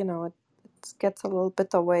probably it gets a little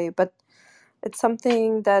bit away, but it's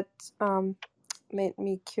something that made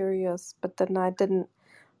me curious. But then I didn't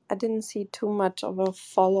see too much of a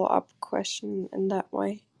follow-up question in that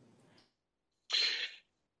way.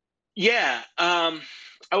 Yeah, I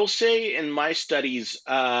will say in my studies,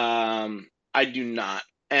 I do not,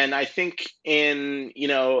 and I think in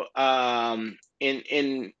a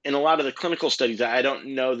lot of the clinical studies, I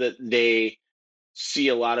don't know that they see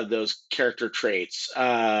a lot of those character traits,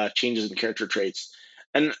 changes in character traits,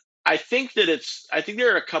 and I think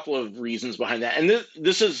there are a couple of reasons behind that, and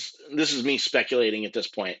this is me speculating at this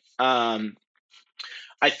point.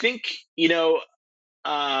 I think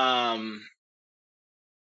um,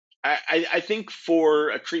 I think for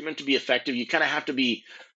a treatment to be effective, you kind of have to be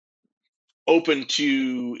open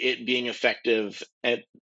to it being effective and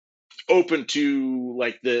open to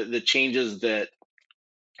like the changes that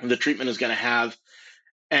the treatment is going to have.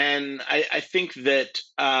 And I think that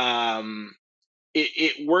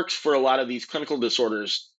it works for a lot of these clinical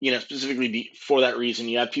disorders, specifically for that reason.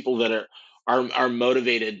 You have people that are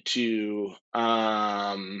motivated to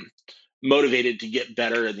get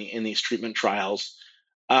better in these treatment trials.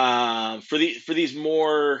 For these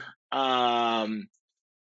more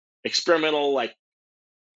experimental, like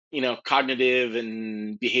cognitive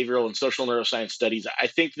and behavioral and social neuroscience studies, I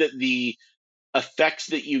think that the effects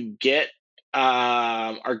that you get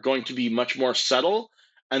are going to be much more subtle,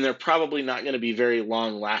 and they're probably not going to be very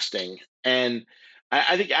long lasting. And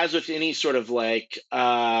I think as with any sort of like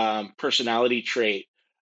personality trait,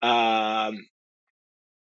 um,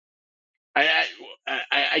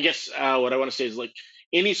 I guess what I want to say is like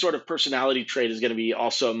any sort of personality trait is going to be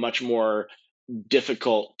also much more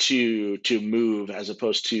difficult to move as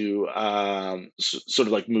opposed to sort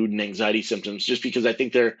of like mood and anxiety symptoms, just because I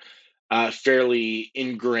think they're fairly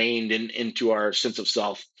ingrained into our sense of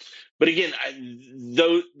self. But again,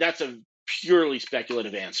 though that's a purely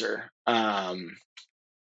speculative answer.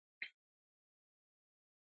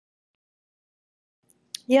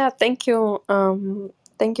 Yeah, thank you.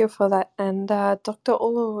 Thank you for that. And Dr.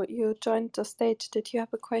 Olu, you joined the stage. Did you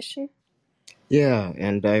have a question? Yeah,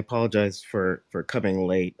 and I apologize for coming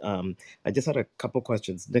late. I just had a couple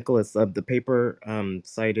questions. Nicholas, the paper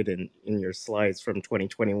cited in your slides from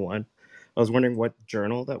 2021, I was wondering what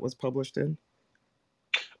journal that was published in?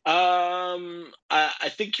 I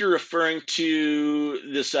think you're referring to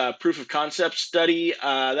this proof of concept study.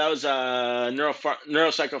 That was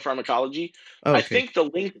neuropsychopharmacology. Oh, I okay. think the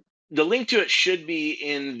link to it should be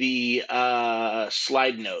in the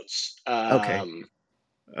slide notes. Okay.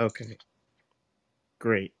 Okay.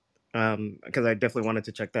 Great. Because I definitely wanted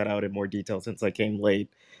to check that out in more detail since I came late.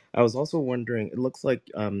 I was also wondering, it looks like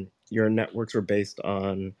your networks were based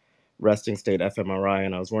on resting state fMRI,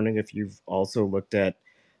 and I was wondering if you've also looked at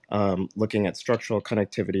looking at structural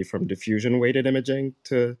connectivity from diffusion weighted imaging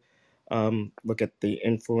to look at the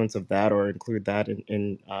influence of that or include that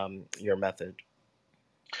in your method.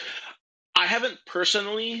 I haven't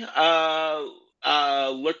personally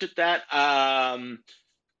looked at that.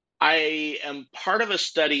 I am part of a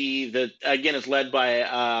study that, again, is led by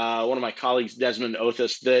one of my colleagues, Desmond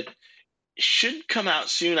Othis, that should come out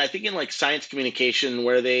soon. I think in like Science Communication,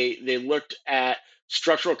 where they looked at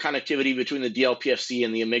structural connectivity between the DLPFC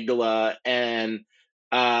and the amygdala, and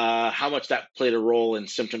how much that played a role in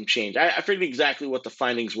symptom change. I forget exactly what the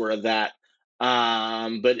findings were of that,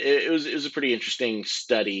 but it was a pretty interesting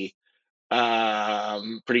study,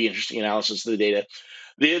 pretty interesting analysis of the data.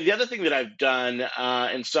 The other thing that I've done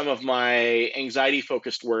in some of my anxiety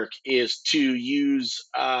focused work is to use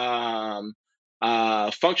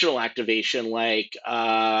functional activation, like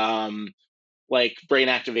brain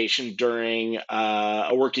activation during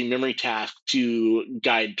a working memory task to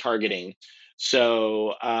guide targeting.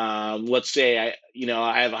 So let's say I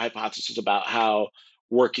have a hypothesis about how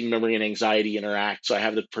working memory and anxiety interact. So I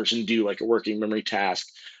have the person do like a working memory task,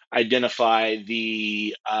 identify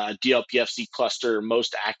the DLPFC cluster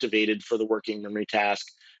most activated for the working memory task,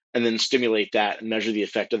 and then stimulate that and measure the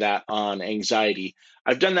effect of that on anxiety.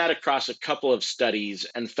 I've done that across a couple of studies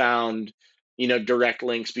and found, direct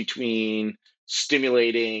links between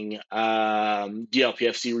stimulating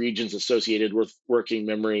DLPFC regions associated with working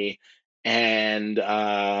memory and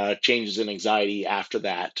changes in anxiety after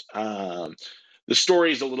that. The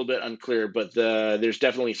story is a little bit unclear, but there's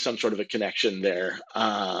definitely some sort of a connection there.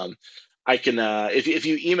 I can, if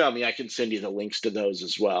you email me, I can send you the links to those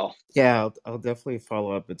as well. Yeah, I'll definitely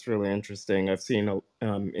follow up. It's really interesting. I've seen a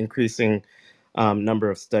increasing number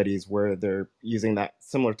of studies where they're using that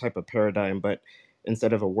similar type of paradigm, but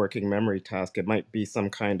instead of a working memory task, it might be some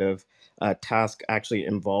kind of task actually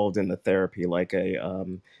involved in the therapy, like a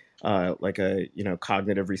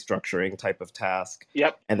cognitive restructuring type of task,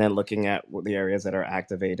 Yep. and then looking at the areas that are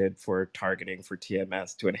activated for targeting for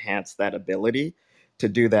TMS to enhance that ability to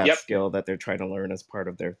do that Yep. skill that they're trying to learn as part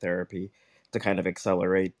of their therapy to kind of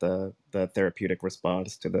accelerate the therapeutic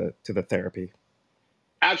response to the therapy.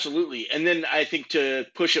 Absolutely. And then I think to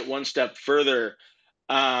push it one step further,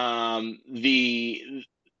 the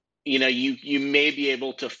you may be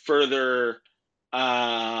able to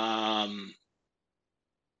um,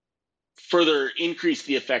 further increase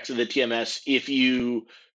the effects of the TMS if you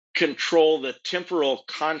control the temporal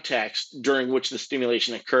context during which the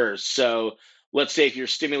stimulation occurs. So let's say if you're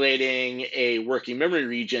stimulating a working memory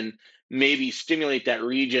region, maybe stimulate that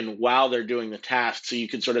region while they're doing the task, so you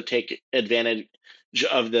can sort of take advantage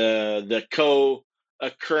of the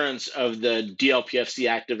co-occurrence of the DLPFC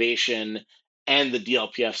activation and the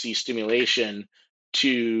DLPFC stimulation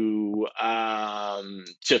to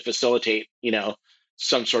facilitate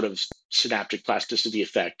some sort of synaptic plasticity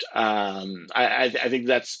effect. I think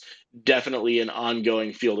that's definitely an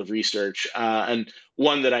ongoing field of research, and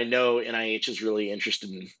one that I know NIH is really interested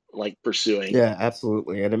in pursuing. Yeah,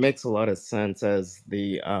 absolutely, and it makes a lot of sense as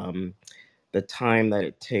the time that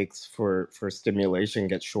it takes for stimulation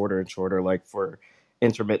gets shorter and shorter, like for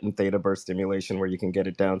intermittent theta burst stimulation, where you can get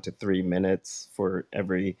it down to 3 minutes for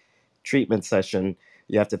every treatment session.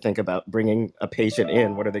 You have to think about bringing a patient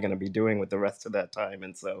in. What are they going to be doing with the rest of that time?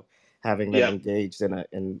 And so having them Yeah, engaged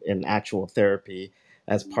in actual therapy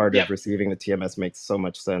as part Yep, of receiving the TMS makes so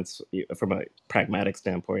much sense from a pragmatic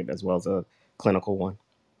standpoint as well as a clinical one.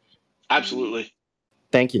 absolutely.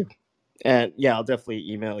 Thank you. And yeah, I'll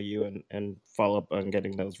definitely email you and follow up on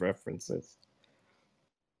getting those references.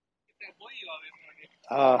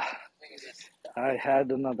 Uh, I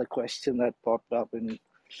had another question that popped up, and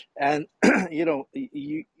you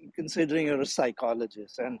considering you're a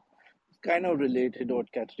psychologist, and kind of related to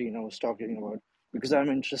what Katerina was talking about, because I'm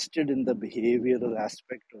interested in the behavioral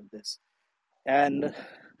aspect of this. And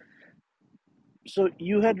so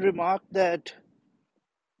you had remarked that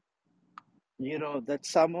that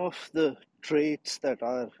some of the traits that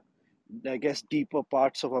are, I guess, deeper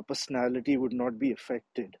parts of our personality would not be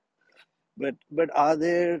affected. But are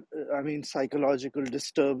there, I mean, psychological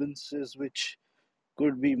disturbances which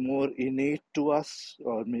could be more innate to us,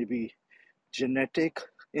 or maybe genetic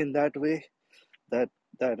in that way, that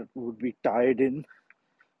would be tied in?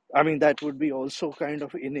 I mean, that would be also kind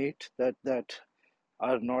of innate, that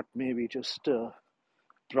are not maybe just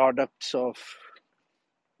products of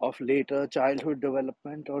later childhood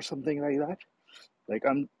development or something like that. Like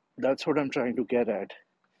that's what I'm trying to get at.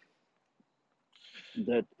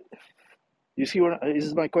 That you see what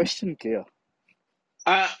is my question clear?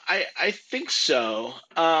 I think so.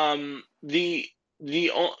 The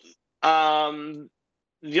the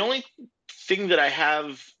only thing that I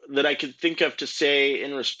have that I could think of to say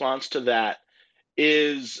in response to that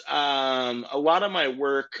is a lot of my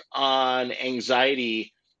work on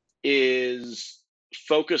anxiety is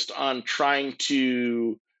focused on trying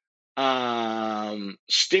to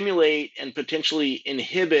stimulate and potentially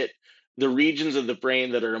inhibit the regions of the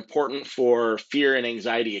brain that are important for fear and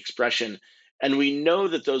anxiety expression. And we know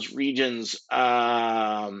that those regions,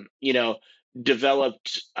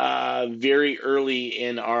 developed very early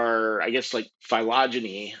in our, I guess, like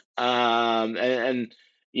phylogeny, and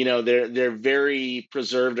they're very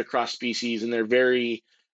preserved across species, and they're very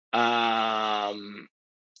they're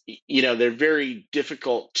very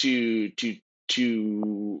difficult to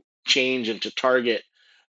change and to target.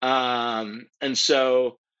 And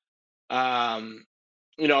so a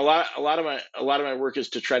lot of my work is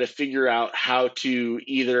to try to figure out how to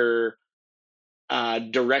either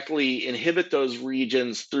directly inhibit those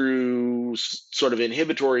regions through sort of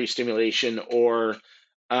inhibitory stimulation, or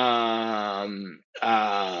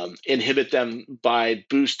inhibit them by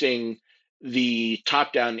boosting the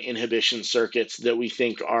top-down inhibition circuits that we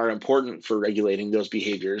think are important for regulating those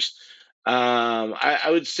behaviors. I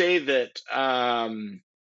would say that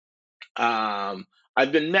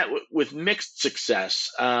I've been met with mixed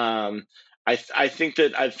success. I think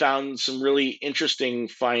that I've found some really interesting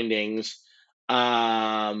findings,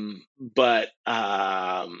 but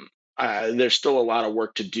there's still a lot of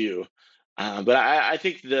work to do. But I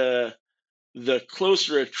think the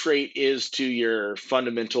closer a trait is to your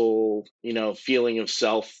fundamental, feeling of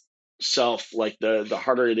self, like the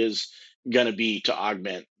harder it is going to be to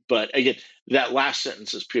augment. But again, that last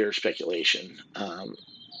sentence is pure speculation.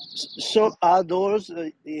 So are those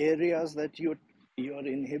the areas that you're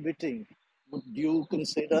inhibiting? Would you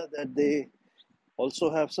consider that they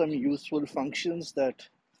also have some useful functions that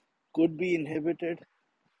could be inhibited?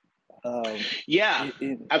 Yeah,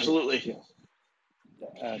 In absolutely. yeah,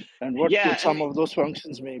 and what Yeah, could and some of those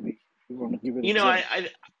functions maybe? If you want to give an you know, I,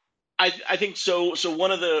 example. I I think so. So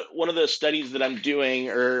one of the studies that I'm doing,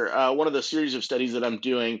 or one of the series of studies that I'm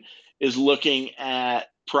doing, is looking at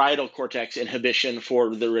parietal cortex inhibition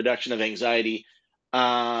for the reduction of anxiety.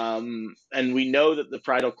 And we know that the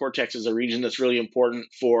parietal cortex is a region that's really important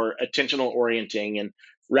for attentional orienting and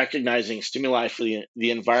recognizing stimuli for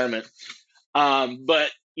the environment.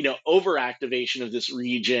 But overactivation of this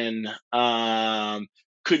region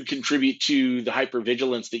could contribute to the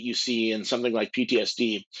hypervigilance that you see in something like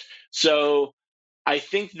PTSD. So I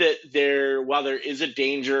think that while there is a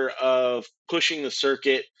danger of pushing the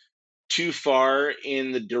circuit too far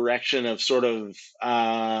in the direction of sort of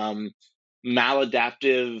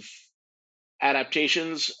maladaptive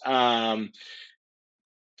adaptations, I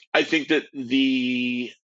think that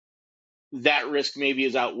that risk maybe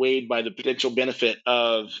is outweighed by the potential benefit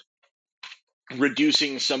of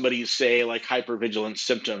reducing somebody's, say, like hypervigilance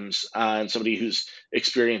symptoms, and somebody who's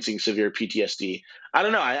experiencing severe PTSD. I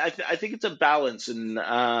don't know. I think it's a balance, and like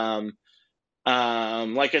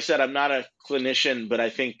I said, I'm not a clinician, but I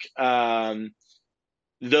think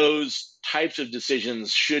those types of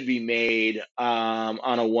decisions should be made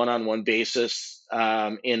on a one-on-one basis,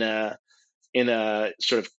 in a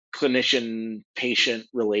sort of clinician patient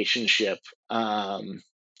relationship.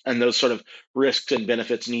 And those sort of risks and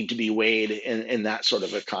benefits need to be weighed in that sort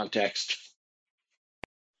of a context.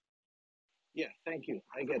 Yeah, thank you.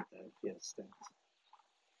 I get that. Yes, thanks.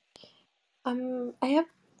 I have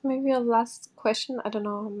maybe a last question. I don't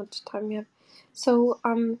know how much time we have. So,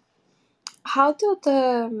 how do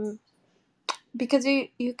the because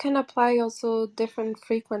you can apply also different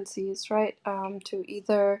frequencies, right? To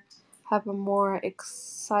either have a more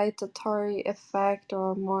excitatory effect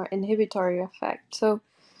or a more inhibitory effect. So,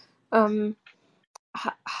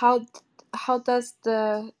 how does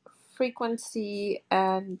the frequency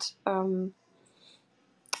and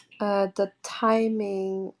the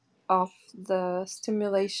timing of the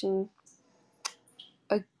stimulation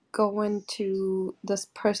go into this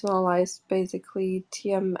personalized, basically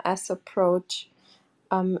TMS approach?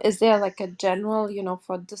 Is there like a general,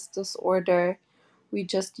 for this disorder, we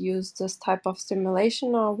just use this type of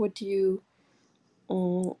stimulation, or would you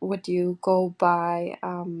go by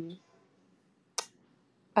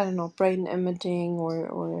I don't know, brain imaging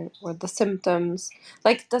or the symptoms?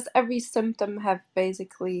 Like, does every symptom have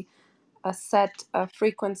basically a set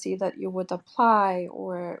frequency that you would apply,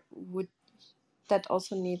 or would that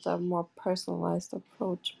also need a more personalized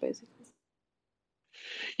approach, basically?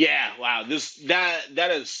 Yeah, wow.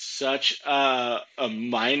 That is such a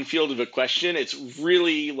minefield of a question. It's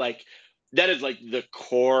really like that is like the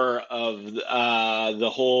core of the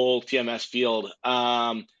whole TMS field.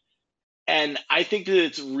 And I think that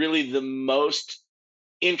it's really the most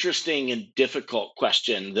interesting and difficult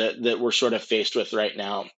question that we're sort of faced with right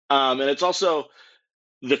now. And it's also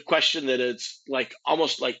the question that it's like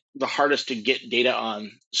almost like the hardest to get data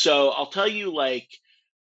on. So I'll tell you like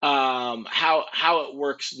how it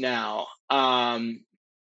works now.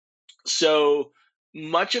 So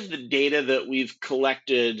much of the data that we've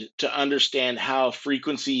collected to understand how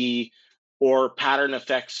frequency or pattern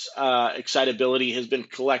affects excitability has been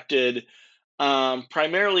collected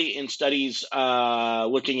primarily in studies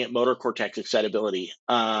looking at motor cortex excitability.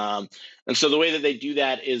 And so the way that they do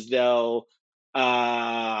that is they'll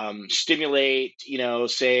stimulate,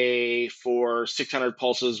 say for 600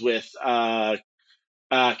 pulses with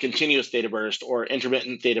continuous theta burst or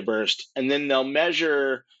intermittent theta burst, and then they'll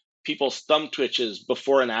measure people's thumb twitches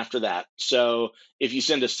before and after that. So if you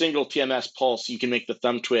send a single TMS pulse, you can make the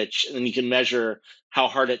thumb twitch, and then you can measure how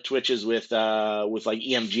hard it twitches with like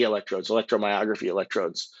EMG electrodes, electromyography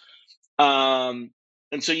electrodes. And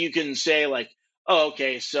so you can say like, oh,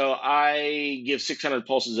 okay, so I give 600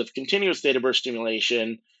 pulses of continuous theta burst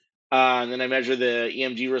stimulation, and then I measure the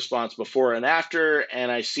EMG response before and after,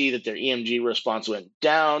 and I see that their EMG response went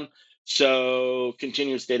down. So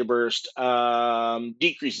continuous theta burst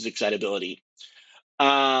decreases excitability.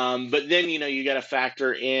 But then, you got to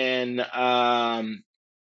factor in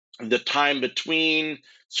the time between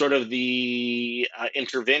sort of the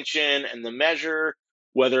intervention and the measure,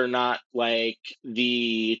 whether or not like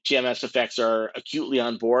the TMS effects are acutely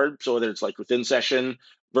on board. So whether it's like within session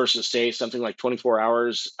versus say something like 24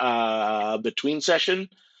 hours between session.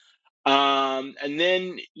 And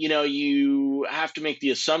then, you have to make the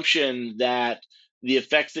assumption that the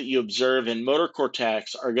effects that you observe in motor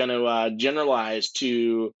cortex are going to generalize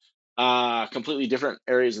to completely different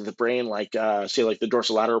areas of the brain, like, say, like the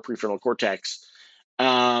dorsolateral prefrontal cortex.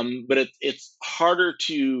 But it's harder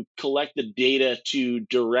to collect the data to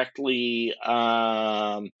directly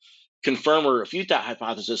confirm or refute that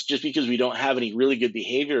hypothesis just because we don't have any really good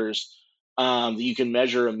behaviors that you can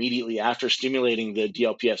measure immediately after stimulating the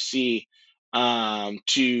DLPFC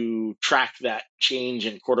to track that change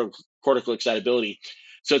in cortical excitability.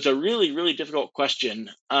 So it's a really, really difficult question.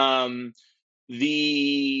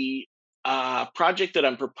 The project that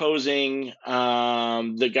I'm proposing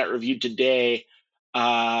that got reviewed today,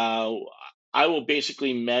 I will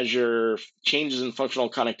basically measure changes in functional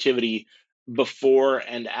connectivity before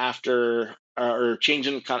and after, or change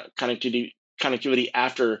in connectivity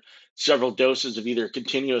after several doses of either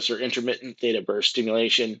continuous or intermittent theta burst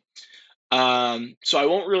stimulation. So I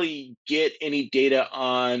won't really get any data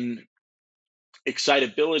on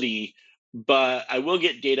excitability, but I will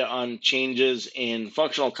get data on changes in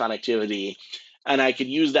functional connectivity, and I could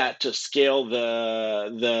use that to scale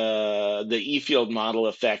the E-field model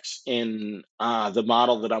effects in the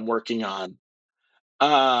model that I'm working on.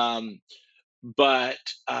 But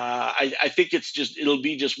I think it'll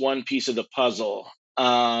be just one piece of the puzzle.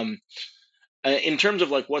 In terms of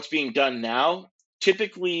like what's being done now,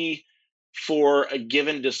 typically for a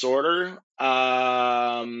given disorder,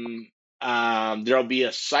 there'll be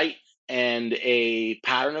a site and a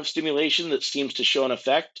pattern of stimulation that seems to show an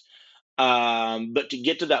effect. But to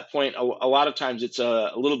get to that point, a lot of times it's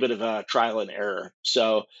a little bit of a trial and error.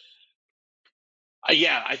 So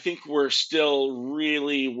yeah, I think we're still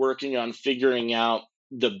really working on figuring out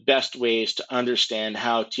the best ways to understand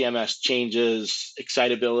how TMS changes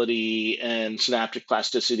excitability and synaptic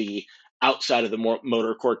plasticity outside of the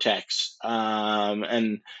motor cortex.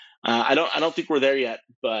 And I don't think we're there yet,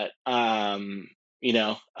 but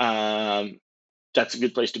that's a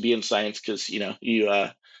good place to be in science because you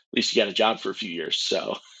at least you got a job for a few years.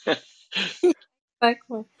 So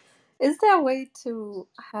Exactly. Is there a way to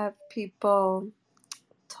have people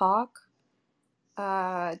talk,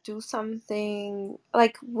 do something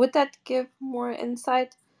like, would that give more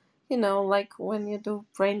insight? Like when you do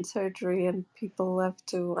brain surgery and people have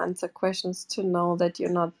to answer questions to know that you're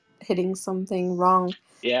not hitting something wrong.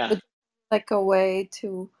 yeah. Would like a way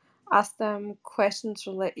to ask them questions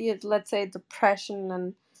related, let's say depression,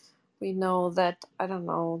 and we know that, I don't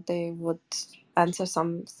know, they would answer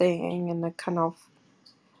something in a kind of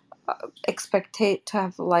expectation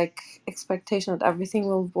that everything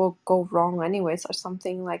will go wrong anyways or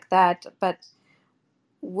something like that. But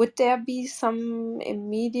would there be some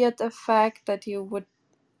immediate effect that you would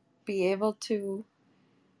be able to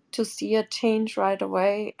see a change right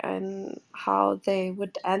away, and how they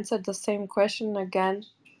would answer the same question again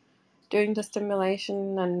during the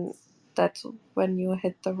stimulation, and that's when you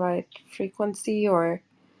hit the right frequency? Or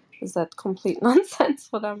is that complete nonsense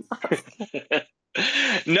what I'm asking?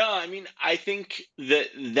 No, I mean, I think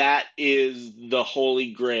that is the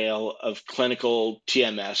holy grail of clinical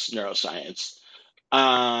TMS neuroscience.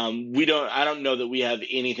 I don't know that we have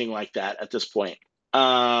anything like that at this point.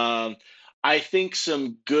 I think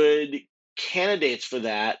some good candidates for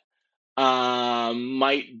that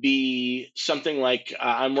might be something like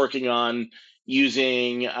I'm working on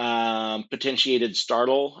using potentiated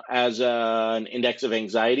startle as an index of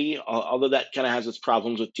anxiety, although that kind of has its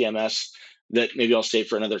problems with TMS that maybe I'll save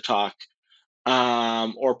for another talk.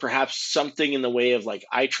 Or perhaps something in the way of like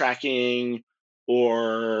eye tracking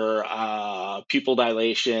or pupil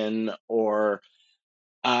dilation or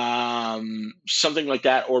something like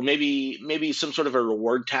that, or maybe some sort of a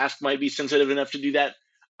reward task might be sensitive enough to do that.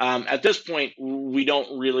 At this point, we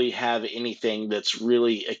don't really have anything that's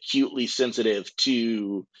really acutely sensitive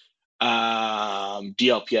to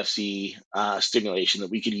DLPFC stimulation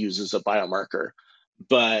that we could use as a biomarker.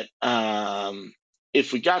 But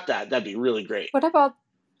if we got that, that'd be really great. What about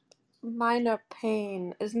minor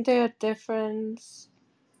pain? Isn't there a difference?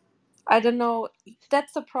 I don't know.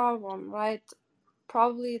 That's the problem, right?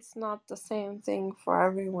 Probably it's not the same thing for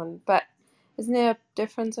everyone, but isn't there a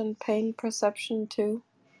difference in pain perception too?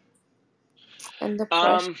 And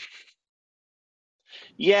depression?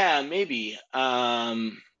 Yeah, maybe.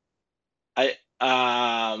 I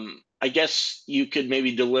guess you could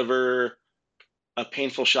maybe deliver a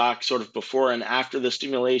painful shock sort of before and after the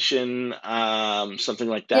stimulation, something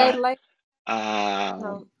like Yeah, that. like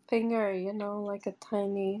Um, finger, like a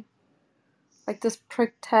tiny, like this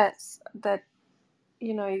prick test that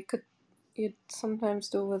you'd sometimes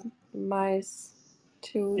do with mice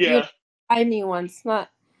too. yeah, Tiny ones, not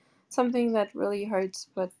something that really hurts,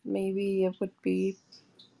 but maybe it would be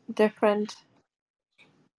different,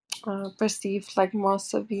 perceived like more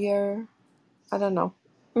severe. I don't know.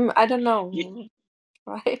 I don't know.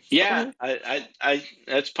 Right? yeah.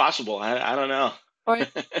 That's possible. I don't know. Or it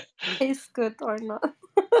tastes good or not.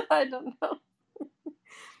 I don't know.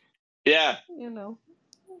 Yeah.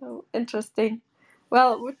 Interesting.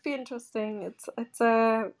 Well, it would be interesting. It's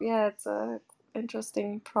a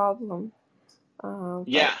interesting problem.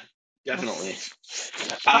 Yeah, But definitely.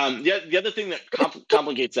 The other thing that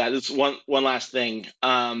complicates that is one last thing,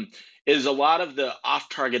 is a lot of the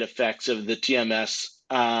off-target effects of the TMS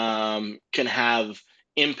can have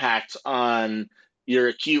impact on your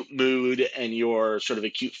acute mood and your sort of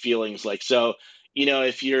acute feelings. Like, so,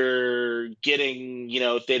 if you're getting,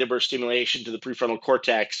 theta burst stimulation to the prefrontal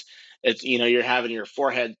cortex, it's, you're having your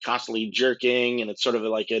forehead constantly jerking and it's sort of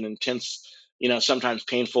like an intense, sometimes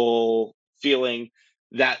painful feeling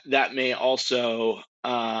that may also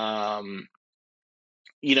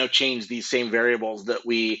change these same variables that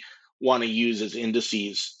we want to use as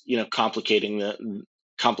indices, complicating that.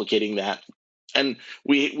 And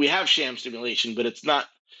we have sham stimulation, but it's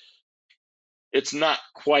not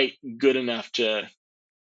quite good enough to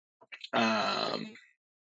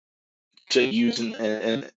use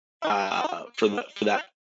for that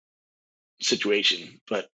situation.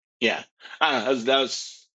 But yeah, I don't know, that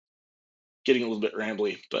was getting a little bit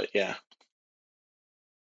rambly, but yeah.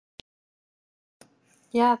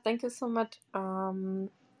 yeah, thank you so much.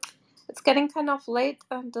 It's getting kind of late.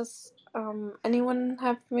 Does anyone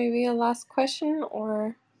have maybe a last question,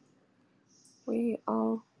 or we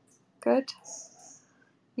all good?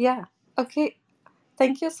 Yeah. Okay.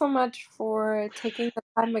 Thank you so much for taking the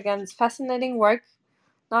time again. It's fascinating work.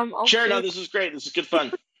 Now I'm all Sure, no, curious. this is great. This is good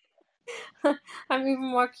fun. I'm even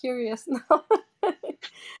more curious now.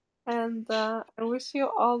 And I wish you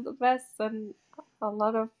all the best and a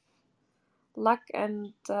lot of luck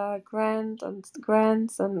and grants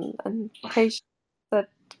and patience that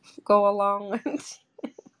go along and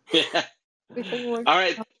Yeah. everything works All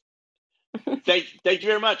right. out. Thank you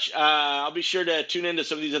very much. I'll be sure to tune into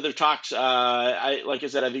some of these other talks. Like I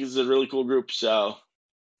said, I think this is a really cool group. So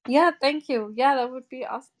Yeah, thank you. Yeah, that would be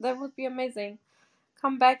awesome. That would be amazing.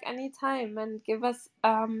 Come back anytime and give us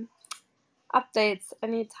updates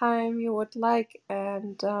anytime you would like.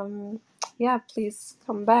 And yeah, please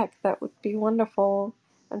come back. That would be wonderful.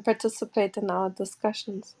 And participate in our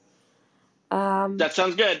discussions. that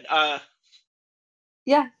sounds good.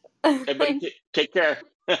 Yeah. Everybody, take care.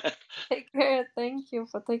 Take care. Thank you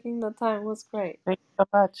for taking the time. It was great. Thank you so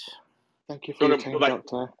much. Thank you for your Bye time, bye.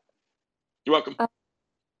 Doctor. You're welcome.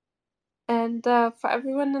 And for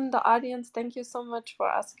everyone in the audience, thank you so much for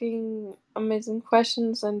asking amazing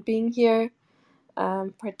questions and being here,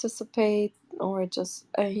 participate or just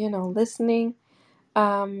listening.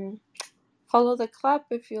 Follow the club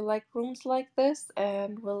if you like rooms like this,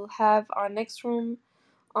 and we'll have our next room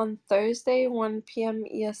on Thursday, 1 p.m.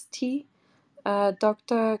 EST.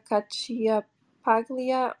 Dr. Kachia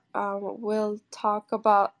Paglia will talk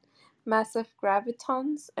about massive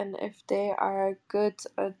gravitons and if they are good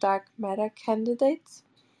dark matter candidates.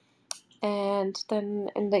 And then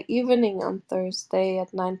in the evening on Thursday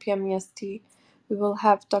at 9 p.m. EST, we will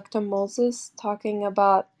have Dr. Moses talking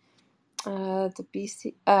about the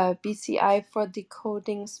BCI for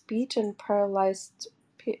decoding speech in paralyzed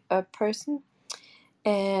person.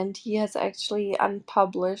 And he has actually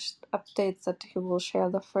unpublished updates that he will share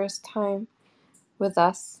the first time with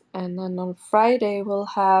us. And then on Friday, we'll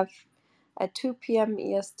have at 2 p.m.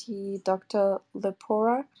 EST Dr.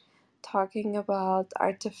 Lepora talking about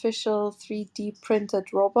artificial 3D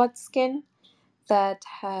printed robot skin that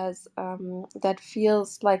has that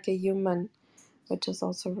feels like a human, which is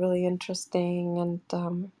also really interesting.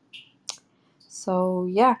 And so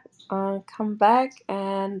yeah, come back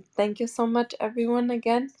and thank you so much, everyone.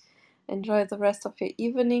 Again, enjoy the rest of your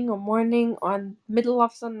evening or morning or middle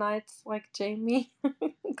of the night, like Jamie.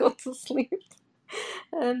 Go to sleep.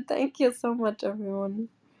 And thank you so much, everyone.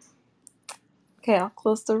 Okay, I'll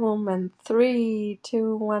close the room in 3,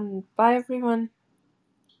 2, 1. Bye, everyone.